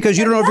risk because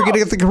you don't know if you're going to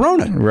get the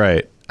corona.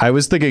 Right. I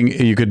was thinking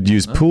you could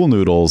use pool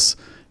noodles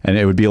and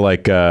it would be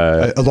like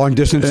A long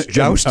distance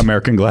joust.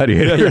 American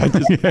Gladiator.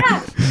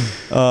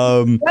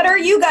 What are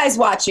you guys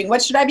watching?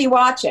 What should I be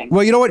watching?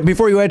 Well, you know what?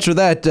 Before you answer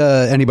that,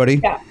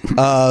 anybody,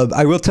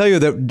 I will tell you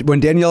that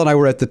when Danielle and I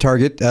were at the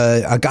Target,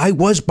 a guy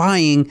was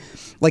buying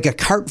like a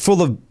cart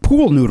full of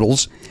pool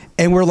noodles.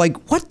 And we're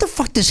like, what the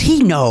fuck does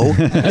he know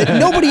that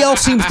nobody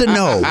else seems to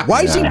know?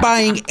 Why is he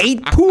buying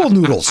 8 pool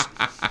noodles?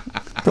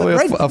 Probably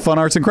a fun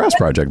arts and crafts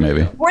project,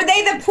 maybe. Were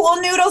they the pool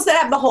noodles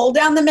that have the hole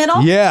down the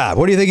middle? Yeah.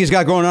 What do you think he's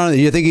got going on?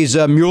 You think he's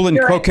muling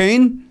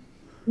cocaine?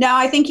 No,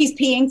 I think he's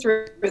peeing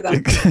through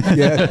them.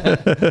 Yeah.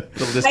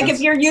 Like if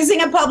you're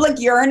using a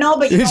public urinal,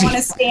 but you don't want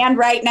to stand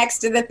right next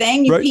to the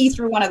thing, you pee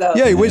through one of those.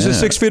 Yeah, he whizzes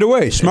 6 feet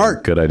away.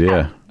 Smart. Good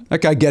idea.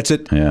 That guy gets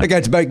it. Yeah. That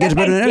guy gets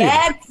better than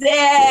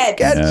anything.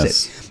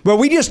 Gets it. Well,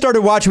 we just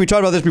started watching. We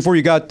talked about this before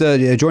you got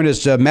joined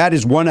us. Matt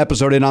is 1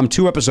 episode in. I'm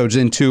 2 episodes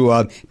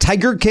into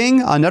Tiger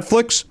King on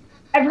Netflix.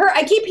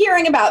 I keep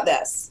hearing about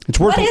this.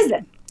 What is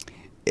it?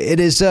 It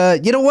is.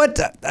 You know what?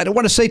 I don't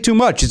want to say too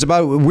much. It's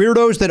about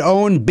weirdos that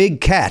own big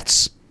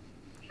cats,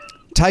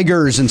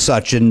 tigers and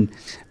such, and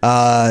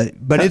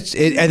but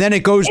and then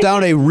it goes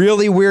down a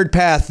really weird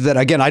path that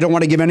again I don't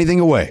want to give anything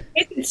away.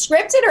 Is it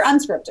scripted or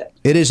unscripted?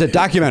 It is a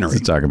documentary.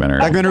 It's a documentary.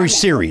 Documentary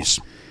series.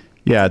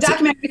 Yeah, it's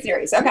Documentary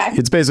series. Okay.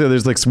 It's basically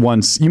there's like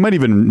you might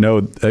even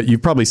know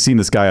you've probably seen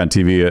this guy on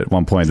TV at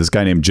one point. This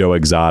guy named Joe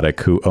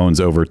Exotic who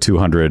owns over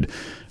 200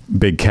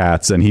 big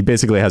cats, and he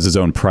basically has his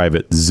own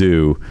private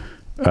zoo.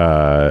 And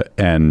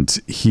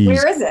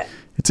where is it?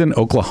 It's in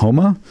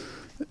Oklahoma.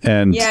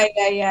 And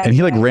yeah. And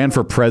he ran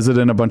for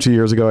president a bunch of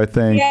years ago, I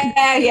think.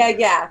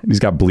 Yeah. He's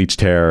got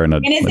bleached hair and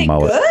is it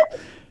mullet. good?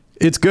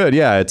 It's good.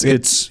 Yeah,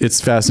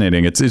 it's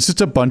fascinating. It's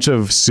just a bunch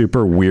of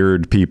super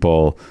weird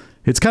people.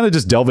 It's kind of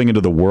just delving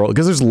into the world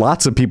because there's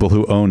lots of people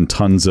who own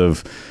tons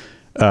of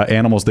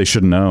animals they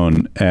shouldn't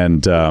own,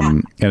 and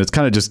it's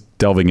kind of just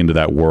delving into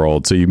that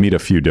world. So you meet a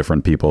few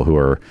different people who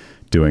are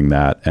doing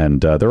that,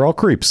 and they're all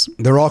creeps.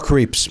 They're all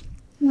creeps.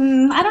 I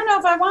don't know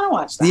if I want to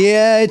watch that.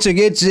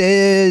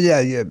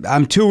 Yeah,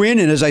 I'm 2 in,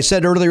 and as I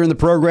said earlier in the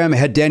program,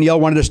 had Danielle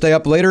wanted to stay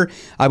up later,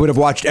 I would have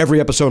watched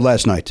every episode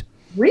last night.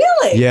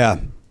 Really? Yeah.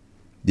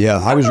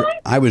 I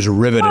was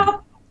riveted.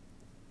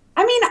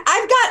 I mean,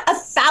 I've got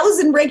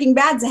 1,000 Breaking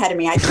Bads ahead of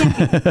me. I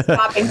can't be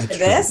stopping for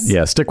this.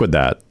 Yeah, stick with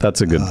that. That's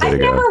a good way to I've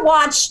go. never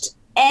watched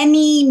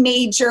any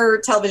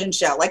major television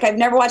show. Like I've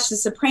never watched The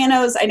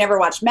Sopranos. I never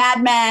watched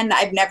Mad Men.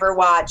 I've never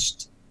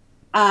watched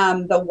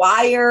The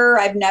Wire.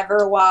 I've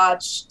never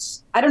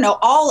watched, I don't know,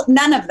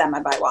 none of them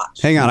have I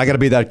watched. Hang on, I got to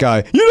be that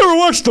guy. You never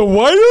watched The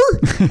Wire?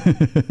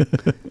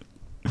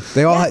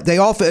 They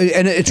all,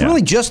 and it's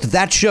really just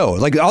that show.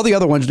 Like all the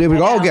other ones, they would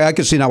go, okay, I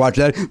can see not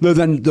watching that. But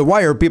then The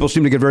Wire, people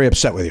seem to get very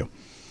upset with you.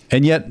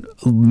 And yet,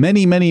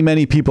 many, many,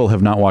 many people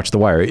have not watched The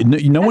Wire.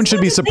 No one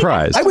should be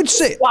surprised. I would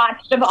say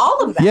watched of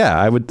all of them. Yeah,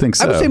 I would think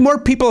so. I would say more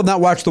people have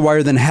not watched The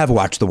Wire than have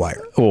watched The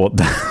Wire. Well,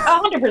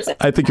 100%.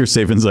 I think you're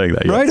safe in saying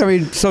that. Yes. Right? I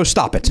mean, so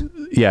stop it.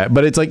 Yeah,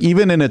 but it's like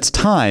even in its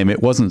time,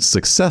 it wasn't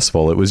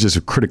successful. It was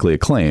just critically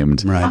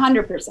acclaimed. Right.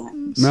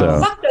 100%.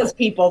 So, Fuck those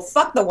people.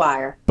 Fuck The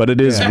Wire. but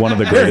it is one of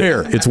the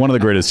greatest. It's one of the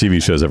greatest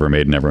TV shows ever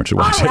made, and everyone should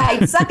watch All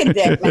right, suck a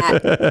dick,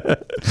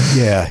 Matt.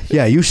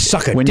 Yeah, you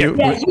suck a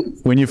dick.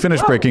 When you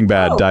finish Breaking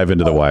Bad, dive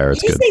into The Wire.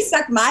 It's Did good. you say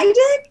suck my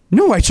dick?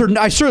 No, I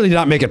certainly did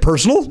not make it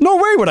personal. No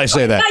way would I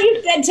say that. No,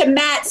 you said to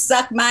Matt,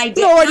 suck my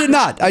dick. No, I did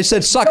not. I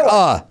said suck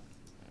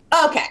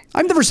Okay.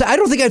 I've never said. I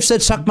don't think I've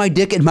said suck my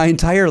dick in my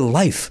entire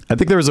life. I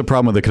think there was a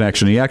problem with the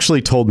connection. He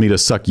actually told me to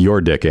suck your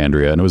dick,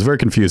 Andrea, and it was very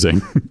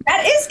confusing.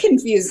 That is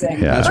confusing.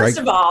 Yeah. That's First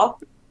of all,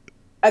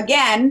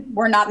 again,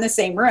 we're not in the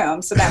same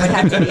room, so that would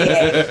have to be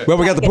a Well,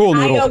 we got the pool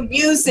noodle.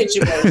 IOU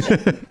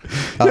situation.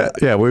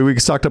 Yeah, we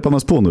stocked up on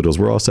those pool noodles.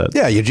 We're all set.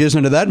 Yeah, you jizz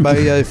into that, and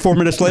by 4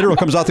 minutes later, it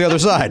comes out the other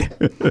side.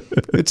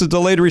 It's a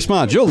delayed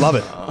response. You'll love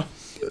it.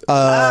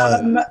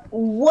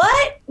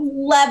 What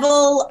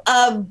level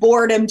of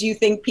boredom do you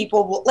think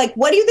people will, like,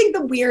 what do you think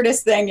the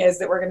weirdest thing is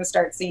that we're going to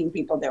start seeing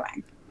people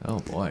doing? Oh,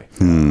 boy.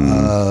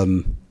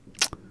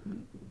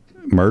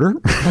 Murder?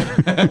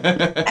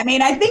 I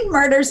mean, I think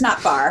murder's not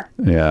far.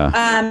 Yeah.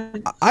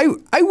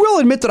 I will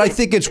admit that I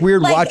think it's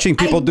weird Like, watching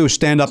people do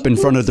stand up in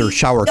front of their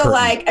shower So, curtain.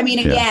 like, I mean,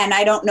 again,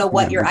 I don't know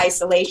what your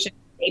isolation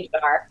stages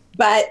are,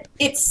 but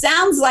it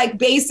sounds like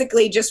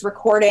basically just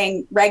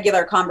recording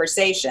regular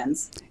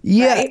conversations.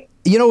 Yeah. Right?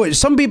 You know,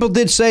 some people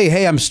did say,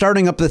 hey, I'm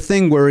starting up the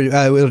thing where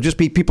it'll just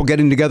be people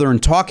getting together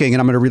and talking, and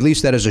I'm going to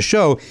release that as a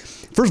show.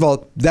 First of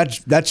all,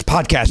 that's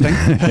podcasting.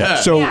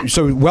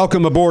 So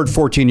welcome aboard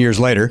 14 years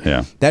later.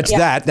 Yeah. That's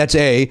that. That's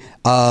A.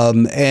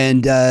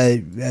 And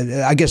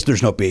I guess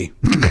there's no B.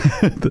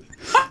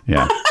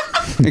 Yeah.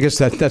 I guess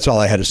that's all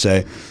I had to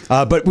say.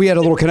 But we had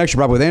a little connection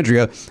problem with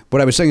Andrea.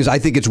 What I was saying is I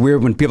think it's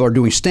weird when people are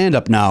doing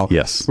stand-up now.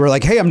 Yes. We're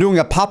like, hey, I'm doing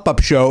a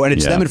pop-up show, and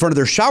it's them in front of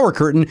their shower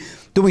curtain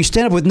doing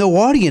stand-up with no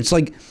audience.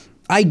 Like,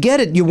 I get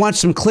it. You want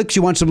some clicks,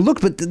 you want some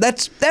looks, but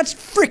that's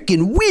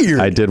freaking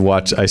weird.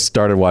 I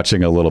started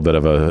watching a little bit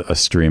of a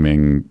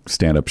streaming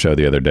stand-up show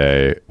the other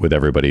day with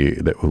everybody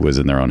who was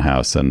in their own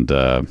house, and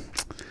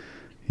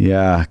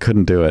yeah,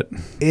 couldn't do it.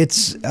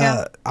 It's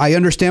I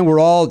understand we're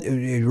all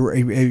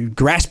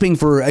grasping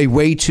for a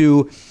way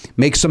to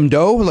make some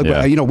dough. Like,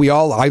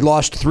 I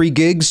lost 3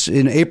 gigs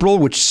in April,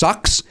 which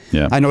sucks.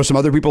 Yeah. I know some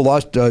other people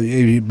lost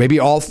maybe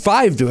all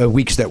 5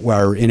 weeks that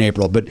were in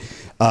April, but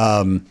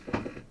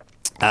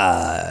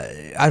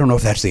I don't know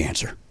if that's the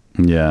answer.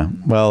 Yeah.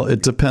 Well,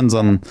 it depends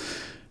on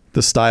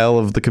the style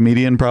of the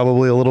comedian,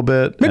 probably a little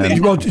bit. Maybe,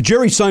 well,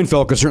 Jerry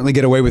Seinfeld could certainly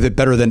get away with it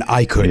better than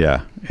I could.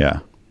 Yeah.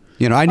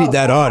 You know, I need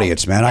that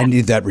audience, man. I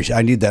need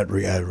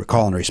that.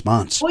 Call and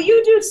response. Well,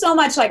 you do so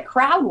much like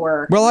crowd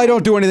work. Well, I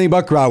don't do anything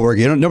but crowd work.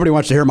 Nobody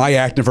wants to hear my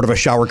act in front of a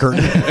shower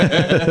curtain,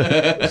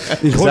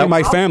 including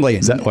my family.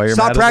 Is that why you're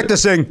Stop mad at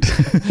practicing?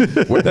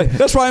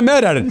 That's why I'm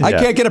mad at it. I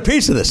can't get a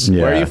piece of this.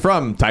 Yeah. Where are you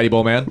from, Tidy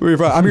Bowl Man? Where are you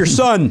from? I'm your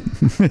son.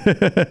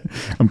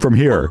 I'm from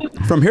here.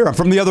 From here. I'm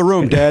from the other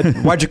room,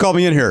 Dad. Why'd you call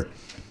me in here?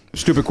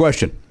 Stupid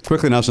question.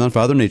 Quickly now, son.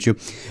 Father needs you.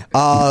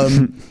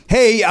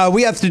 Hey,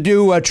 we have to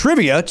do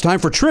trivia. It's time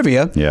for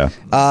trivia. Yeah.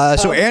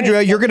 So,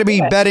 Andrea, you're going to be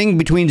betting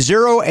between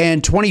 0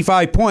 and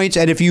 25 points.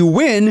 And if you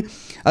win,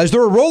 is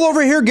there a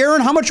rollover here,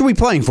 Garen? How much are we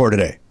playing for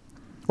today?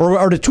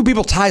 Or did 2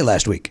 people tie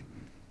last week?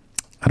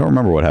 I don't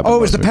remember what happened. Oh, it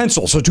was the last week.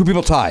 pencil. So 2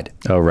 people tied.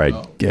 Oh, right.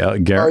 Yeah.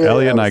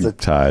 Elliot and I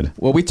tied.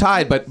 Well, we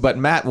tied, but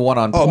Matt won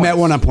on points. Oh, Matt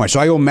won on points. So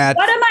I owe Matt.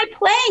 What am I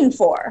playing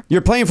for?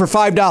 You're playing for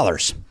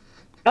 $5.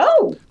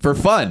 Oh, For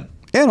fun.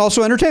 And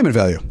also entertainment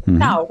value.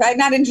 no, I'm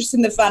not interested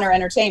in the fun or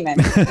entertainment.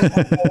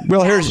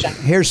 Well, here's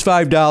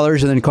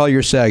 $5, and then call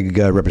your SAG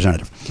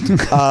representative.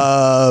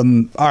 All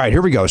right,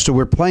 here we go. So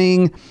we're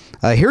playing.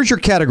 Here's your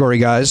category,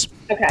 guys.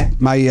 Okay.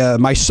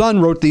 My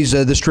son wrote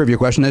this trivia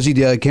question, as he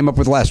came up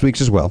with last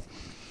week's as well.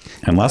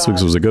 And last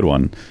week's was a good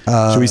one.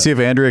 Should we see if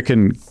Andrea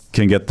can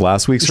get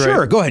last week's right?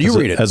 Sure, go ahead. You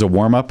read it. As a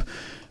warm-up.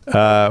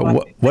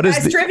 What is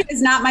Guys, trivia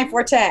is not my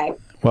forte.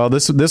 Well,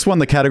 this one,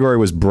 the category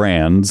was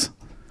brands.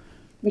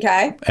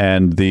 Okay.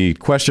 And the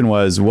question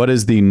was, what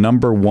is the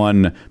number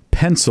 1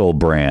 pencil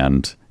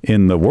brand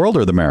in the world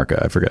or the America?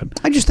 I forget.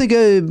 I just think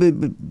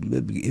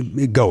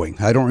going.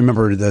 I don't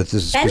remember the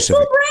specific. Pencil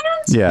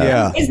brand?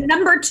 Yeah. Is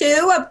number 2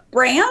 a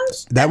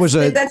brand? That's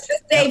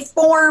just a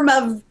form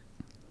of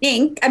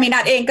ink. I mean,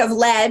 not ink, of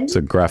lead. It's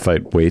a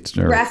graphite weight.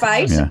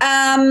 Graphite. Yeah.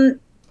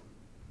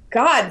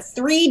 God,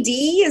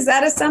 3D, is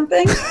that a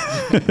something?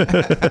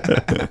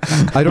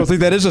 I don't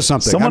think that is a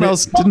something.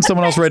 Didn't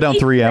someone else write down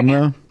 3M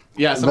though?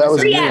 Yeah, That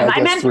was me. 3M.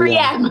 I meant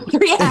 3M.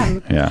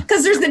 3M. Yeah.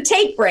 Because there's the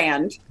tape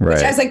brand. Right.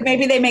 Which I was like,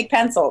 maybe they make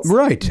pencils.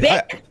 Right.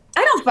 Bic?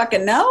 I don't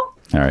fucking know.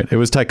 All right. It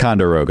was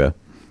Ticonderoga.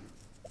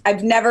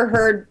 I've never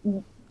heard.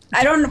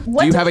 I don't know.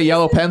 Do you have a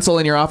yellow pencil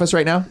in your office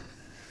right now?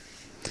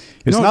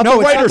 It's No, not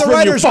no, the it's not writer's the room, you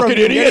writer's room, fucking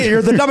you idiot.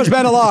 You're the dumbest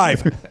man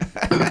alive.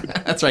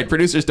 That's right.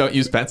 Producers don't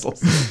use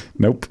pencils.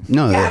 Nope.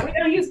 No. Yeah, we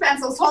don't use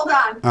pencils. Hold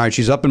on. All right,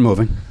 she's up and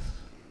moving.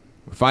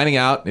 We're finding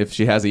out if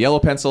she has a yellow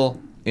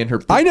pencil in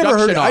her I never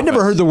production heard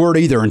office. the word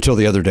either until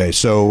the other day.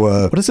 So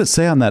What does it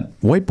say on that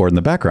whiteboard in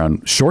the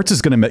background? Shorts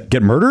is going to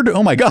get murdered?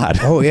 Oh my God.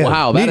 oh yeah.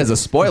 Wow, that is a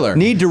spoiler.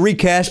 Need to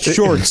recast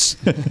Shorts.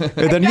 And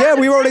then yeah,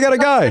 we've already got a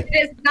guy.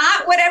 It is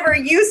not whatever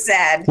you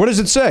said. What does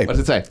it say? What does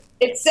it say?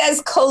 It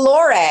says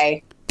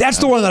Colore. That's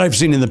the one that I've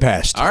seen in the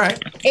past. All right.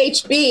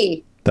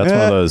 HB. That's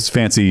one of those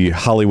fancy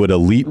Hollywood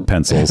elite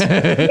pencils.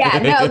 Yeah,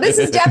 no, this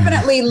is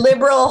definitely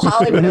liberal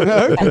Hollywood.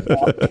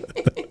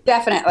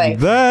 Definitely.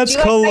 That's Do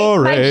you like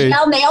Colore. my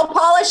gel nail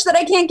polish that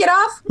I can't get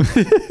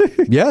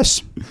off?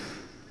 Yes,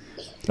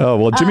 Oh,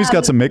 well, Jimmy's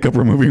got some makeup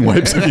removing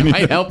wipes if you need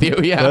Might help you.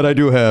 Yeah. that I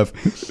do have.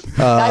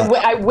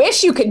 I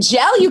wish you could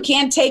gel. You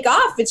can't take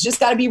off. It's just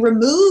got to be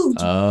removed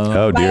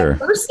Oh, by dear. a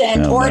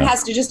person, Oh, or it no.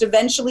 has to just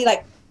eventually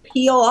like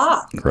peel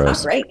off.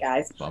 Gross. Not great,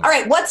 guys. All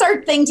right, what's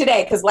our thing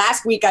today? Because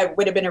last week I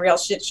would have been a real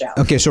shit show.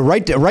 Okay, so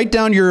write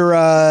down your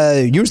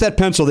use that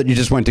pencil that you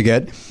just went to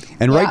get,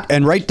 and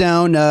write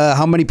down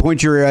how many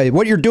points you're.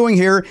 What you're doing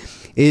here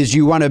is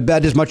you want to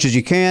bet as much as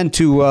you can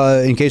to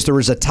in case there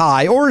is a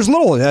tie or as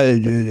little,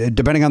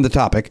 depending on the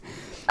topic.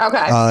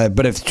 Okay.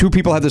 But if two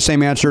people have the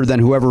same answer, then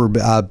whoever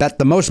bet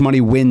the most money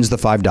wins the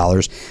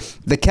 $5.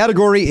 The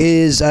category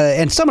is,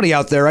 and somebody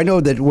out there, I know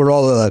that we're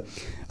all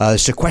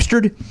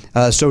sequestered,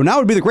 so now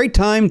would be the great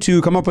time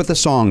to come up with a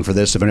song for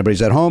this. If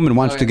anybody's at home and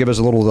wants to give us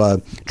a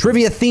little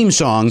trivia theme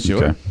song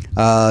Sure.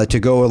 to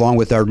go along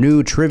with our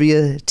new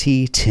Trivia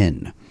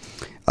T10.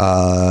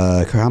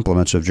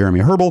 Compliments of Jeremy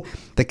Herbal.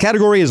 The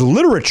category is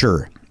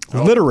literature.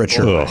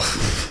 Literature.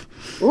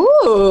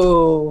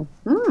 Ooh.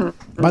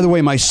 By the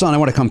way, my son, I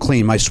want to come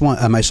clean. My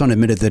son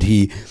admitted that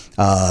he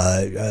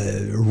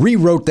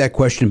rewrote that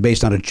question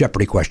based on a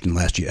Jeopardy question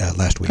last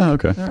week. Oh,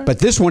 okay. But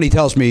this one, he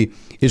tells me,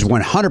 is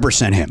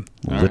 100% him.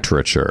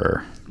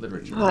 Literature.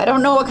 Oh, I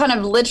don't know what kind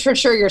of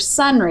literature your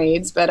son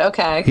reads, but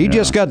okay. He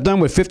just got done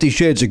with 50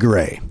 Shades of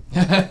Grey.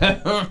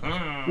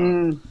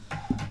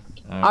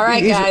 All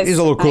right, guys. He's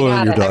a little cooler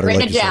than your daughter. I've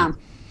written like it you said. down.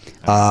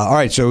 All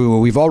right, so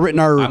we've all written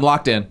our... I'm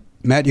locked in.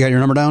 Matt, you got your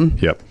number down?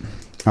 Yep.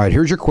 All right,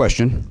 here's your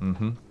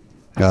question.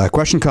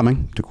 Question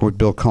coming, to quote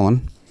Bill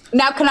Cullen.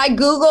 Now, can I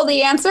Google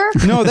the answer?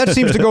 No, that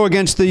seems to go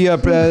against the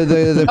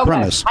Okay.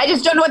 premise. I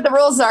just don't know what the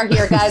rules are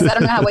here, guys. I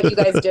don't know what you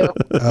guys do.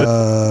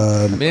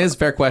 It is a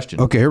fair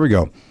question. Okay, here we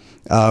go.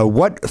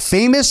 What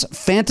famous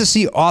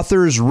fantasy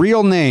author's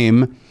real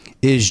name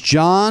is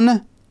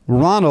John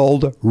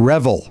Ronald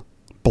Revell?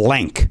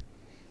 Blank.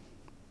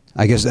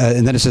 I guess,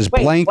 and then it says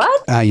Wait, blank.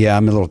 what? Yeah,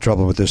 I'm in a little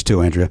trouble with this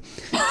too, Andrea.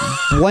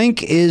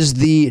 Blank is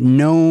the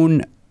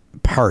known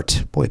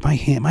part. Boy,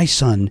 my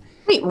son.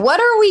 Wait, what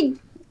are we?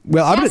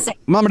 Well, I'm guessing?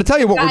 going to tell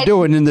you what we're Guy's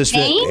doing in this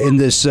name?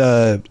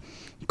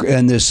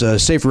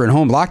 safer at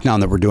home lockdown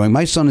that we're doing.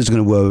 My son is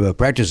going to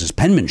practice his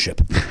penmanship.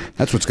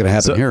 That's what's going to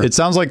happen So here. it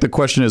sounds like the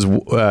question is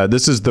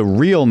this is the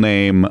real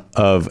name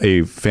of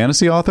a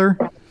fantasy author,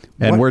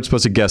 and What? we're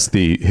supposed to guess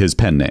his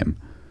pen name.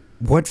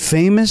 What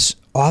famous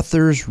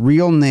author's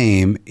real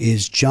name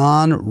is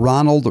John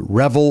Ronald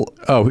Revell?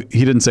 Oh,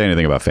 he didn't say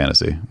anything about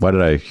fantasy. Why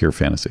did I hear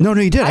fantasy? No,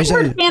 he did. I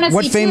heard fantasy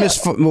what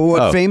famous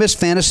too. famous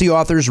fantasy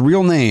author's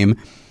real name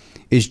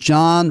is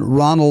John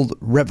Ronald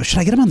Revell? Should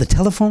I get him on the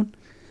telephone?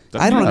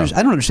 I don't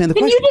understand the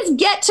Can question. you just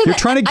get to You're the?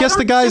 trying to I guess don't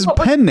the guy's know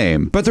what pen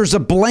name. But there's a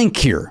blank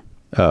here.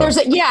 There's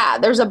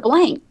a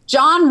blank.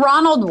 John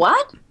Ronald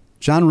what?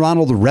 John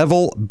Ronald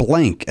Revell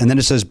blank, and then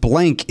it says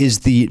blank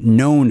is the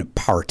known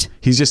part.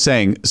 He's just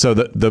saying so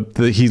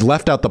the he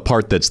left out the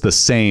part that's the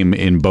same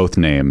in both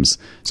names.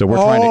 So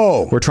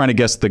we're trying to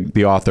guess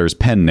the author's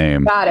pen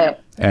name. Got it.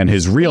 And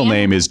his real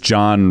name is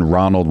John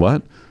Ronald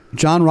what?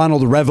 John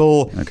Ronald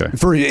Revell. Okay.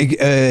 For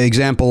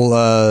example,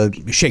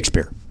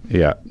 Shakespeare.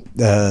 Yeah.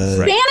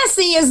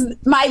 Fantasy is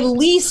my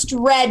least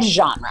read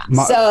genre.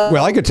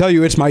 Well, I could tell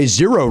you it's my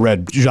zero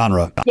read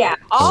genre. Yeah,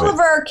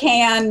 Oliver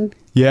can.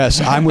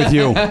 Yes, I'm with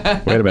you.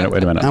 Wait a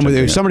minute. I'm with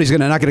you. Somebody's not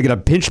going to get a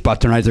pinch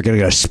butt tonight. They're going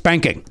to get a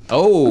spanking.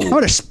 Oh. I'm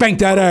going to spank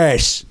that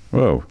ass.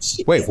 Whoa.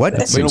 Wait, what?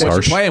 That You know seems what you're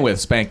harsh. playing with?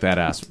 Spank that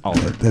ass,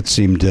 Oliver. That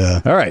seemed.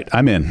 All right,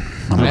 I'm in.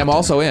 I am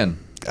also in.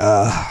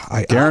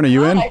 Garen, are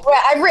you in?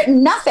 I've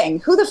written nothing.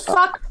 Who the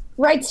fuck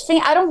writes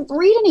I don't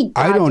read any.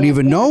 I don't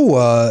even know.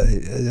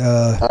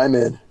 I'm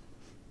in.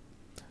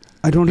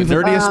 I don't The even.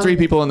 nerdiest three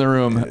people in the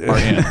room are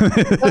in.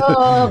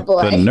 Oh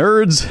boy. The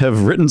nerds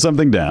have written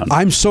something down.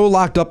 I'm so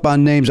locked up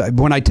on names.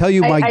 When I tell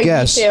you my I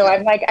guess, me too.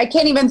 I'm like, I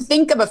can't even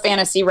think of a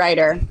fantasy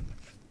writer.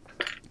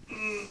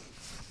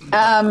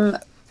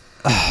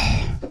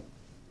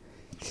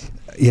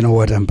 you know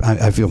what?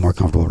 I feel more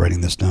comfortable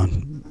writing this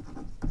down.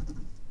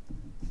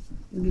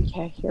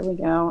 Okay, here we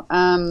go.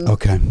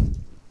 Okay.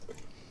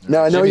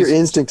 Now, I know Jimmy's- your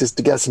instinct is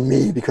to guess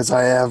me because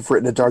I have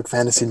written a dark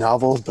fantasy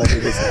novel, but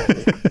it is not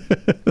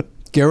me.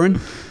 Garen,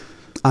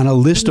 on a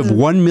list of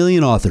 1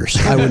 million authors,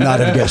 I would not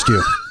have guessed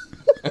you.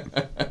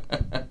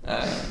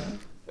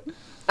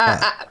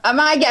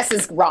 My guess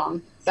is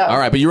wrong. So. All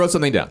right, but you wrote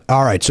something down.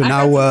 All right, so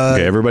now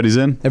Okay, everybody's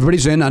in.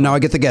 everybody's in. Now I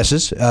get the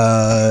guesses.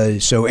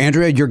 So,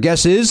 Andrea, your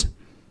guess is?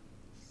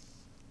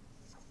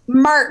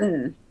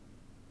 Martin.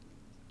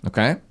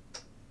 Okay.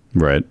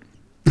 Right.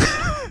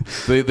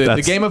 The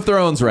That's- Game of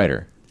Thrones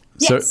writer.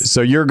 Yes.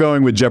 So you're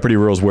going with Jeopardy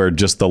rules where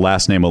just the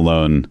last name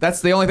alone.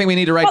 That's the only thing we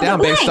need to write Oh, the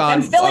down based blank. on.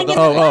 I'm filling in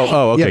the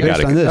Okay, Yeah, got based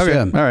it. on this, okay,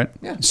 yeah. all right.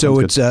 So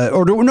Sounds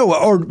it's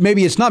or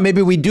maybe it's not.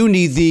 Maybe we do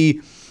need the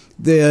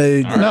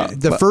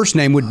No, first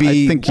name would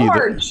be. I think you.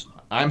 George.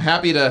 I'm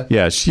happy to.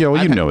 Yeah,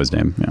 well, you know his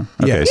name. Yeah.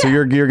 Okay, Yeah. so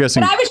you're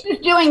guessing. But I was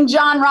just doing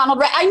John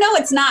Ronald. I know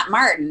it's not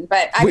Martin,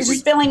 but I was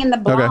just filling in the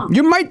blank.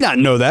 You might not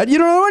know that. You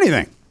don't know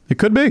anything. It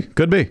could be.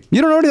 Could be.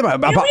 You don't know anything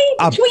about Really?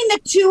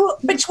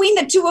 Between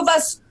the two of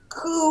us,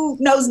 who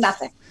knows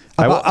nothing?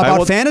 I about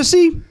will-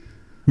 fantasy.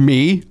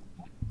 Me.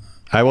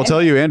 I will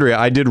tell you, Andrea,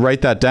 I did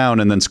write that down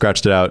and then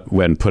scratched it out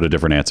when put a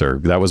different answer.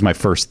 That was my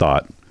first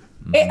thought.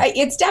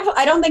 It's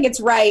definitely. I don't think it's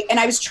right. And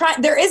I was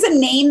trying. There is a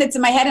name that's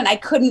in my head, and I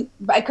couldn't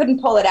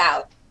pull it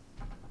out.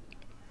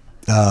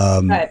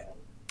 But,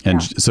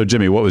 And so,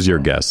 Jimmy, what was your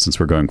guess? Since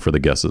we're going for the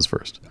guesses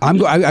first. I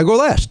go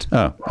last.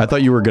 Oh, I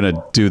thought you were going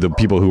to do the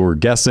people who were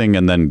guessing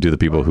and then do the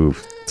people who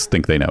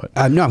think they know it.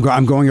 No,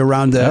 I'm going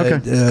around the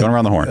Okay. Going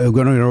around the horn.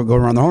 Going to go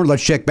around the horn.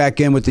 Let's check back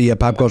in with the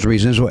Pop Culture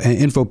Reasons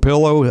Info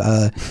Pillow,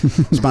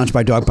 sponsored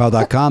by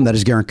DogPile.com. That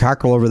is Garen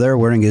Cockrell over there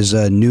wearing his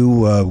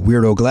new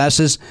weirdo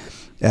glasses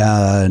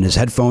and his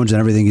headphones and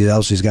everything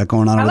else he's got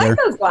going on I over like there.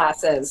 those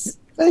glasses.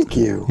 Thank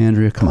you.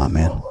 Andrea, come on,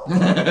 man.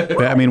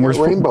 I mean,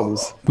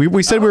 Rainbows.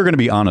 we said we were going to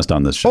be honest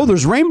on this show. Oh,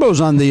 there's rainbows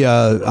on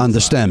the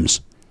stems.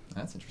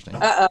 That's interesting.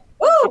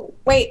 Oh,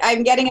 wait,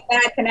 I'm getting a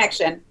bad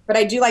connection, but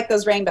I do like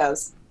those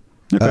rainbows.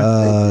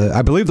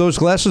 I believe those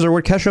glasses are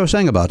what Kesha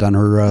sang about on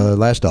her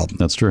last album.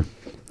 That's true.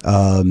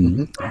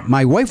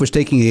 My wife was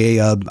taking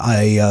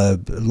a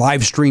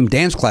live stream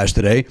dance class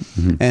today,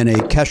 and a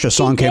Kesha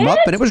song came up,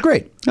 and it was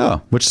great.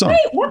 Oh, which song? Wait,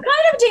 what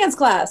kind of dance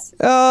class?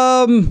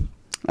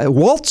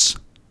 Waltz.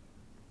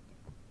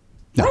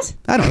 No, What?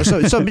 I don't know.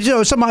 Some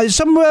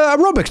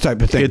aerobics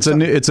type of thing.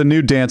 It's a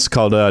new dance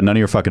called None of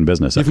Your Fucking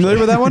Business. You familiar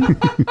with that one?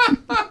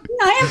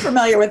 I am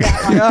familiar with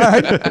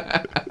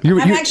that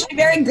one. I'm actually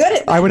very good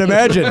at that. I would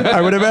imagine.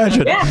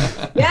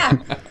 Yeah.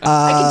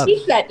 I can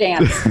teach that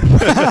dance.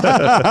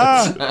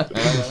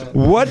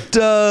 What?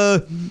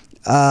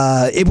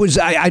 It was.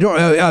 I don't.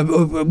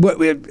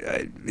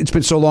 It's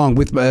been so long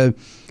with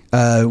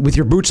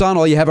your boots on.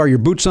 All you have are your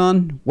boots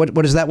on.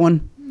 What is that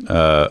one?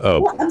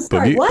 I'm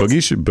sorry, what?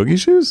 Boogie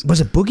shoes?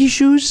 Was it boogie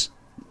shoes?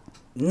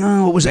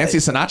 No, it was Nancy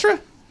Sinatra?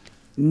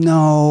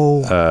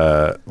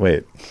 No.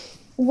 Wait.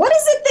 What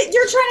is it that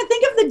you're trying to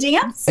think of the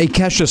dance? A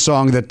Kesha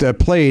song that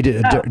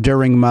played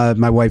during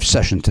my wife's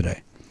session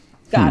today.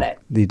 Got it.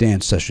 The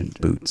dance session.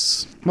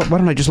 Boots. Why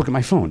don't I just look at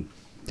my phone?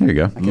 There you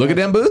go. Look at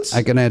them boots.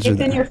 I can answer It's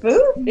that. in your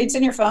food? It's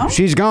in your phone?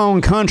 She's gone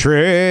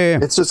country.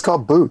 It's just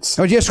called Boots.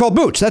 Oh, yeah, it's called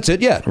Boots. That's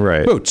it. Yeah.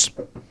 Right. Boots.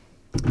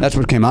 That's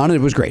what came on, and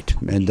it was great.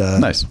 And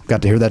Nice.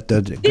 Got to hear that.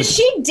 Did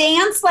she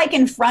dance like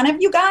in front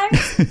of you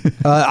guys?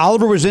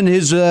 Oliver was in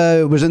his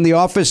was in the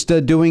office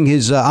doing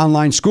his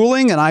online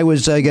schooling, and I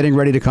was getting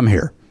ready to come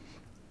here.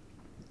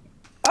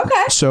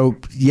 Okay. So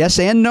yes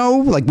and no.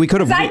 Like we could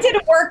have. 'Cause I did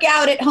a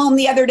workout at home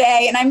the other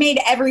day, and I made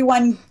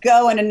everyone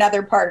go in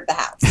another part of the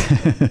house.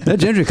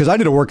 That's interesting because I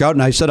did a workout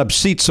and I set up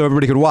seats so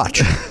everybody could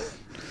watch.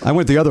 I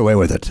went the other way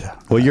with it.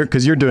 Well, you're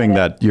doing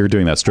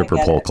that stripper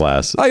pole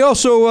class. I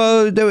also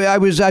I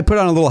put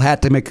on a little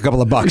hat to make a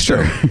couple of bucks.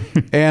 Sure.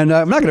 And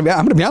I'm gonna be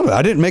honest with you,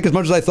 I didn't make as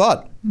much as I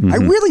thought. I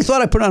really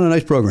thought I put on a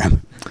nice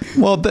program.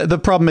 Well, the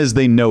problem is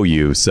they know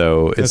you,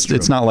 so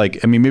it's not like,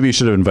 I mean, maybe you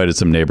should have invited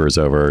some neighbors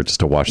over just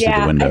to watch through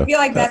the window. I feel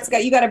like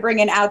you got to bring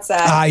in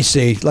outside. I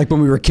see. Like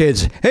when we were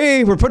kids.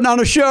 Hey, we're putting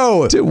on a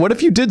show. Dude, what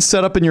if you did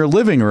set up in your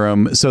living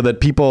room so that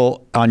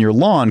people on your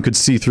lawn could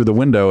see through the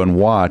window and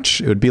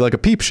watch? It would be like a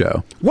peep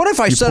show. What if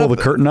I You set pull up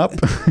the curtain up?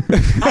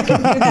 I can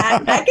do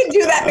that. I can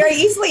do that very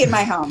easily in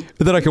my home.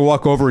 Then I could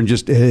walk over and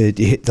just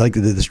hit, like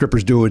the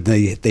strippers do it.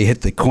 They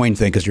hit the coin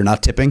thing because you're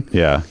not tipping.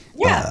 Yeah.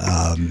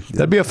 Yeah.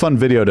 That'd be a fun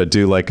video to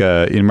do. Like, you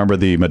remember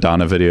the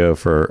Madonna video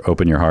for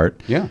 "Open Your Heart"?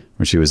 Yeah.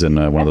 Where she was in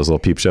one of those little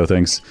peep show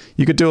things.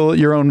 You could do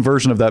your own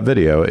version of that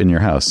video in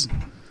your house.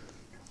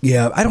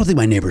 Yeah, I don't think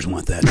my neighbors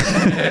want that.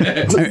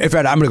 In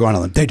fact, I'm going to go on a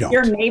limb. They don't.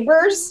 Your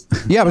neighbors?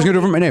 Yeah, I was going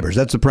to do it for my neighbors.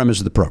 That's the premise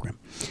of the program.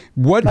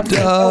 What?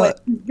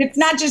 It's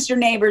not just your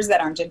neighbors that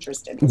aren't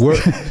interested.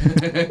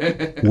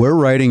 We're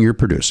writing. You're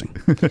producing.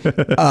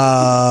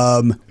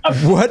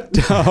 What?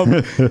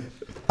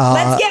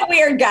 Let's get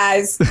weird,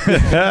 guys.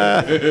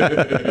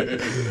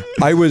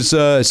 I was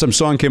some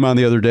song came on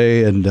the other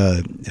day, and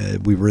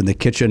we were in the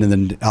kitchen, and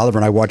then Oliver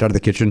and I walked out of the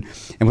kitchen,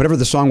 and whatever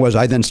the song was,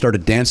 I then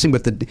started dancing.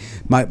 But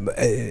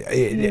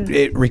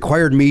it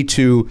required me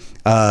to.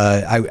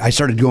 I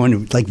started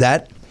going like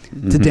that.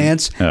 to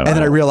dance, Oh, and then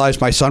I wow.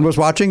 realized my son was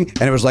watching,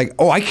 and it was like,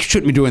 oh, I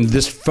shouldn't be doing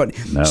this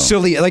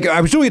silly. Like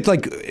I was doing it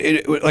like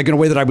in a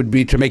way that I would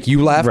be to make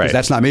you laugh, because Right.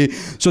 that's not me.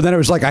 So then it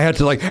was like I had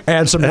to like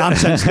add some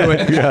nonsense to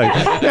it.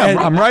 Yeah,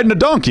 I'm riding a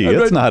donkey.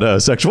 It's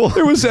not sexual.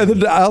 It was, and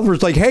then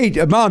Oliver's like, "Hey,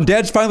 Mom,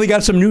 Dad's finally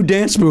got some new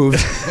dance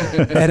moves,"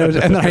 and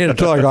then I had to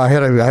tell her, I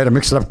had to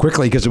mix it up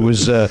quickly because it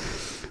was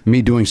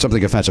me doing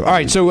something offensive. All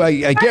right, so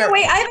Wait, I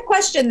have a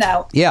question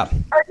though. Yeah.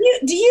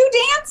 Do you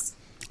dance?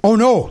 Oh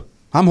no,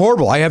 I'm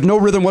horrible. I have no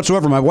rhythm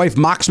whatsoever. My wife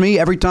mocks me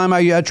every time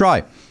I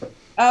try,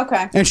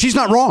 Okay. and she's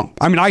not wrong.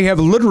 I mean, I have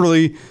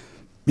literally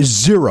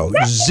zero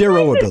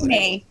ability.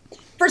 Me.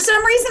 For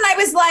some reason,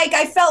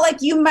 I felt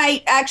like you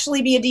might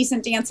actually be a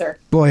decent dancer.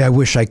 Boy, I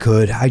wish I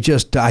could. I don't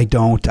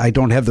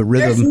have the There's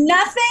rhythm.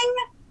 nothing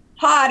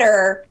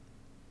hotter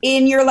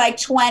in your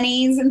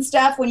 20s and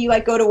stuff when you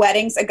go to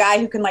weddings, a guy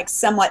who can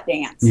somewhat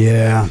dance.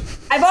 Yeah.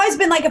 I've always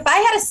been if I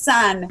had a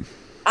son,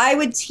 I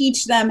would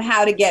teach them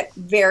how to get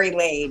very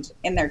laid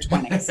in their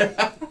 20s.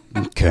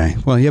 Okay.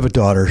 Well, you have a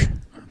daughter,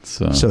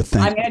 so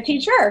thank. I'm going to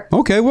teach her.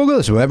 Okay, well,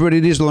 listen. Everybody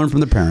needs to learn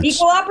from the parents.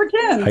 Equal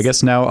opportunities. I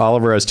guess now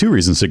Oliver has 2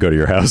 reasons to go to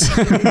your house.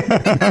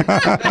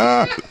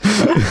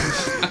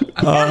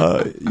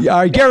 All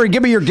right, Gary,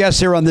 give me your guess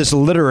here on this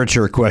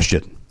literature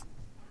question.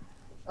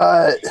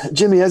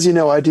 Jimmy, as you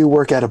know, I do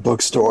work at a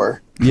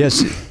bookstore.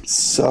 Yes.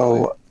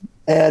 So,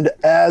 and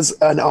as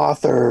an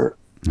author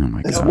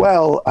as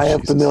well, I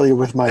am familiar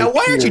with my Now,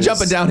 why aren't you peers.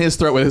 jumping down his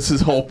throat with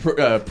this whole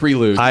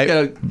prelude?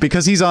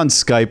 Because he's on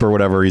Skype or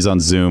whatever, he's on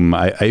Zoom.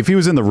 If he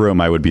was in the room,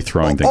 I would be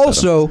throwing things at him.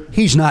 Also,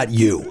 he's not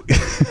you.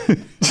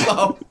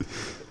 Well,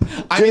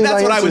 I Jimmy, mean,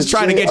 that's my what I answer was is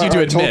trying to get you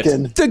to J.R.R. admit.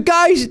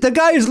 Tolkien. The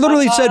guy has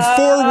literally said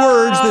 4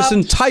 words this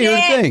entire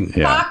Shit, thing.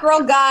 Yeah.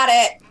 Cockrell got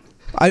it.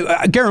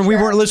 Garen, we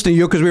weren't listening to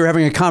you because we were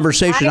having a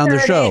conversation I on the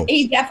heard show. it.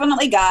 He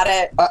definitely got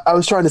it. I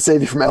was trying to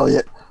save you from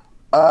Elliot.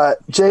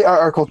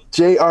 J.R.R.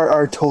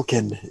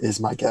 Tolkien is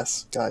my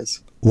guess,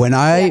 guys. When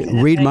I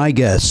read my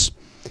guess,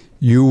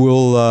 you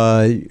will.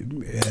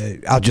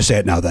 I'll just say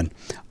it now. Then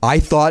I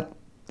thought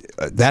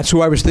that's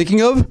who I was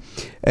thinking of,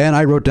 and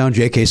I wrote down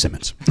J.K.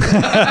 Simmons.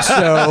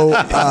 So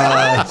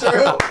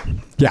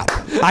yeah,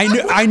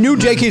 I knew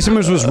J.K.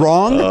 Simmons was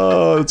wrong.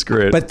 Oh, that's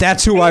great. But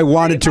that's who I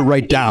wanted to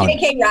write down.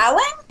 J.K.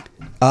 Rowling?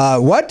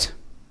 What?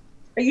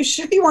 Are you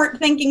sure you weren't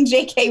thinking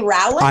J.K.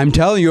 Rowling? I'm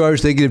telling you, I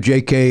was thinking of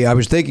J.K. I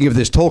was thinking of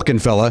this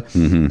Tolkien fella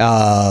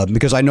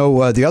because I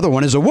know the other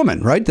one is a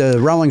woman, right?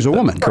 Rowling's a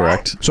woman.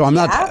 Correct. So I'm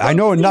not. I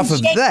know enough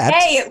of J.K.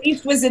 that. at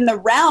least was in the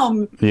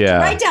realm. Yeah. To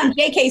write down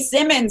J.K.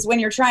 Simmons when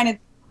you're trying to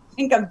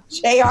think of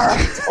J.R.R.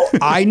 Tolkien.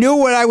 I knew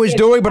what I was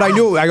doing, but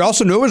I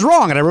also knew it was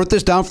wrong, and I wrote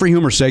this down for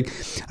humor's sake.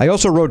 I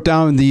also wrote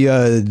down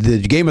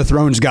the Game of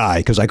Thrones guy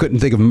because I couldn't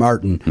think of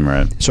Martin.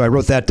 Right. So I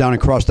wrote that down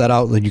and crossed that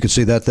out. You can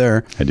see that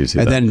there. I do see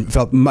and that.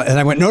 And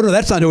I went, no,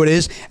 that's not who it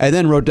is. And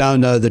then wrote down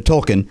the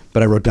Tolkien,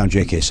 but I wrote down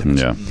J.K.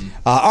 Simmons. Yeah.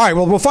 All right.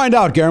 Well, we'll find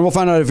out, Garen. We'll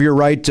find out if you're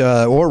right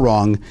or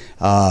wrong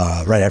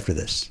right after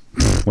this.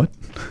 What?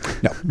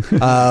 No.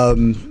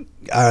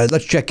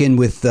 Let's check in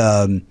with.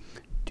 Do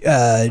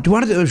you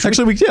want to?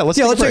 Actually,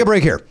 let's take a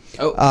break here.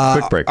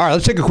 Quick break. All right,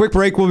 let's take a quick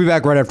break. We'll be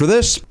back right after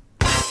this.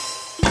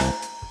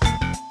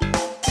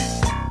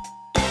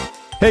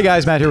 Hey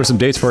guys, Matt here with some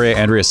dates for you.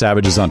 Andrea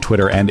Savage is on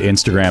Twitter and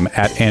Instagram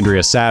at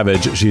Andrea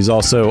Savage. She's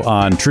also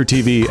on True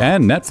TV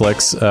and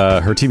Netflix.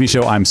 Her TV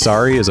show I'm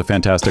Sorry is a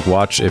fantastic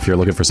watch. If you're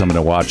looking for something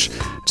to watch,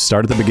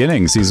 start at the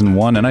beginning, season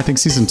 1 and I think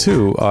season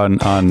 2 on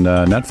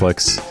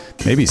Netflix.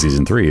 Maybe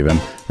season 3 even,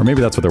 or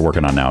maybe that's what they're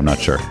working on now. I'm not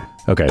sure.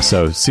 Okay,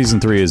 so season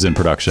 3 is in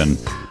production,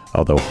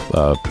 although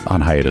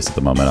on hiatus at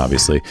the moment,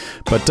 obviously.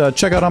 But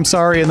check out I'm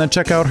Sorry, and then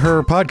check out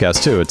her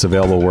podcast, too. It's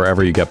available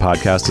wherever you get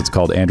podcasts. It's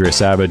called Andrea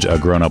Savage, A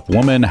Grown-Up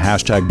Woman,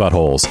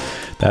 #buttholes.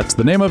 That's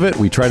the name of it.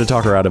 We tried to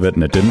talk her out of it,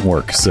 and it didn't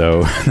work.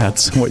 So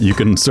that's what you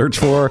can search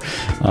for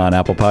on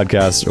Apple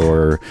Podcasts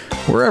or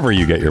wherever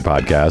you get your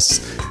podcasts.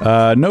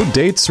 No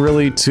dates,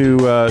 really,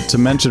 to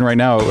mention right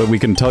now. We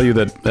can tell you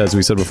that, as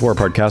we said before,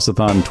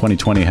 Podcastathon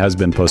 2020 has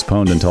been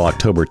postponed until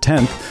October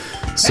 10th.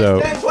 So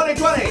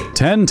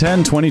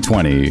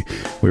 10/10/2020.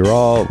 We were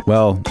all,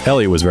 well,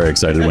 Elliot was very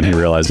excited when he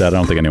realized that. I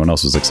don't think anyone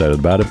else was excited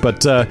about it.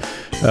 But I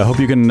hope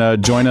you can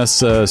join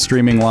us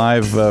streaming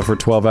live for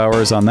 12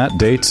 hours on that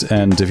date.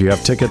 And if you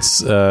have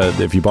tickets,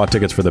 if you bought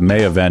tickets for the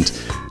May event,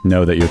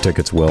 know that your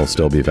tickets will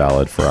still be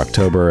valid for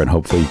October. And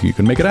hopefully you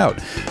can make it out.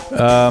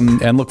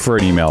 And look for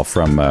an email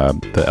from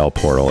the L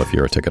Portal if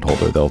you're a ticket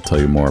holder. They'll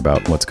tell you more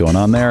about what's going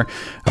on there.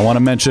 I want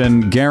to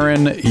mention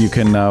Garen. You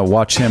can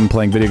watch him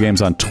playing video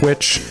games on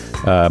Twitch.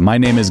 My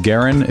Name is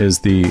Garen is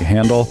the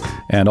handle.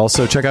 And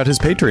also check out his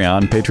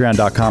Patreon,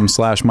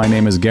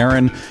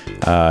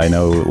 patreon.com/mynameisgaren. I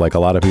know, like a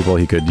lot of people,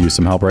 he could use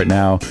some help right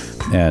now.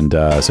 And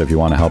so if you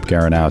want to help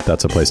Garen out,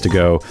 that's a place to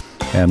go.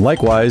 And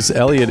likewise,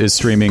 Elliot is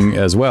streaming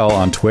as well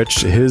on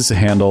Twitch. His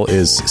handle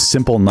is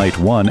Simple Night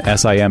 1,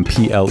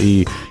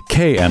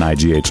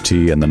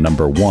 SimpleKnight, and the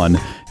number 1.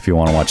 If you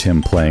want to watch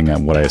him playing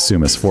what I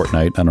assume is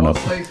Fortnite. I don't know.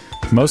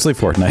 mostly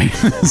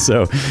Fortnite.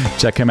 So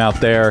check him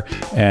out there.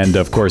 And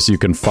of course, you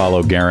can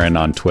follow Garen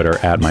on Twitter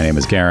at My Name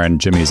is Garen.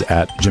 Jimmy's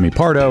at Jimmy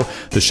Pardo.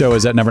 The show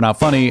is at Never Not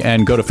Funny.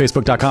 And go to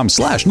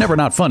Facebook.com/Never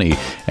Not Funny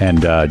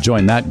and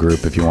join that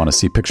group if you want to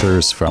see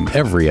pictures from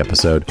every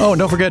episode. Oh, and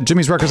don't forget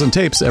Jimmy's Records and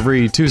Tapes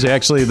every Tuesday.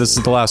 Actually, this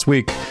is the last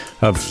week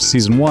of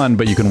season 1,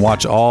 but you can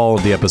watch all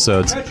of the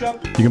episodes.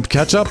 You can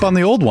catch up on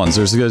the old ones.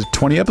 There's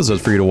 20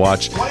 episodes for you to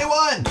watch.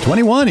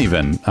 21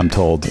 even, I'm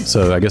told.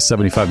 So I guess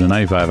 75 to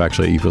 95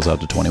 actually equals out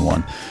to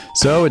 21.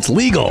 So it's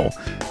legal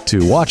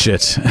to watch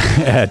it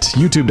at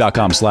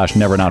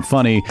youtube.com/Never Not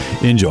Funny.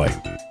 Enjoy.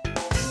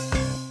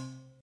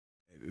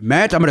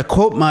 Matt, I'm going to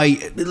quote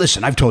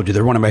listen, I've told you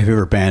they're one of my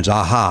favorite bands,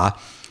 Aha.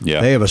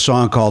 Yeah. They have a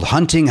song called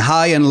Hunting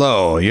High and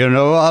Low. You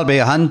know, I'll be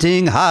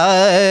hunting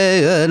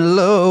high and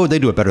low. They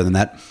do it better than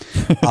that.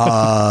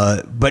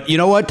 But you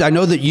know what? I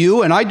know that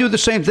you and I do the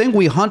same thing.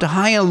 We hunt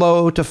high and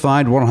low to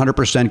find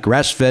 100%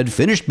 grass-fed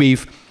finished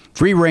beef,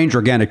 free-range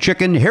organic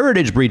chicken,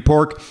 heritage breed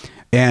pork,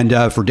 and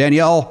for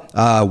Danielle,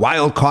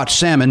 wild-caught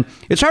salmon.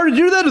 It's hard to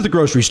do that at the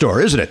grocery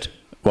store, isn't it?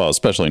 Well,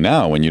 especially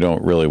now when you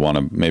don't really want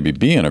to maybe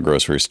be in a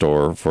grocery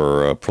store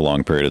for a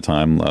prolonged period of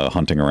time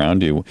hunting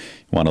around. You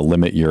want to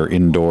limit your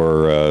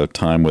indoor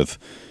time with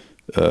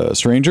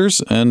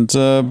strangers. And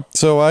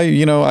so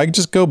I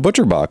just go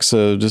butcher box.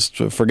 Just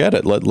forget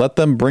it. Let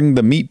them bring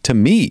the meat to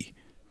me.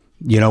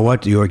 You know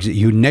what?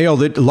 You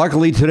nailed it.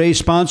 Luckily, today's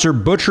sponsor,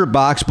 Butcher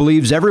Box,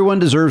 believes everyone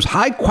deserves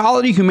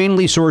high-quality,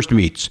 humanely sourced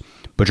meats.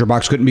 Butcher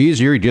Box couldn't be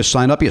easier. You just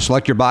sign up, you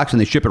select your box,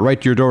 and they ship it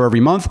right to your door every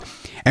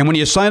month. And when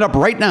you sign up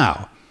right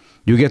now,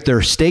 you get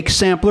their steak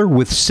sampler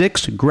with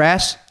 6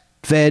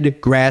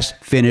 grass-fed,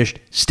 grass-finished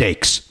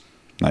steaks.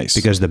 Nice.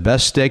 Because the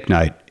best steak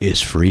night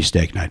is free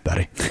steak night,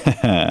 buddy.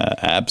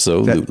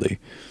 Absolutely.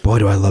 Boy,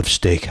 do I love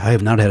steak. I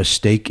have not had a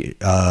steak,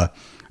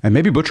 and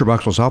maybe Butcher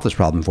Box will solve this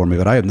problem for me,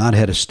 but I have not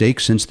had a steak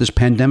since this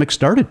pandemic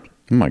started.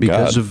 Oh, my God.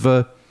 Because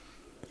of,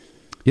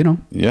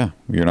 Yeah,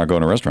 you're not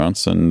going to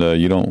restaurants, and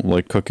you don't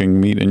like cooking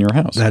meat in your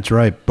house. That's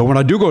right. But when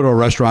I do go to a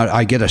restaurant,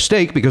 I get a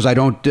steak because I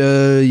don't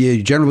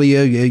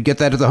generally get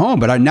that at the home.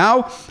 But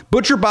now,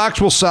 Butcher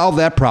Box will solve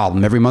that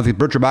problem. Every month,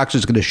 Butcher Box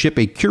is going to ship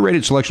a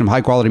curated selection of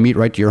high-quality meat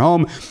right to your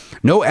home.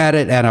 No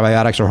added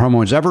antibiotics or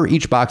hormones ever.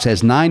 Each box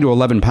has 9 to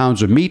 11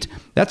 pounds of meat.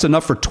 That's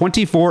enough for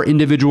 24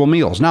 individual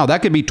meals. Now,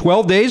 that could be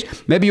 12 days.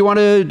 Maybe you want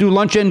to do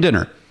lunch and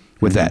dinner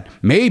with that.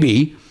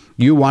 Maybe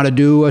you want to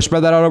do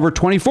spread that out over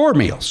 24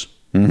 meals.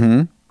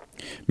 Mm-hmm.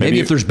 Maybe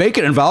if there's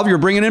bacon involved, you're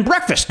bringing in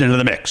breakfast into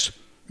the mix.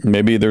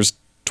 Maybe there's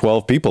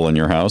 12 people in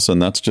your house,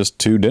 and that's just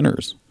 2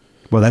 dinners.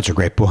 Well, that's a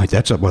great point.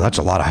 That's a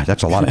lot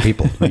of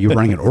people. Are you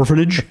running an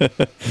orphanage?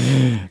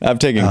 I'm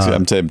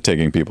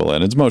taking people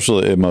in. It's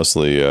mostly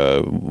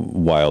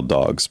wild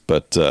dogs,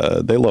 but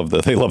they love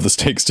the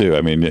steaks too.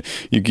 I mean,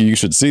 you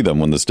should see them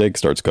when the steak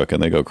starts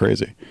cooking. They go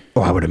crazy.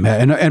 Oh, I would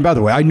imagine. And by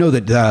the way, I know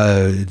that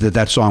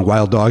that song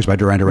 "Wild Dogs" by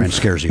Duran Duran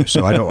scares you.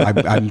 So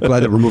I'm glad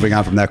that we're moving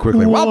on from that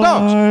quickly. Wild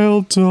dogs.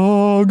 Wild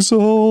dogs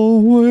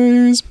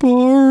always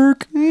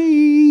bark.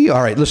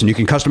 All right, listen. You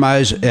can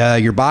customize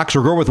your box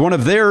or go with one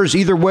of theirs.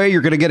 Either way,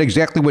 you're going to get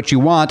exactly what you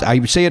want.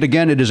 I say it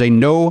again, it is a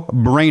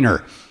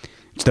no-brainer.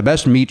 It's the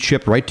best meat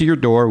shipped right to your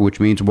door, which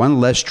means one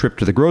less trip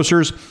to the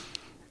grocers.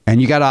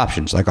 And you got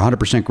options like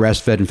 100%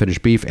 grass-fed and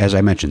finished beef, as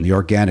I mentioned, the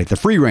organic, the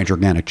free-range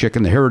organic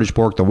chicken, the heritage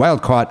pork, the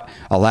wild-caught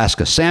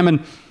Alaska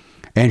salmon,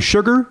 and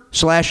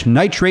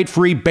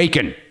sugar/nitrate-free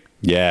bacon.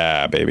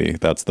 Yeah, baby.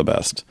 That's the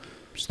best.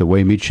 It's the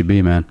way meat should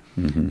be, man.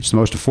 Mm-hmm. It's the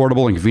most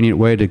affordable and convenient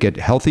way to get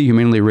healthy,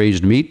 humanely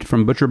raised meat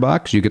from Butcher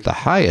Box. You get the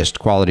highest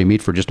quality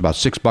meat for just about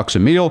 $6 a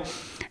meal.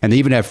 And they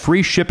even have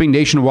free shipping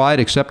nationwide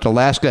except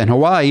Alaska and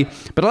Hawaii.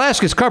 But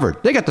Alaska's covered.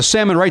 They got the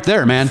salmon right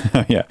there, man.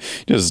 Yeah.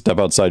 Just step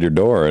outside your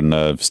door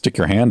and stick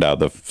your hand out.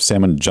 The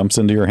salmon jumps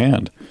into your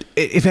hand.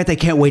 In fact, they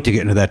can't wait to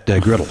get into that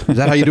griddle. Is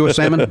that how you do a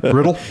salmon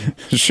griddle?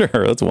 Sure.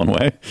 That's one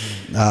way.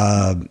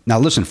 Now,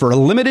 listen. For a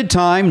limited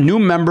time, new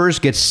members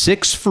get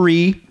 6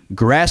 free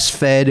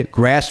grass-fed,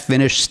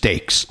 grass-finished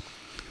steaks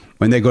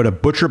when they go to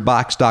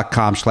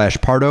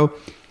butcherbox.com/Pardo.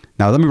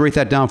 Now, let me break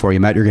that down for you,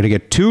 Matt. You're going to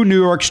get 2 New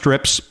York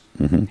strips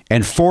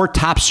and 4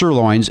 top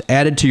sirloins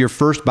added to your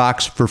first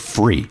box for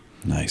free.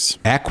 Nice.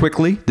 Act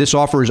quickly. This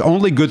offer is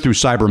only good through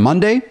Cyber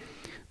Monday.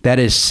 That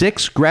is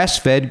 6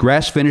 grass-fed,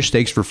 grass-finished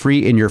steaks for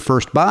free in your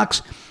first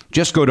box.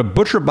 Just go to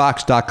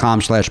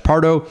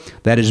butcherbox.com/Pardo.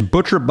 That is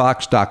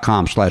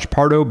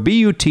butcherbox.com/Pardo.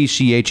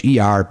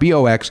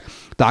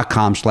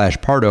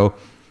 BUTCHERBOX.com/Pardo.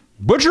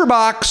 Butcher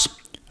Box.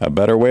 A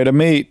better way to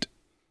meet.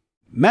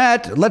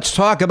 Matt, let's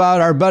talk about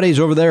our buddies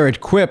over there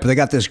at Quip. They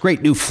got this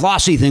great new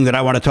flossy thing that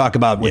I want to talk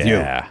about with you.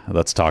 Yeah,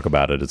 let's talk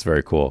about it. It's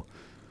very cool.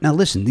 Now,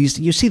 listen,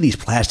 you see these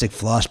plastic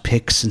floss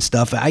picks and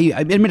stuff.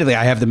 Admittedly,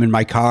 I have them in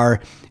my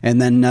car,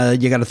 and then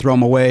you got to throw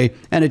them away,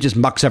 and it just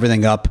mucks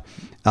everything up.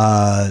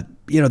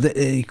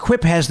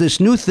 Quip has this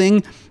new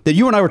thing that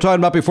you and I were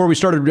talking about before we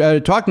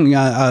started talking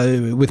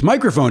with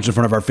microphones in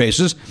front of our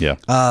faces. Yeah.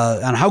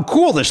 On how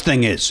cool this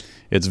thing is.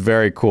 It's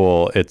very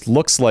cool. It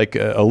looks like,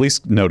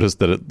 Elise noticed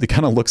that it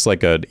kind of looks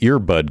like an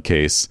earbud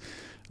case.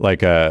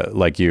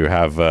 like you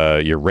have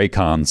your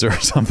Raycons or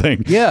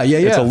something. Yeah.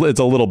 It's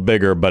a little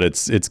bigger, but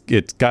it's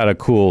got a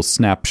cool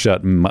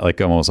snapshot,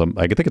 like almost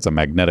I think it's a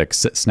magnetic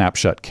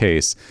snapshot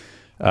case.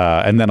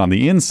 And then on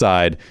the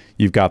inside,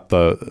 you've got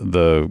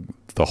the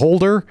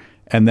holder,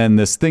 and then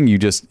this thing you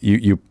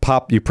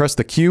press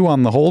the Q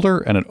on the holder,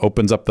 and it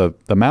opens up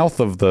the mouth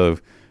of the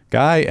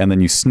guy, and then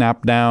you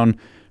snap down,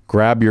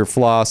 grab your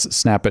floss,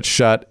 snap it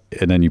shut,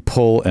 and then you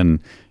pull and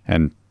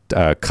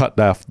cut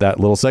off that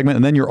little segment,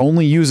 and then you're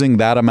only using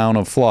that amount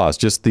of floss,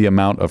 just the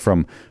amount of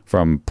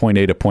from point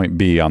A to point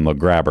B on the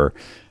grabber,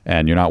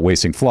 and you're not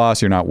wasting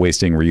floss, you're not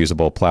wasting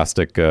reusable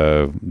plastic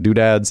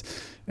doodads,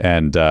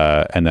 and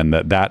then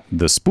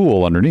the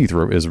spool underneath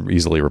is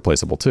easily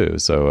replaceable too.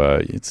 So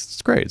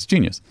it's great, it's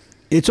genius.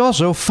 It's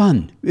also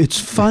fun. It's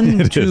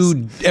fun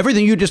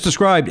everything you just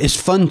described is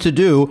fun to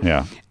do.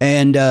 Yeah.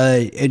 And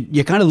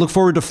you kind of look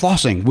forward to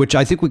flossing, which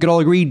I think we could all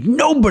agree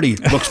nobody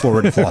looks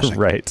forward to flossing.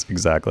 Right,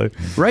 exactly.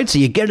 Right? So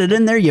you get it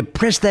in there, you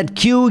press that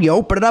cue, you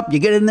open it up, you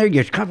get in there,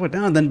 you cup it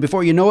down, and then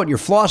before you know it, you're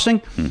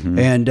flossing.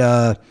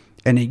 Mm-hmm.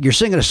 And you're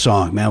singing a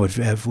song, man,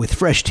 with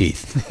fresh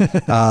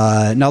teeth.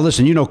 Now,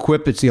 listen,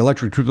 Quip. It's the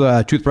electric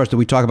toothbrush that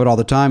we talk about all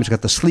the time. It's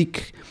got the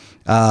sleek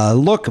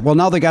look. Well,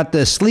 now they got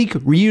the sleek,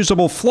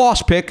 reusable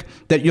floss pick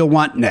that you'll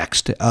want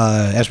next.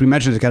 As we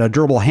mentioned, it's got a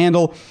durable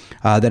handle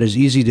that is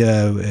easy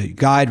to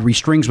guide,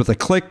 restrings with a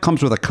click,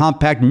 comes with a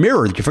compact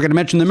mirror. You forgot to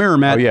mention the mirror,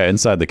 Matt. Oh, yeah,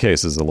 inside the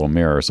case is a little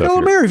mirror.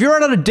 So If you're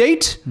out on a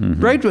date,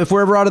 right? If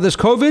we're ever out of this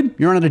COVID,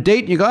 you're on a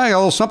date and you go, I got a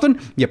little something.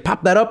 You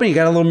pop that up and you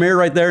got a little mirror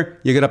right there.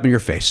 You get up in your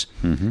face.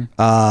 Mm-hmm.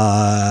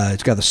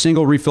 It's got the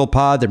single refill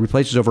pod that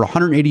replaces over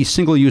 180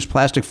 single-use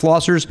plastic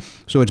flossers,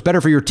 so it's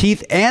better for your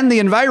teeth and the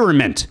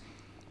environment.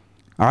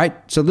 All right,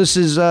 so this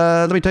is,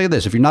 let me tell you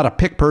this. If you're not a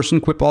pick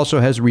person, Quip also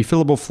has a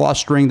refillable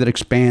floss string that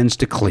expands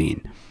to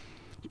clean.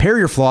 Pair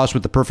your floss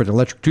with the perfect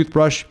electric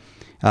toothbrush.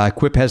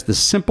 Quip has the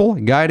simple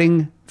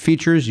guiding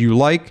features you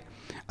like.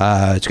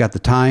 It's got the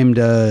timed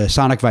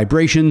sonic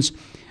vibrations.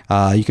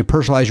 You can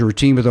personalize your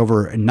routine with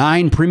over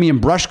 9 premium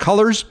brush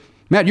colors.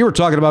 Matt, you were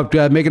talking about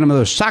making them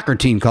those soccer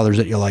team colors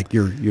that you like,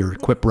 your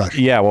Quip brush.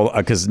 Yeah, well,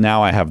 because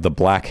now I have the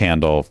black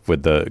handle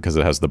because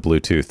it has the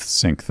Bluetooth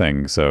sync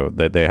thing. So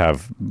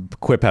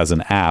Quip has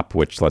an app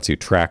which lets you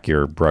track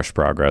your brush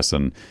progress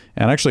and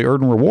actually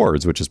earn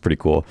rewards, which is pretty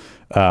cool.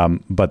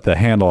 But the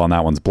handle on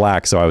that one's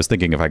black. So I was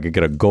thinking if I could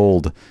get a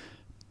gold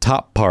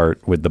top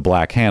part with the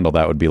black handle,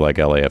 that would be like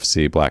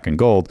LAFC black and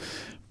gold.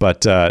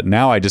 But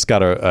now I just got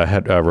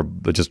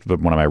just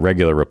one of my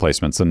regular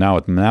replacements. So now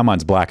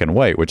mine's black and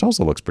white, which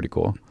also looks pretty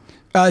cool.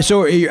 I'd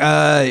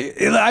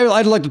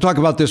like to talk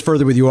about this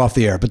further with you off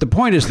the air. But the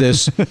point is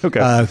this.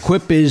 Okay.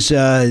 Quip is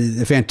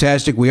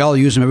fantastic. We all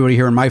use them. Everybody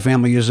here in my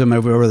family uses them.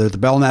 Everywhere the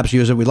Belknaps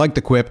use it. We like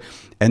the Quip.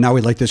 And now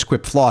we like this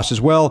Quip floss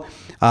as well.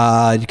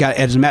 You got,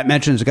 as Matt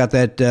mentioned, it's got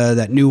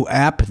that new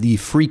app, the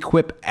free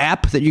Quip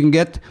app that you can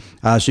get.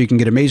 So you can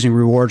get amazing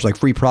rewards like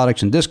free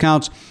products and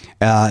discounts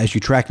as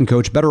you track and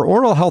coach better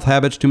oral health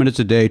habits 2 minutes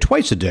a day,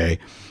 twice a day.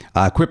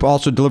 Quip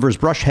also delivers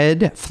brush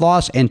head,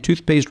 floss, and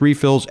toothpaste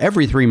refills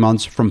every 3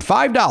 months from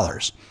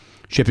 $5.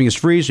 Shipping is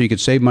free, so you can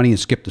save money and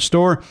skip the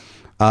store.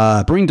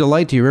 Bring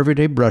delight to your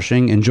everyday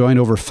brushing and join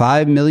over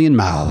 5 million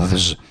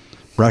mouths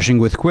brushing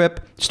with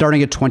Quip,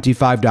 starting at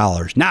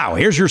 $25. Now,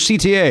 here's your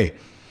CTA.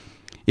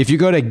 If you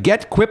go to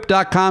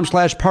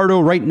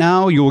getquip.com/Pardo right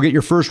now, you will get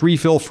your first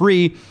refill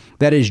free.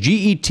 That is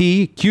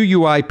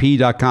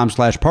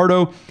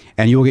GETQUIP.com/Pardo,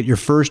 and you will get your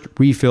first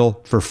refill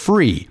for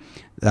free.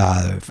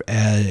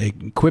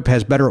 Quip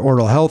has better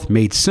oral health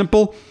made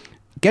simple.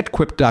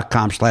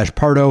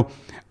 Getquip.com/Pardo.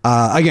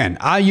 Again,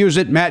 I use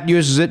it. Matt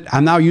uses it.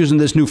 I'm now using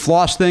this new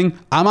floss thing.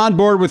 I'm on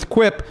board with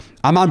Quip.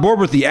 I'm on board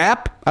with the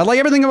app. I like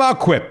everything about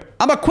Quip.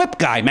 I'm a Quip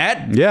guy,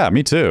 Matt. Yeah,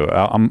 me too.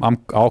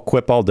 I'll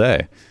Quip all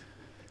day.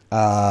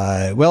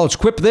 Well, it's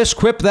Quip this,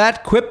 Quip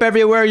that, Quip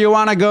everywhere you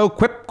want to go.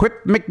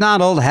 Quip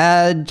McDonald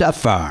had a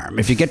farm.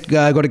 If you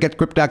go to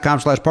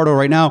getquip.com/Pardo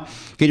right now,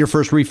 get your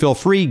first refill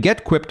free.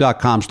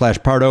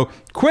 Getquip.com/Pardo.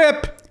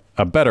 Quip!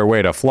 A better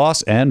way to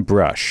floss and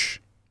brush.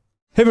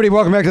 Hey, everybody,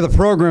 welcome back to the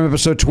program,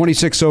 episode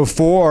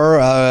 2604.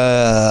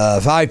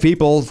 5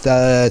 people,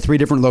 3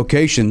 different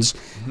locations.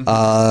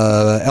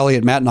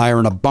 Elliot, Matt, and I are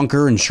in a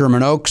bunker in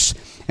Sherman Oaks.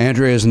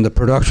 Andrea is in the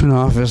production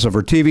office of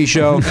her TV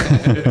show.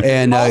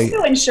 And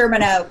Also in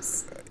Sherman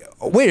Oaks.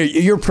 Wait,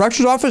 your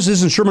production office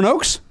is in Sherman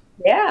Oaks?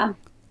 Yeah.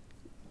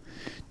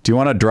 Do you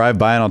want to drive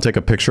by and I'll take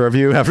a picture of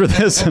you after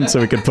this and so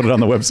we can put it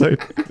on the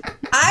website?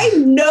 I,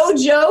 no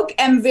joke,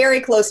 am very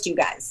close to you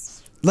guys.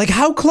 Like,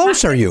 how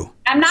close are you?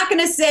 I'm not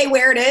going to say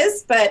where it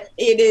is, but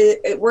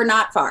we're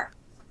not far.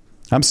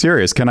 I'm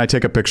serious. Can I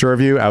take a picture of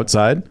you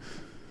outside?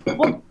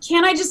 Well,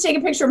 can't I just take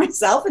a picture of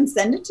myself and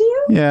send it to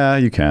you? Yeah,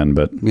 you can,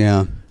 but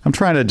Yeah. I'm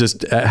trying to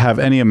just have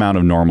any amount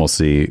of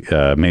normalcy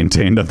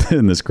maintained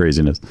in this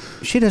craziness.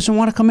 She doesn't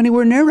want to come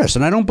anywhere near us,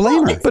 and I don't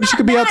blame her. But she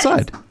could be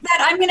outside.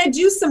 That I'm going to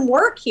do some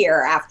work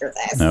here after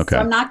this. Okay.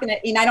 So I'm not going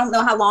to, I don't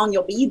know how long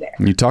you'll be there.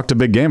 You talked a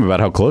big game about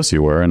how close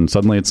you were, and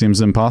suddenly it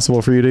seems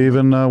impossible for you to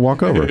even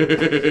walk over.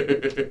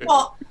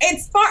 Well,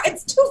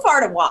 it's too far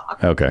to walk.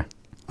 Okay.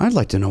 I'd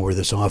like to know where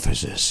this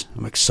office is.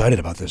 I'm excited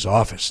about this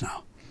office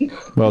now.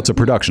 Well, it's a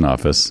production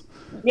office.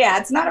 Yeah,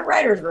 it's not a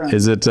writer's room.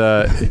 Is it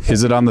on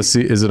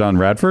is it on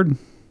Radford?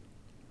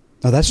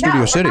 Oh, that's Studio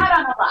no, City. we're not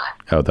on a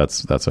lot. Oh,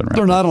 that's on Radford.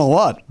 They're not on a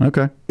lot.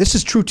 Okay. This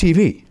is True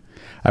TV.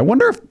 I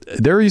wonder if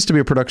there used to be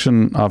a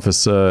production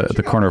office at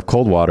the corner of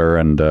Coldwater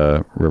and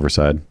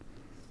Riverside.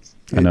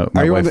 I know.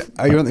 Are you on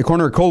the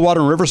corner of Coldwater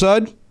and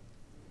Riverside?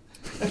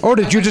 Oh,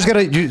 did you just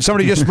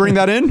somebody just bring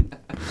that in?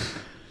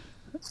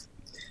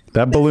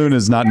 That balloon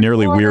is not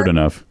nearly weird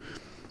enough.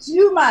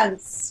 2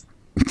 months.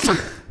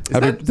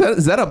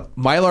 Is that a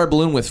Mylar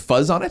balloon with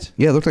fuzz on it?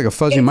 Yeah, it looked like a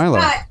fuzzy It's Mylar.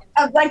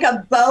 got like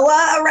a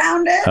boa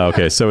around it.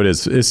 Okay, so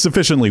it's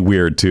sufficiently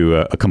weird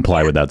to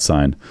comply with that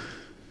sign.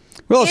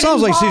 Well, it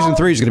sounds like season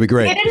 3 is going to be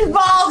great. It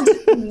involved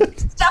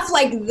stuff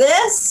like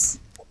this.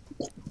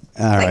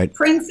 All Like right.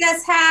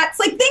 princess hats,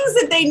 like things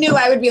that they knew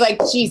I would be like,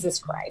 Jesus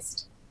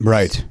Christ.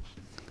 Right.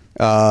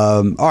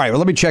 All right. Well,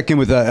 let me check in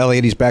with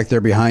Elliot. He's back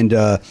there behind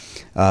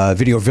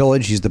Video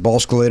Village. He's the ball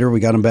escalator. We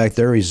got him back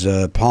there. He's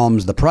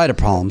Palms, the pride of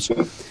Palms.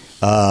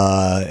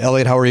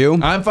 Elliot, how are you?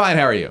 I'm fine.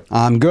 How are you?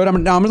 I'm good.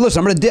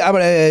 Listen.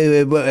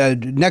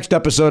 Next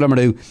episode, I'm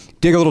going to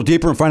dig a little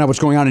deeper and find out what's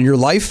going on in your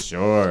life.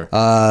 Sure.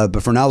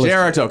 But for now, let's,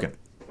 JR token.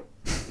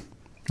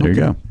 There you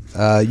go.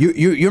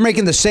 you're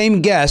making the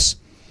same guess.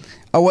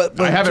 I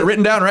have it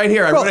written down right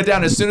here. I wrote it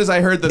down as soon as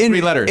I heard the 3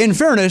 letters. In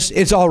fairness,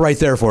 it's all right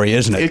there for you,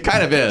 isn't it? It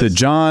kind of is. The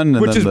John,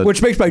 and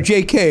Which makes my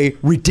JK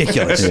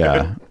ridiculous.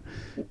 yeah.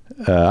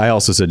 I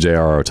also said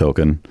J.R.R.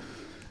 token,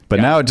 but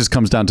now it just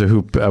comes down to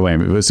who.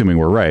 Assuming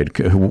we're right,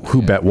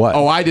 who bet what?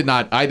 Oh, I did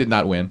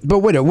not win. But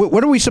wait,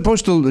 what are we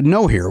supposed to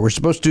know here? We're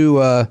supposed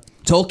to.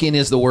 Tolkien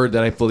is the word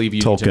that I believe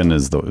you. Tolkien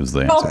is the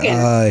answer.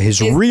 Tolkien.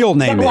 His is real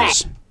the name black.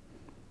 is.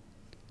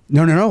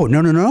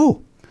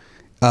 No.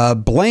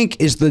 Blank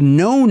is the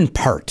known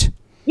part.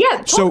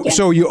 Yeah, Tolkien.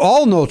 So you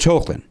all know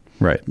Tolkien.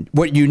 Right.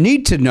 What you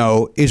need to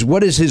know is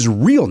what is his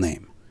real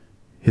name.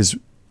 His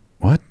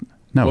what?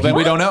 No. Well, then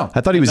we don't know. I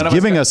thought he was None of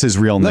giving know. us his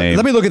real name.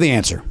 Let me look at the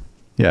answer.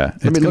 Yeah,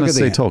 it's me going look to at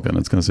say the- Tolkien.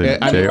 It's going to say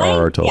I mean,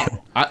 J.R.R. yeah.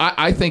 Tolkien.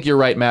 I think you're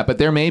right, Matt, but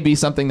there may be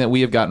something that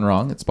we have gotten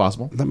wrong. It's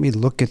possible. Let me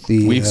look at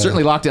the. We've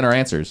certainly locked in our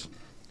answers.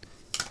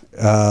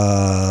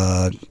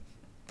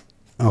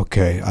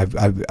 Okay,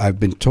 I've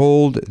been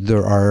told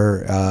there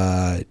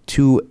are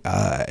 2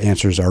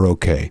 answers are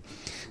okay.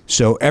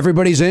 So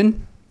everybody's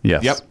in.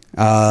 Yes. Yep.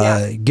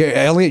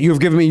 Elliot, you've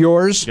given me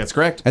yours. That's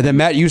correct. And then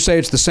Matt, you say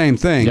it's the same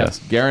thing. Yes.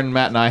 Garen,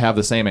 Matt, and I have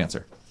the same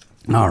answer.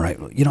 All right.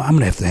 Well, I'm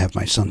going to have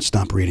my son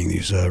stop writing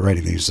these. Getting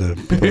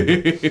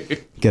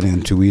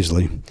them too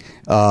easily.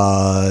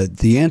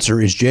 The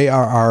answer is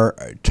J.R.R.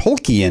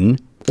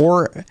 Tolkien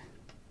or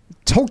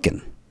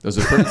Tolkien. Those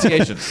are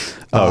pronunciations.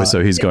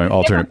 So he's going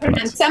alternate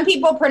pronounce. Some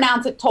people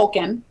pronounce it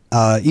Tolkien.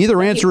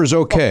 Either answer is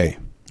okay.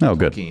 Oh,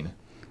 good. Keen.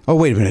 Oh,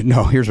 wait a minute.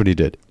 No, here's what he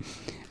did.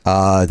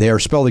 They are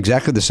spelled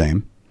exactly the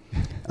same.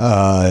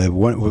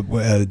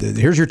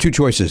 Here's your 2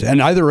 choices,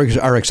 and either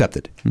are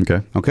accepted.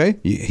 Okay. Okay?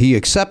 He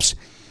accepts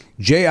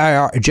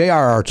J.R.R.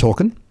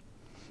 Tolkien,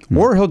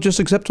 or he'll just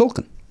accept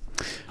Tolkien.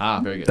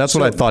 Very good. That's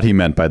what I thought he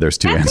meant by there's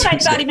 2 That's answers. what I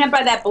thought he meant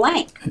by that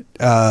blank.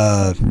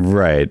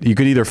 Right. You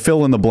could either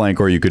fill in the blank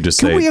or you could just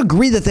Can say. we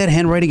agree that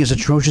handwriting is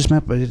atrocious,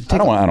 Matt? I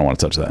don't want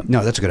to touch that.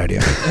 No, that's a good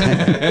idea.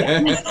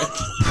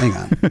 Hang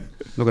on.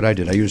 Look what I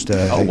did. I used.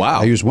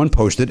 wow. I used one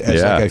Post-it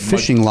as Yeah. like a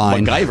fishing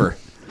line MacGyver.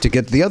 to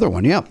get the other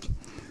one. Yeah.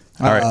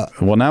 All right.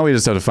 Well, now we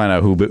just have to find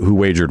out who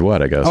wagered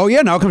what, I guess. Oh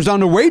yeah. Now it comes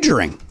down to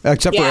wagering.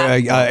 Except for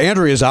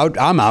Andrea's out.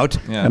 I'm out.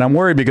 Yeah. And I'm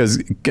worried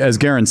because, as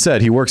Garen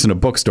said, he works in a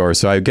bookstore,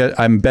 so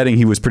I'm betting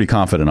he was pretty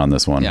confident on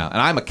this one. Yeah,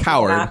 and I'm a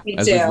coward, Yeah, me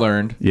as too. we've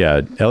learned.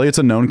 Yeah. Elliot's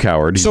a known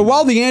coward. So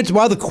while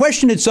the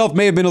question itself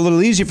may have been a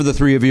little easy for the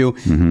 3 of you,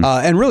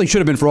 and really should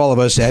have been for all of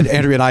us, had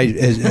Andrea and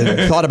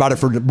I thought about it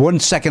for 1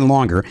 second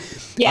longer.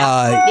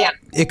 Yeah.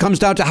 It comes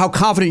down to how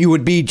confident you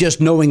would be just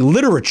knowing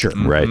literature.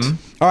 Right.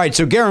 All right,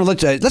 so Garen,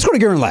 let's go to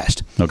Garen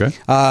last. Okay.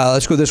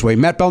 Let's go this way.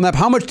 Matt Belknap,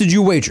 how much did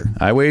you wager?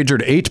 I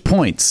wagered 8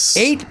 points.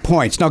 8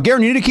 points. Now,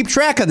 Garen, you need to keep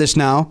track of this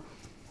now.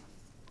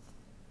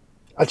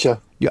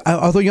 Gotcha.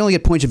 Although you only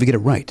get points if you get it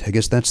right. I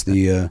guess that's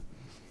the...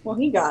 Well,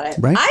 he got it.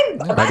 Right?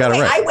 By got the it way,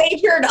 right. I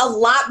wagered a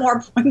lot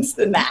more points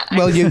than that.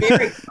 well, I'm you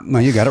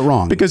very got it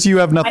wrong. Because you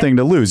have nothing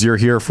to lose. You're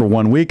here for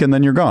 1 week and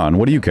then you're gone.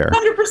 What do you care?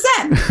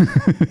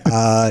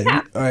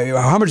 100%.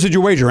 How much did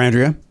you wager,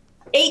 Andrea?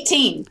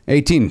 18.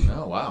 18.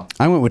 Oh, wow.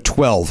 I went with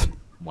 12. I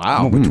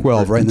Wow. went with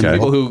 12, right in the Okay.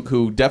 middle. People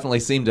who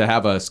definitely seem to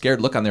have a scared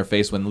look on their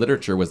face when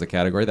literature was the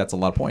category, that's a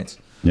lot of points.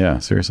 Yeah,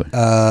 seriously.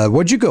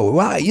 What'd you go?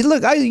 Well, I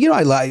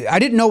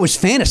didn't know it was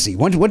fantasy.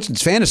 Once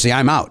it's fantasy,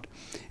 I'm out.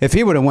 If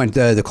he would have went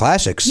the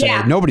classics,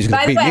 Yeah. nobody's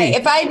going By to the beat way, me.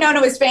 if I had known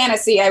it was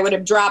fantasy, I would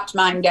have dropped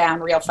mine down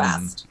real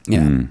fast.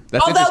 Yeah.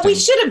 That's Although we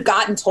interesting. should have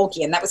gotten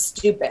Tolkien. That was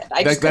stupid.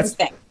 I just couldn't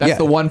think. That's Yeah.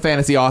 the one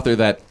fantasy author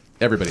that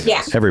everybody knows.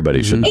 Yeah.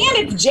 Everybody should. And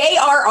it's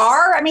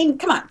J.R.R. I mean,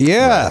 come on.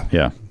 Yeah.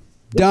 Yeah.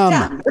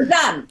 Dumb. We're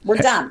done. We're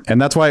done.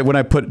 And that's why when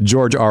I put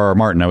George R.R.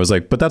 Martin, I was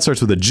like, but that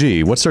starts with a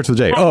G. What starts with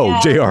a J? Oh,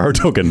 J.R.R.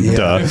 Tolkien.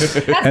 Duh.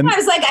 That's why I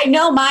was like, I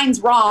know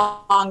mine's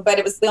wrong, but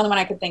it was the only one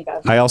I could think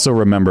of. I also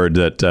remembered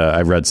that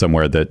I read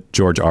somewhere that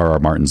George R.R.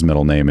 Martin's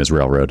middle name is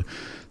Railroad.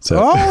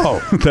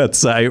 So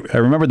that's I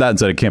remembered that and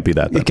said it can't be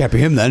that. It can't be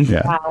him then.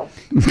 Yeah. Wow.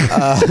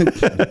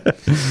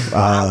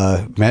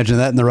 Imagine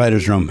that in the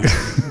writer's room.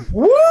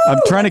 I'm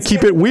trying to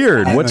keep it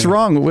weird. What's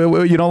wrong?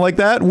 You don't like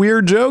that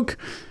weird joke?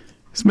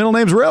 His middle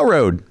name's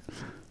Railroad.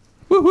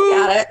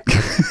 Got it.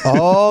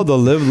 Oh, the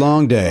live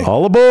long day.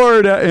 All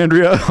aboard,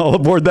 Andrea. All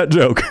aboard that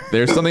joke.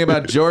 There's something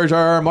about George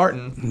R.R.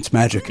 Martin. It's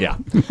magic. Yeah.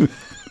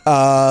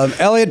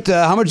 Elliot,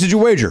 how much did you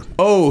wager?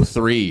 Oh,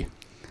 3.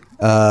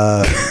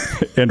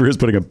 Andrea's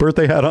putting a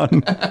birthday hat on.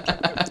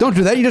 Don't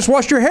do that. You just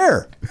washed your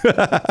hair. What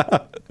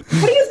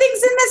do you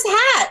think's in this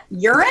hat?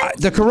 Urine?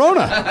 The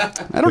corona.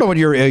 I don't know what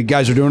your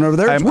guys are doing over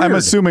there. It's I'm weird.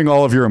 assuming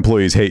all of your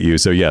employees hate you.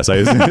 So yes,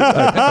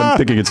 I'm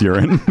thinking it's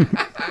urine.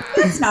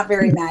 It's not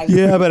very nice.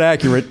 Yeah, but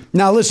accurate.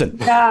 Now listen.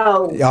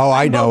 No. Oh,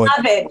 I know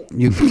love it.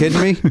 You kidding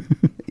me?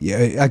 Yeah.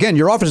 Again,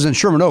 your office is in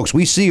Sherman Oaks.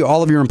 We see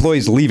all of your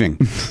employees leaving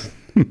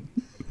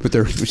with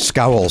their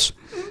scowls.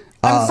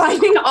 I'm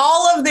finding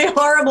all of the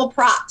horrible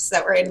props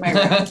that were in my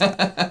room.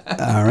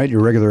 All right, your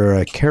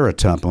regular carrot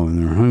top over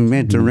there. I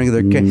meant a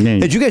regular.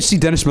 Did you guys see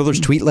Dennis Miller's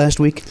tweet last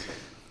week?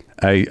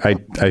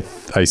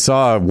 I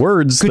saw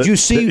words. Could you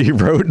see that he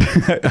wrote?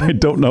 I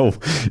don't know.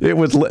 It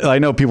was. I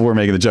know people were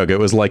making the joke. It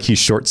was like he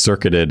short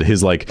circuited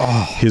his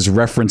his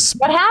reference.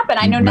 What happened?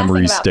 I know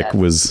memory nothing about stick this.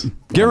 Was.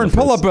 Garen,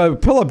 pull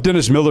up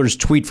Dennis Miller's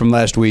tweet from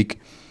last week.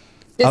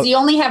 Does he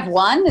only have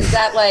one? Is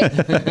that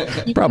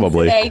like you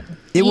Probably. Say,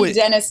 It was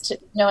Dennis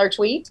Miller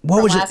tweet what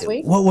from was last it?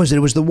 week? What was it? It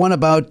was the one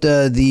about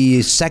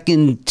the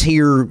second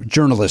tier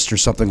journalist or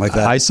something like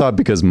that. I saw it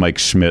because Mike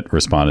Schmidt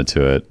responded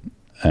to it,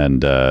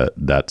 and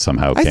that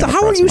somehow came how are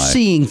across you my-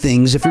 seeing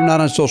things if you're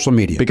not on social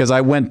media? Because I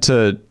went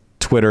to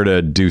Twitter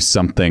to do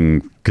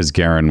something because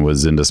Garen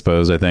was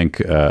indisposed. I think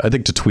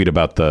to tweet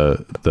about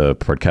the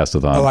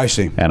podcastathon. Oh, I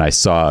see. And I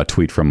saw a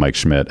tweet from Mike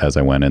Schmidt as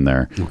I went in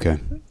there.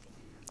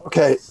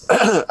 Okay,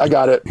 I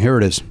got it. Here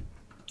it is.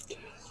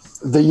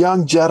 The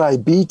young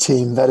Jedi B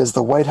team, that is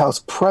the White House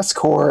press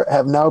corps,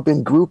 have now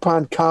been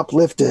Groupon comp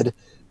lifted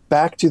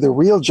back to the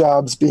real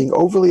jobs, being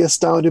overly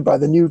astounded by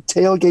the new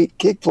tailgate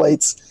kick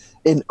plates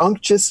in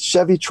unctuous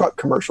Chevy truck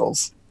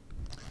commercials.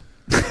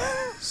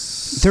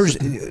 There's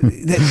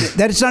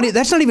that's not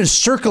even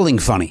circling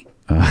funny.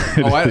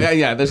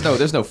 Yeah.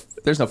 There's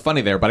no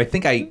funny there, but I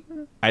think I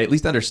at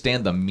least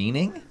understand the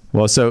meaning.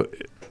 Well, so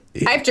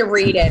I have to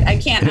read it. I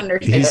can't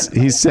understand.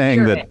 he's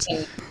saying that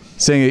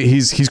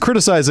he's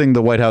criticizing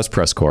the White House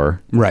press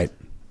corps, Right.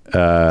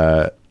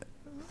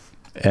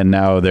 and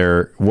now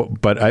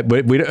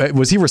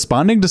was he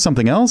responding to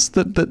something else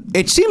that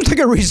It seems like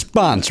a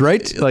response,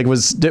 right? like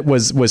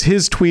was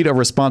his tweet a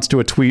response to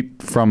a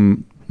tweet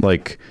from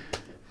like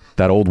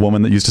that old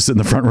woman that used to sit in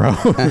the front row?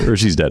 Or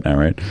she's dead now,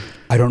 right?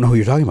 I don't know who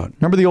you're talking about.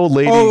 Remember the old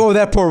lady? Oh,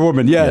 that poor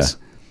woman. Yes.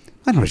 Yeah.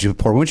 I don't know. She was a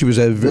poor woman. She was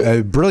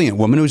a brilliant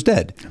woman who's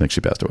dead. I think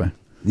she passed away.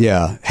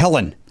 Yeah.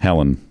 Helen.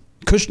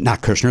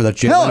 Not Kushner. That's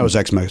Jim. That was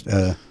X-Max.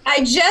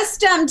 I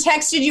just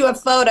texted you a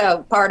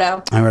photo,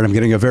 Pardo. All right.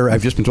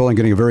 I've just been told I'm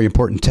getting a very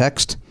important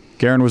text.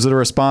 Garen, was it a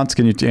response?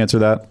 Can you answer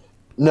that?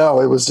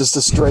 No, it was just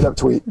a straight up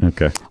tweet.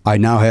 Okay. I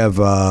now have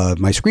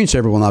my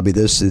screensaver will now be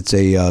this. It's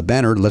a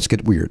banner. Let's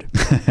get weird.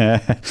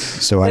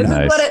 So I This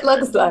know. is what it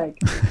looks like.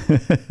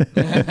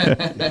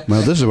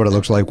 Well, this is what it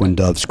looks like when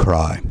doves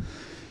cry.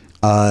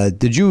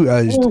 Did you?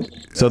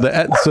 So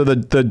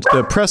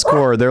the press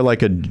corps, they're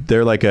like a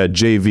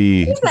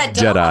JV Who's that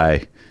dog?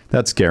 Jedi.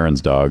 That's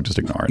Garen's dog. Just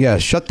ignore it. Yeah.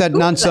 Shut that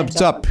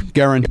nonsense up,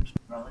 Garen.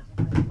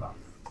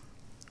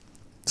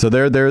 So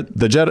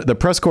the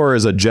press corps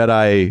is a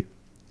Jedi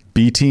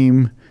B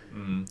team.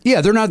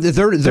 Yeah, they're not.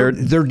 They're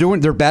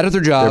bad at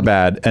their job. They're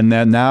bad, and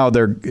then now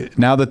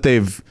that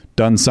they've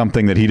done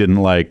something that he didn't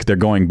like, they're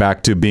going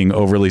back to being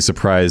overly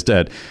surprised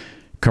at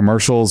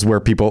commercials where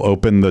people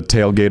open the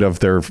tailgate of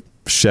their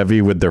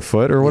Chevy with their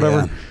foot or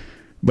whatever. Yeah.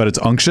 But it's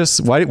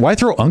unctuous. Why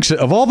throw unctuous?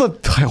 Of all the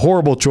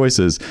horrible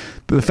choices,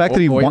 the fact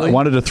that he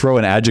wanted to throw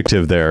an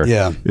adjective there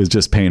is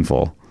just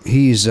painful.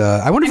 He's.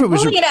 I wonder if it I'm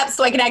was. pulling it up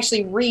so I can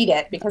actually read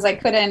it because I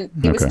couldn't.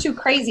 It was too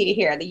crazy to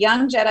hear. The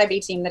young Jedi B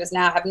team that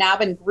have now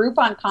been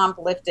Groupon comp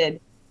lifted.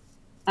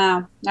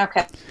 Oh,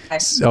 okay.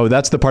 Oh,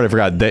 that's the part I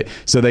forgot. They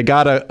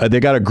got a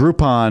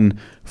Groupon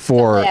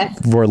for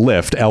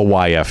Lyft,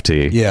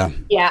 Lyft. Yeah.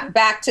 Yeah,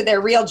 back to their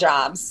real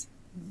jobs.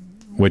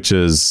 Which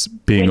is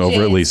being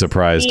overly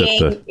surprised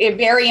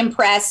very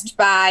impressed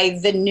by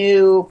the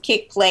new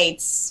kick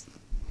plates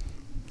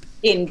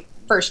in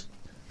first.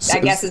 I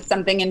guess it's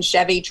something in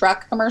Chevy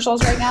truck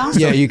commercials right now.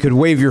 Yeah, you could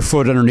wave your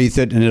foot underneath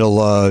it and it'll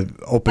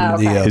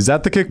open the. Is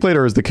that the kick plate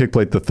or is the kick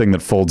plate the thing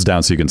that folds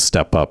down so you can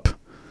step up?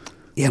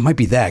 Yeah, it might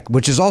be that,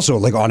 which is also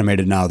like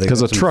automated now.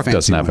 Because a truck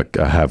doesn't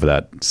have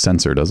that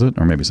sensor, does it?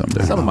 Or maybe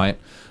someday. Some might.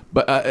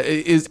 But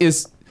is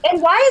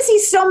And why is he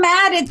so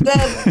mad at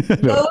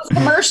those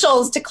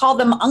commercials to call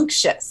them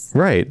unctuous?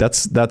 Right.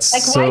 That's Like,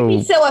 so. why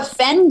is he so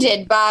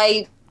offended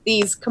by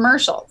these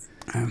commercials?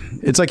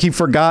 It's like he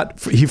forgot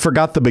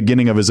the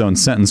beginning of his own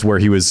sentence where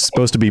he was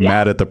supposed to be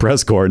mad at the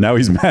press corps. Now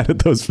he's mad at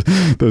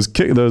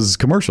those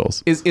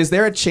commercials. Is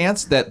there a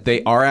chance that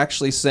they are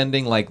actually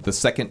sending like the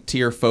second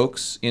tier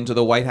folks into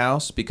the White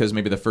House because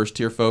maybe the first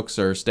tier folks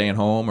are staying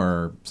home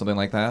or something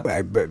like that?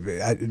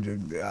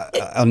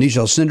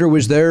 Nichelle Cinder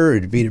was there.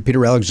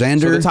 Peter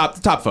Alexander. So the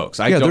top folks.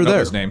 I don't know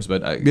those names,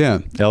 but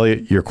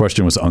Elliot, your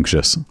question was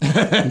unctuous.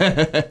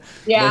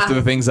 Yeah. Most of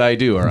the things I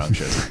do are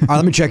unctuous. All right,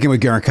 let me check in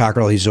with Garen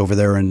Cockrell. He's over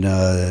there in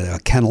a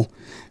kennel.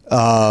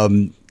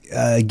 Garen,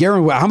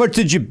 how much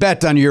did you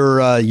bet on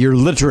your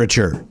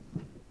literature?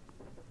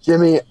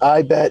 Jimmy,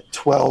 I bet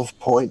 12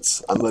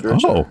 points on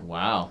literature. Oh,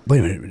 Wow. Wait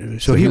a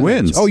minute. So he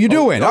wins. Oh, you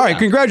do win. All right, yeah.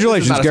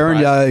 congratulations, This is not a Garen.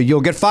 surprise.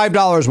 You'll get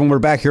 $5 when we're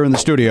back here in the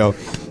studio,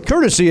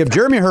 courtesy of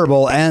Jeremy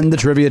Herbal and the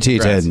Trivia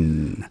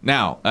T10.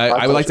 Now,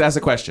 I would like to ask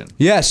a question.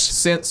 Yes.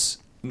 Since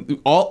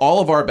all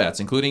of our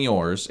bets, including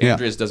yours, Yeah.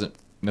 Andrea's doesn't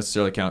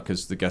necessarily count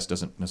because the guest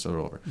doesn't necessarily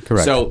roll over.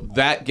 Correct. So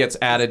that gets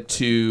added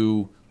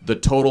to the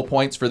total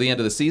points for the end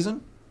of the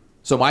season.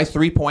 So my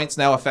 3 points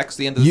now affects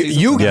the end of the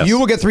season. Yes. You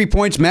will get 3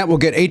 points. Matt will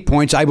get 8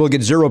 points. I will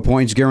get 0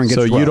 points. Garen gets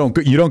so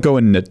 12. you don't go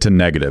into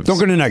negatives. Don't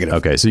go to negative.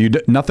 Okay, so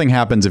nothing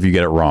happens if you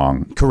get it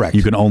wrong. Correct.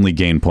 You can only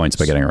gain points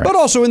by getting it right. But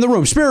also in the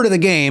room, spirit of the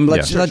game.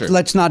 Let's Yeah. Sure.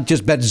 let's not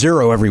just bet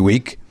 0 every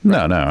week. no,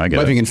 I get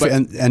it. Let's I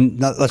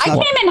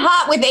not. came in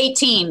hot with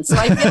 18, so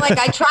I feel like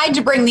I tried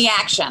to bring the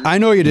action. I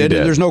know you did.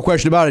 did. There's no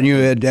question about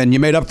it. And you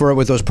made up for it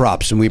with those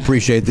props, and we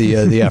appreciate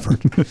the effort.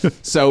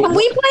 So Can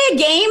we play a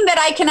game that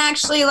I can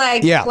actually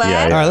play? Yeah. All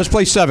right, let's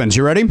play sevens.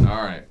 You ready? all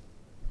right.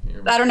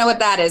 I don't know what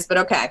that is, but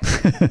okay.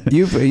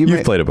 You've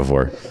played it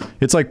before.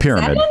 It's like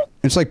pyramid. Seven?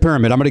 It's like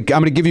pyramid. I'm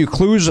gonna give you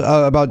clues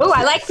about Ooh,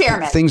 I like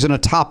pyramid. things in a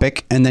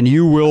topic, and then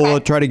you will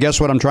Okay. try to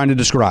guess what I'm trying to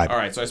describe. All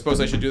right. So I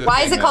suppose I should do this.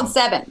 Why is it called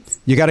sevens?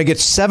 You got to get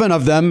 7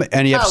 of them,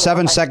 and you have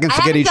 7 okay. seconds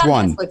to I get haven't each done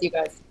one. this with you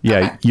guys. Yeah,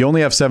 Okay. you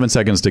only have 7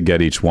 seconds to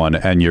get each one,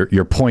 and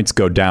your points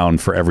go down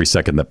for every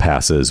second that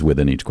passes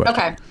within each question.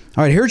 Okay.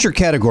 All right, here's your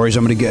categories.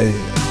 I'm gonna get.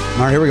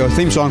 All right, here we go.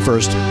 Theme song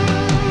first.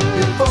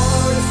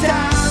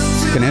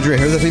 Can Andrea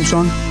hear the theme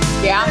song?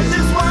 Yeah.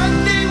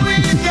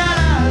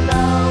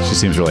 She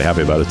seems really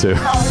happy about it too.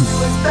 No,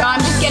 I'm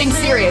just getting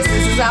serious.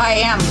 This is how I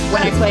am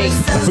when I play.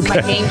 This is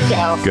my game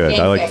show. Good.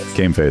 Game I like face.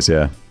 game face.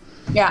 Yeah.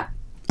 Yeah.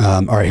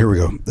 All right, here we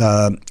go.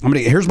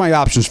 Here's my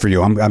options for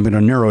you. I'm going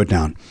to narrow it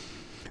down.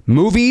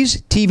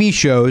 Movies, TV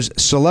shows,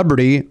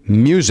 celebrity,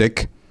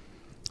 music,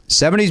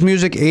 70s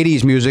music,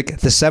 80s music,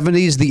 the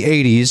 70s, the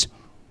 80s,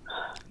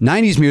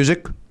 90s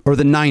music, or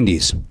the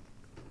 90s.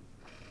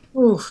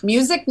 Oof,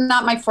 music,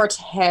 not my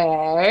forte.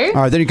 All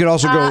right, then you could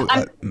also go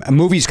I'm-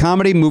 movies,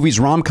 comedy, movies,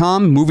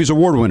 rom-com, movies,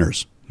 award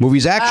winners,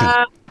 movies, action.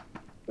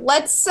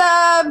 Let's,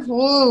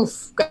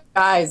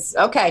 guys.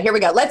 Okay, here we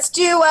go. Let's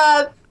do,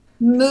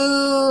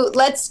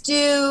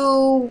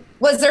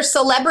 was there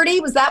celebrity?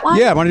 Was that one?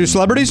 Yeah, want to do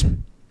celebrities?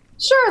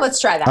 Sure, let's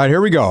try that. All right,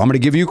 here we go. I'm going to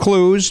give you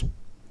clues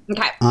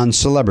Okay. on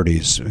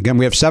celebrities. Again,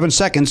 we have 7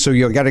 seconds, so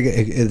you got to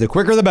get the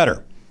quicker the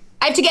better.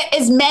 I have to get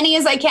as many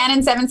as I can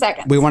in 7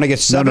 seconds. We want to get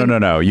 7.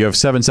 No. You have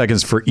 7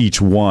 seconds for each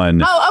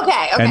one. Oh,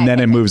 okay. And then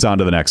it moves on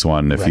to the next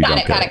one if you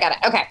don't Got get it.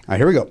 Okay. All right,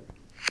 here we go.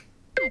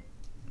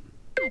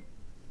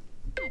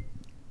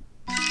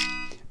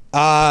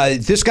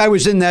 This guy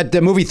was in that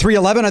movie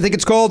 311, I think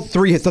it's called,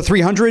 the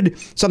 300,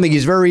 something.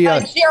 He's very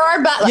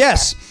Gerard Butler.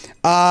 yes.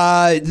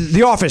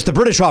 The Office, the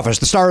British Office,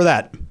 the star of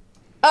that.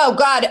 Oh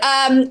God.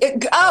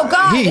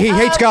 God. He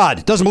hates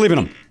God, doesn't believe in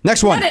him.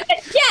 Next one.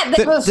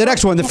 The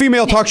next one, the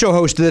female talk show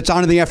host that's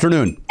on in the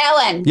afternoon.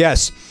 Ellen.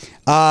 Yes.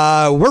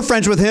 We're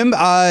friends with him.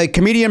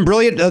 Comedian,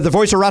 brilliant, the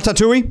voice of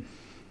Ratatouille.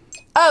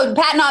 Oh,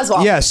 Patton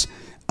Oswalt. Yes.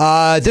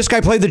 This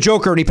guy played the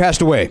Joker and he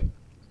passed away.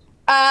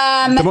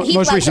 Heath Most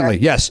Ledger. recently,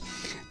 yes.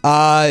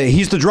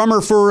 He's the drummer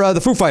for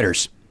the Foo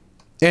Fighters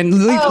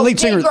and lead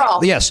singer. Dave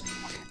Grohl. Yes.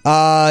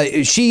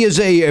 She is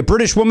a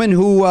British woman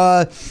who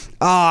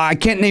I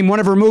can't name one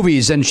of her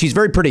movies, and she's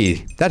very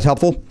pretty. That's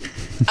helpful.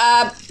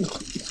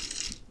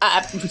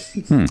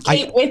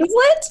 Kate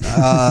Winslet.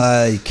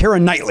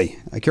 Keira Knightley.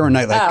 I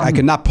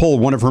cannot pull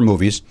one of her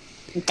movies.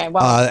 Okay.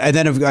 Well, And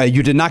then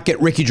you did not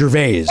get Ricky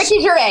Gervais.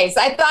 Ricky Gervais.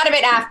 I thought of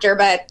it after,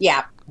 but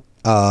yeah.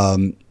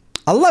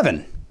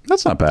 11.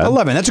 That's not bad.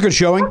 11. That's a good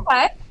showing.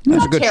 Okay. That's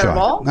Not a good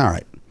terrible. showing. All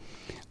right.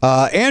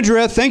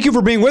 Andrea, thank you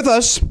for being with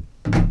us.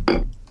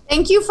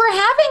 Thank you for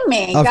having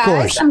me, Of guys.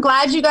 course. I'm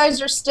glad you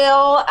guys are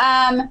still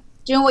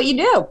doing what you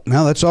do.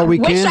 Well, that's all we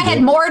Wish can I had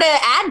do. more to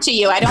add to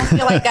you. I don't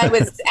feel like I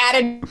was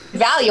added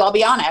value. I'll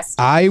be honest.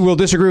 I will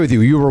disagree with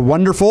you. You were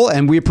wonderful,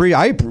 and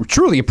I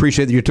truly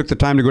appreciate that you took the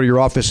time to go to your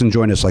office and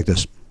join us like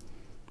this.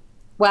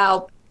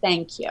 Well,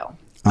 thank you.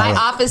 My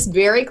office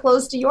very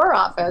close to your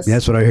office.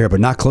 That's what I hear, but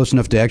not close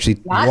enough to actually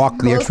Not walk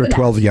the close extra enough.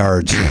 12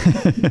 yards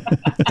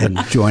and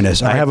join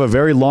us. I have a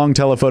very long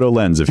telephoto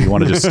lens if you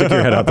want to just stick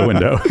your head out the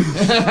window.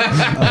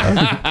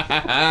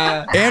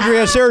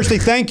 Andrea, seriously,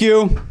 thank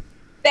you.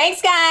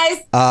 Thanks,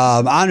 guys.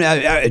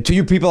 To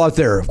you people out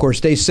there, of course,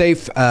 stay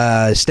safe,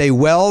 stay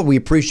well. We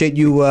appreciate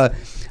you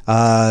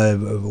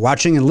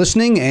watching and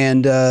listening.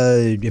 And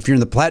if you're in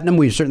the Platinum,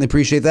 we certainly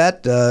appreciate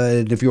that.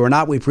 And if you are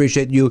not, we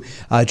appreciate you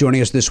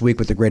joining us this week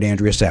with the great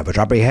Andrea Savage.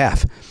 On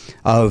behalf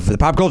of the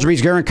Pop Culture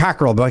Beat's Garen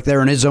Cockrell back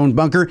there in his own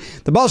bunker,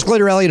 the ball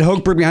escalator Elliot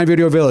Hochberg behind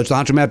Video Village, the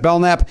honcho Matt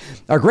Belknap,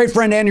 our great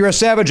friend Andrea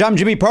Savage, I'm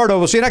Jimmy Pardo.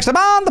 We'll see you next time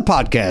on the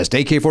podcast.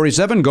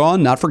 AK-47,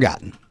 gone, not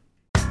forgotten.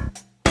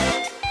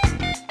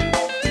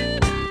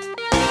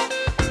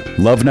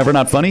 Love Never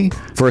Not Funny?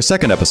 For a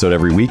second episode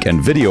every week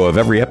and video of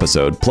every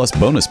episode, plus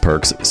bonus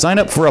perks, sign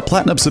up for a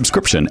Platinum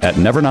subscription at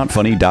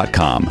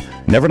nevernotfunny.com.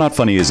 Never Not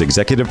Funny is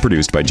executive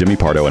produced by Jimmy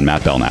Pardo and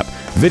Matt Belknap.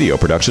 Video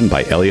production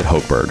by Elliot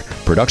Hochberg.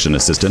 Production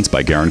assistance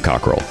by Garen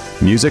Cockrell.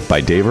 Music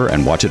by Daver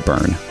and Watch It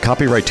Burn.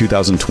 Copyright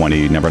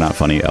 2020, Never Not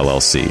Funny,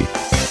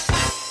 LLC.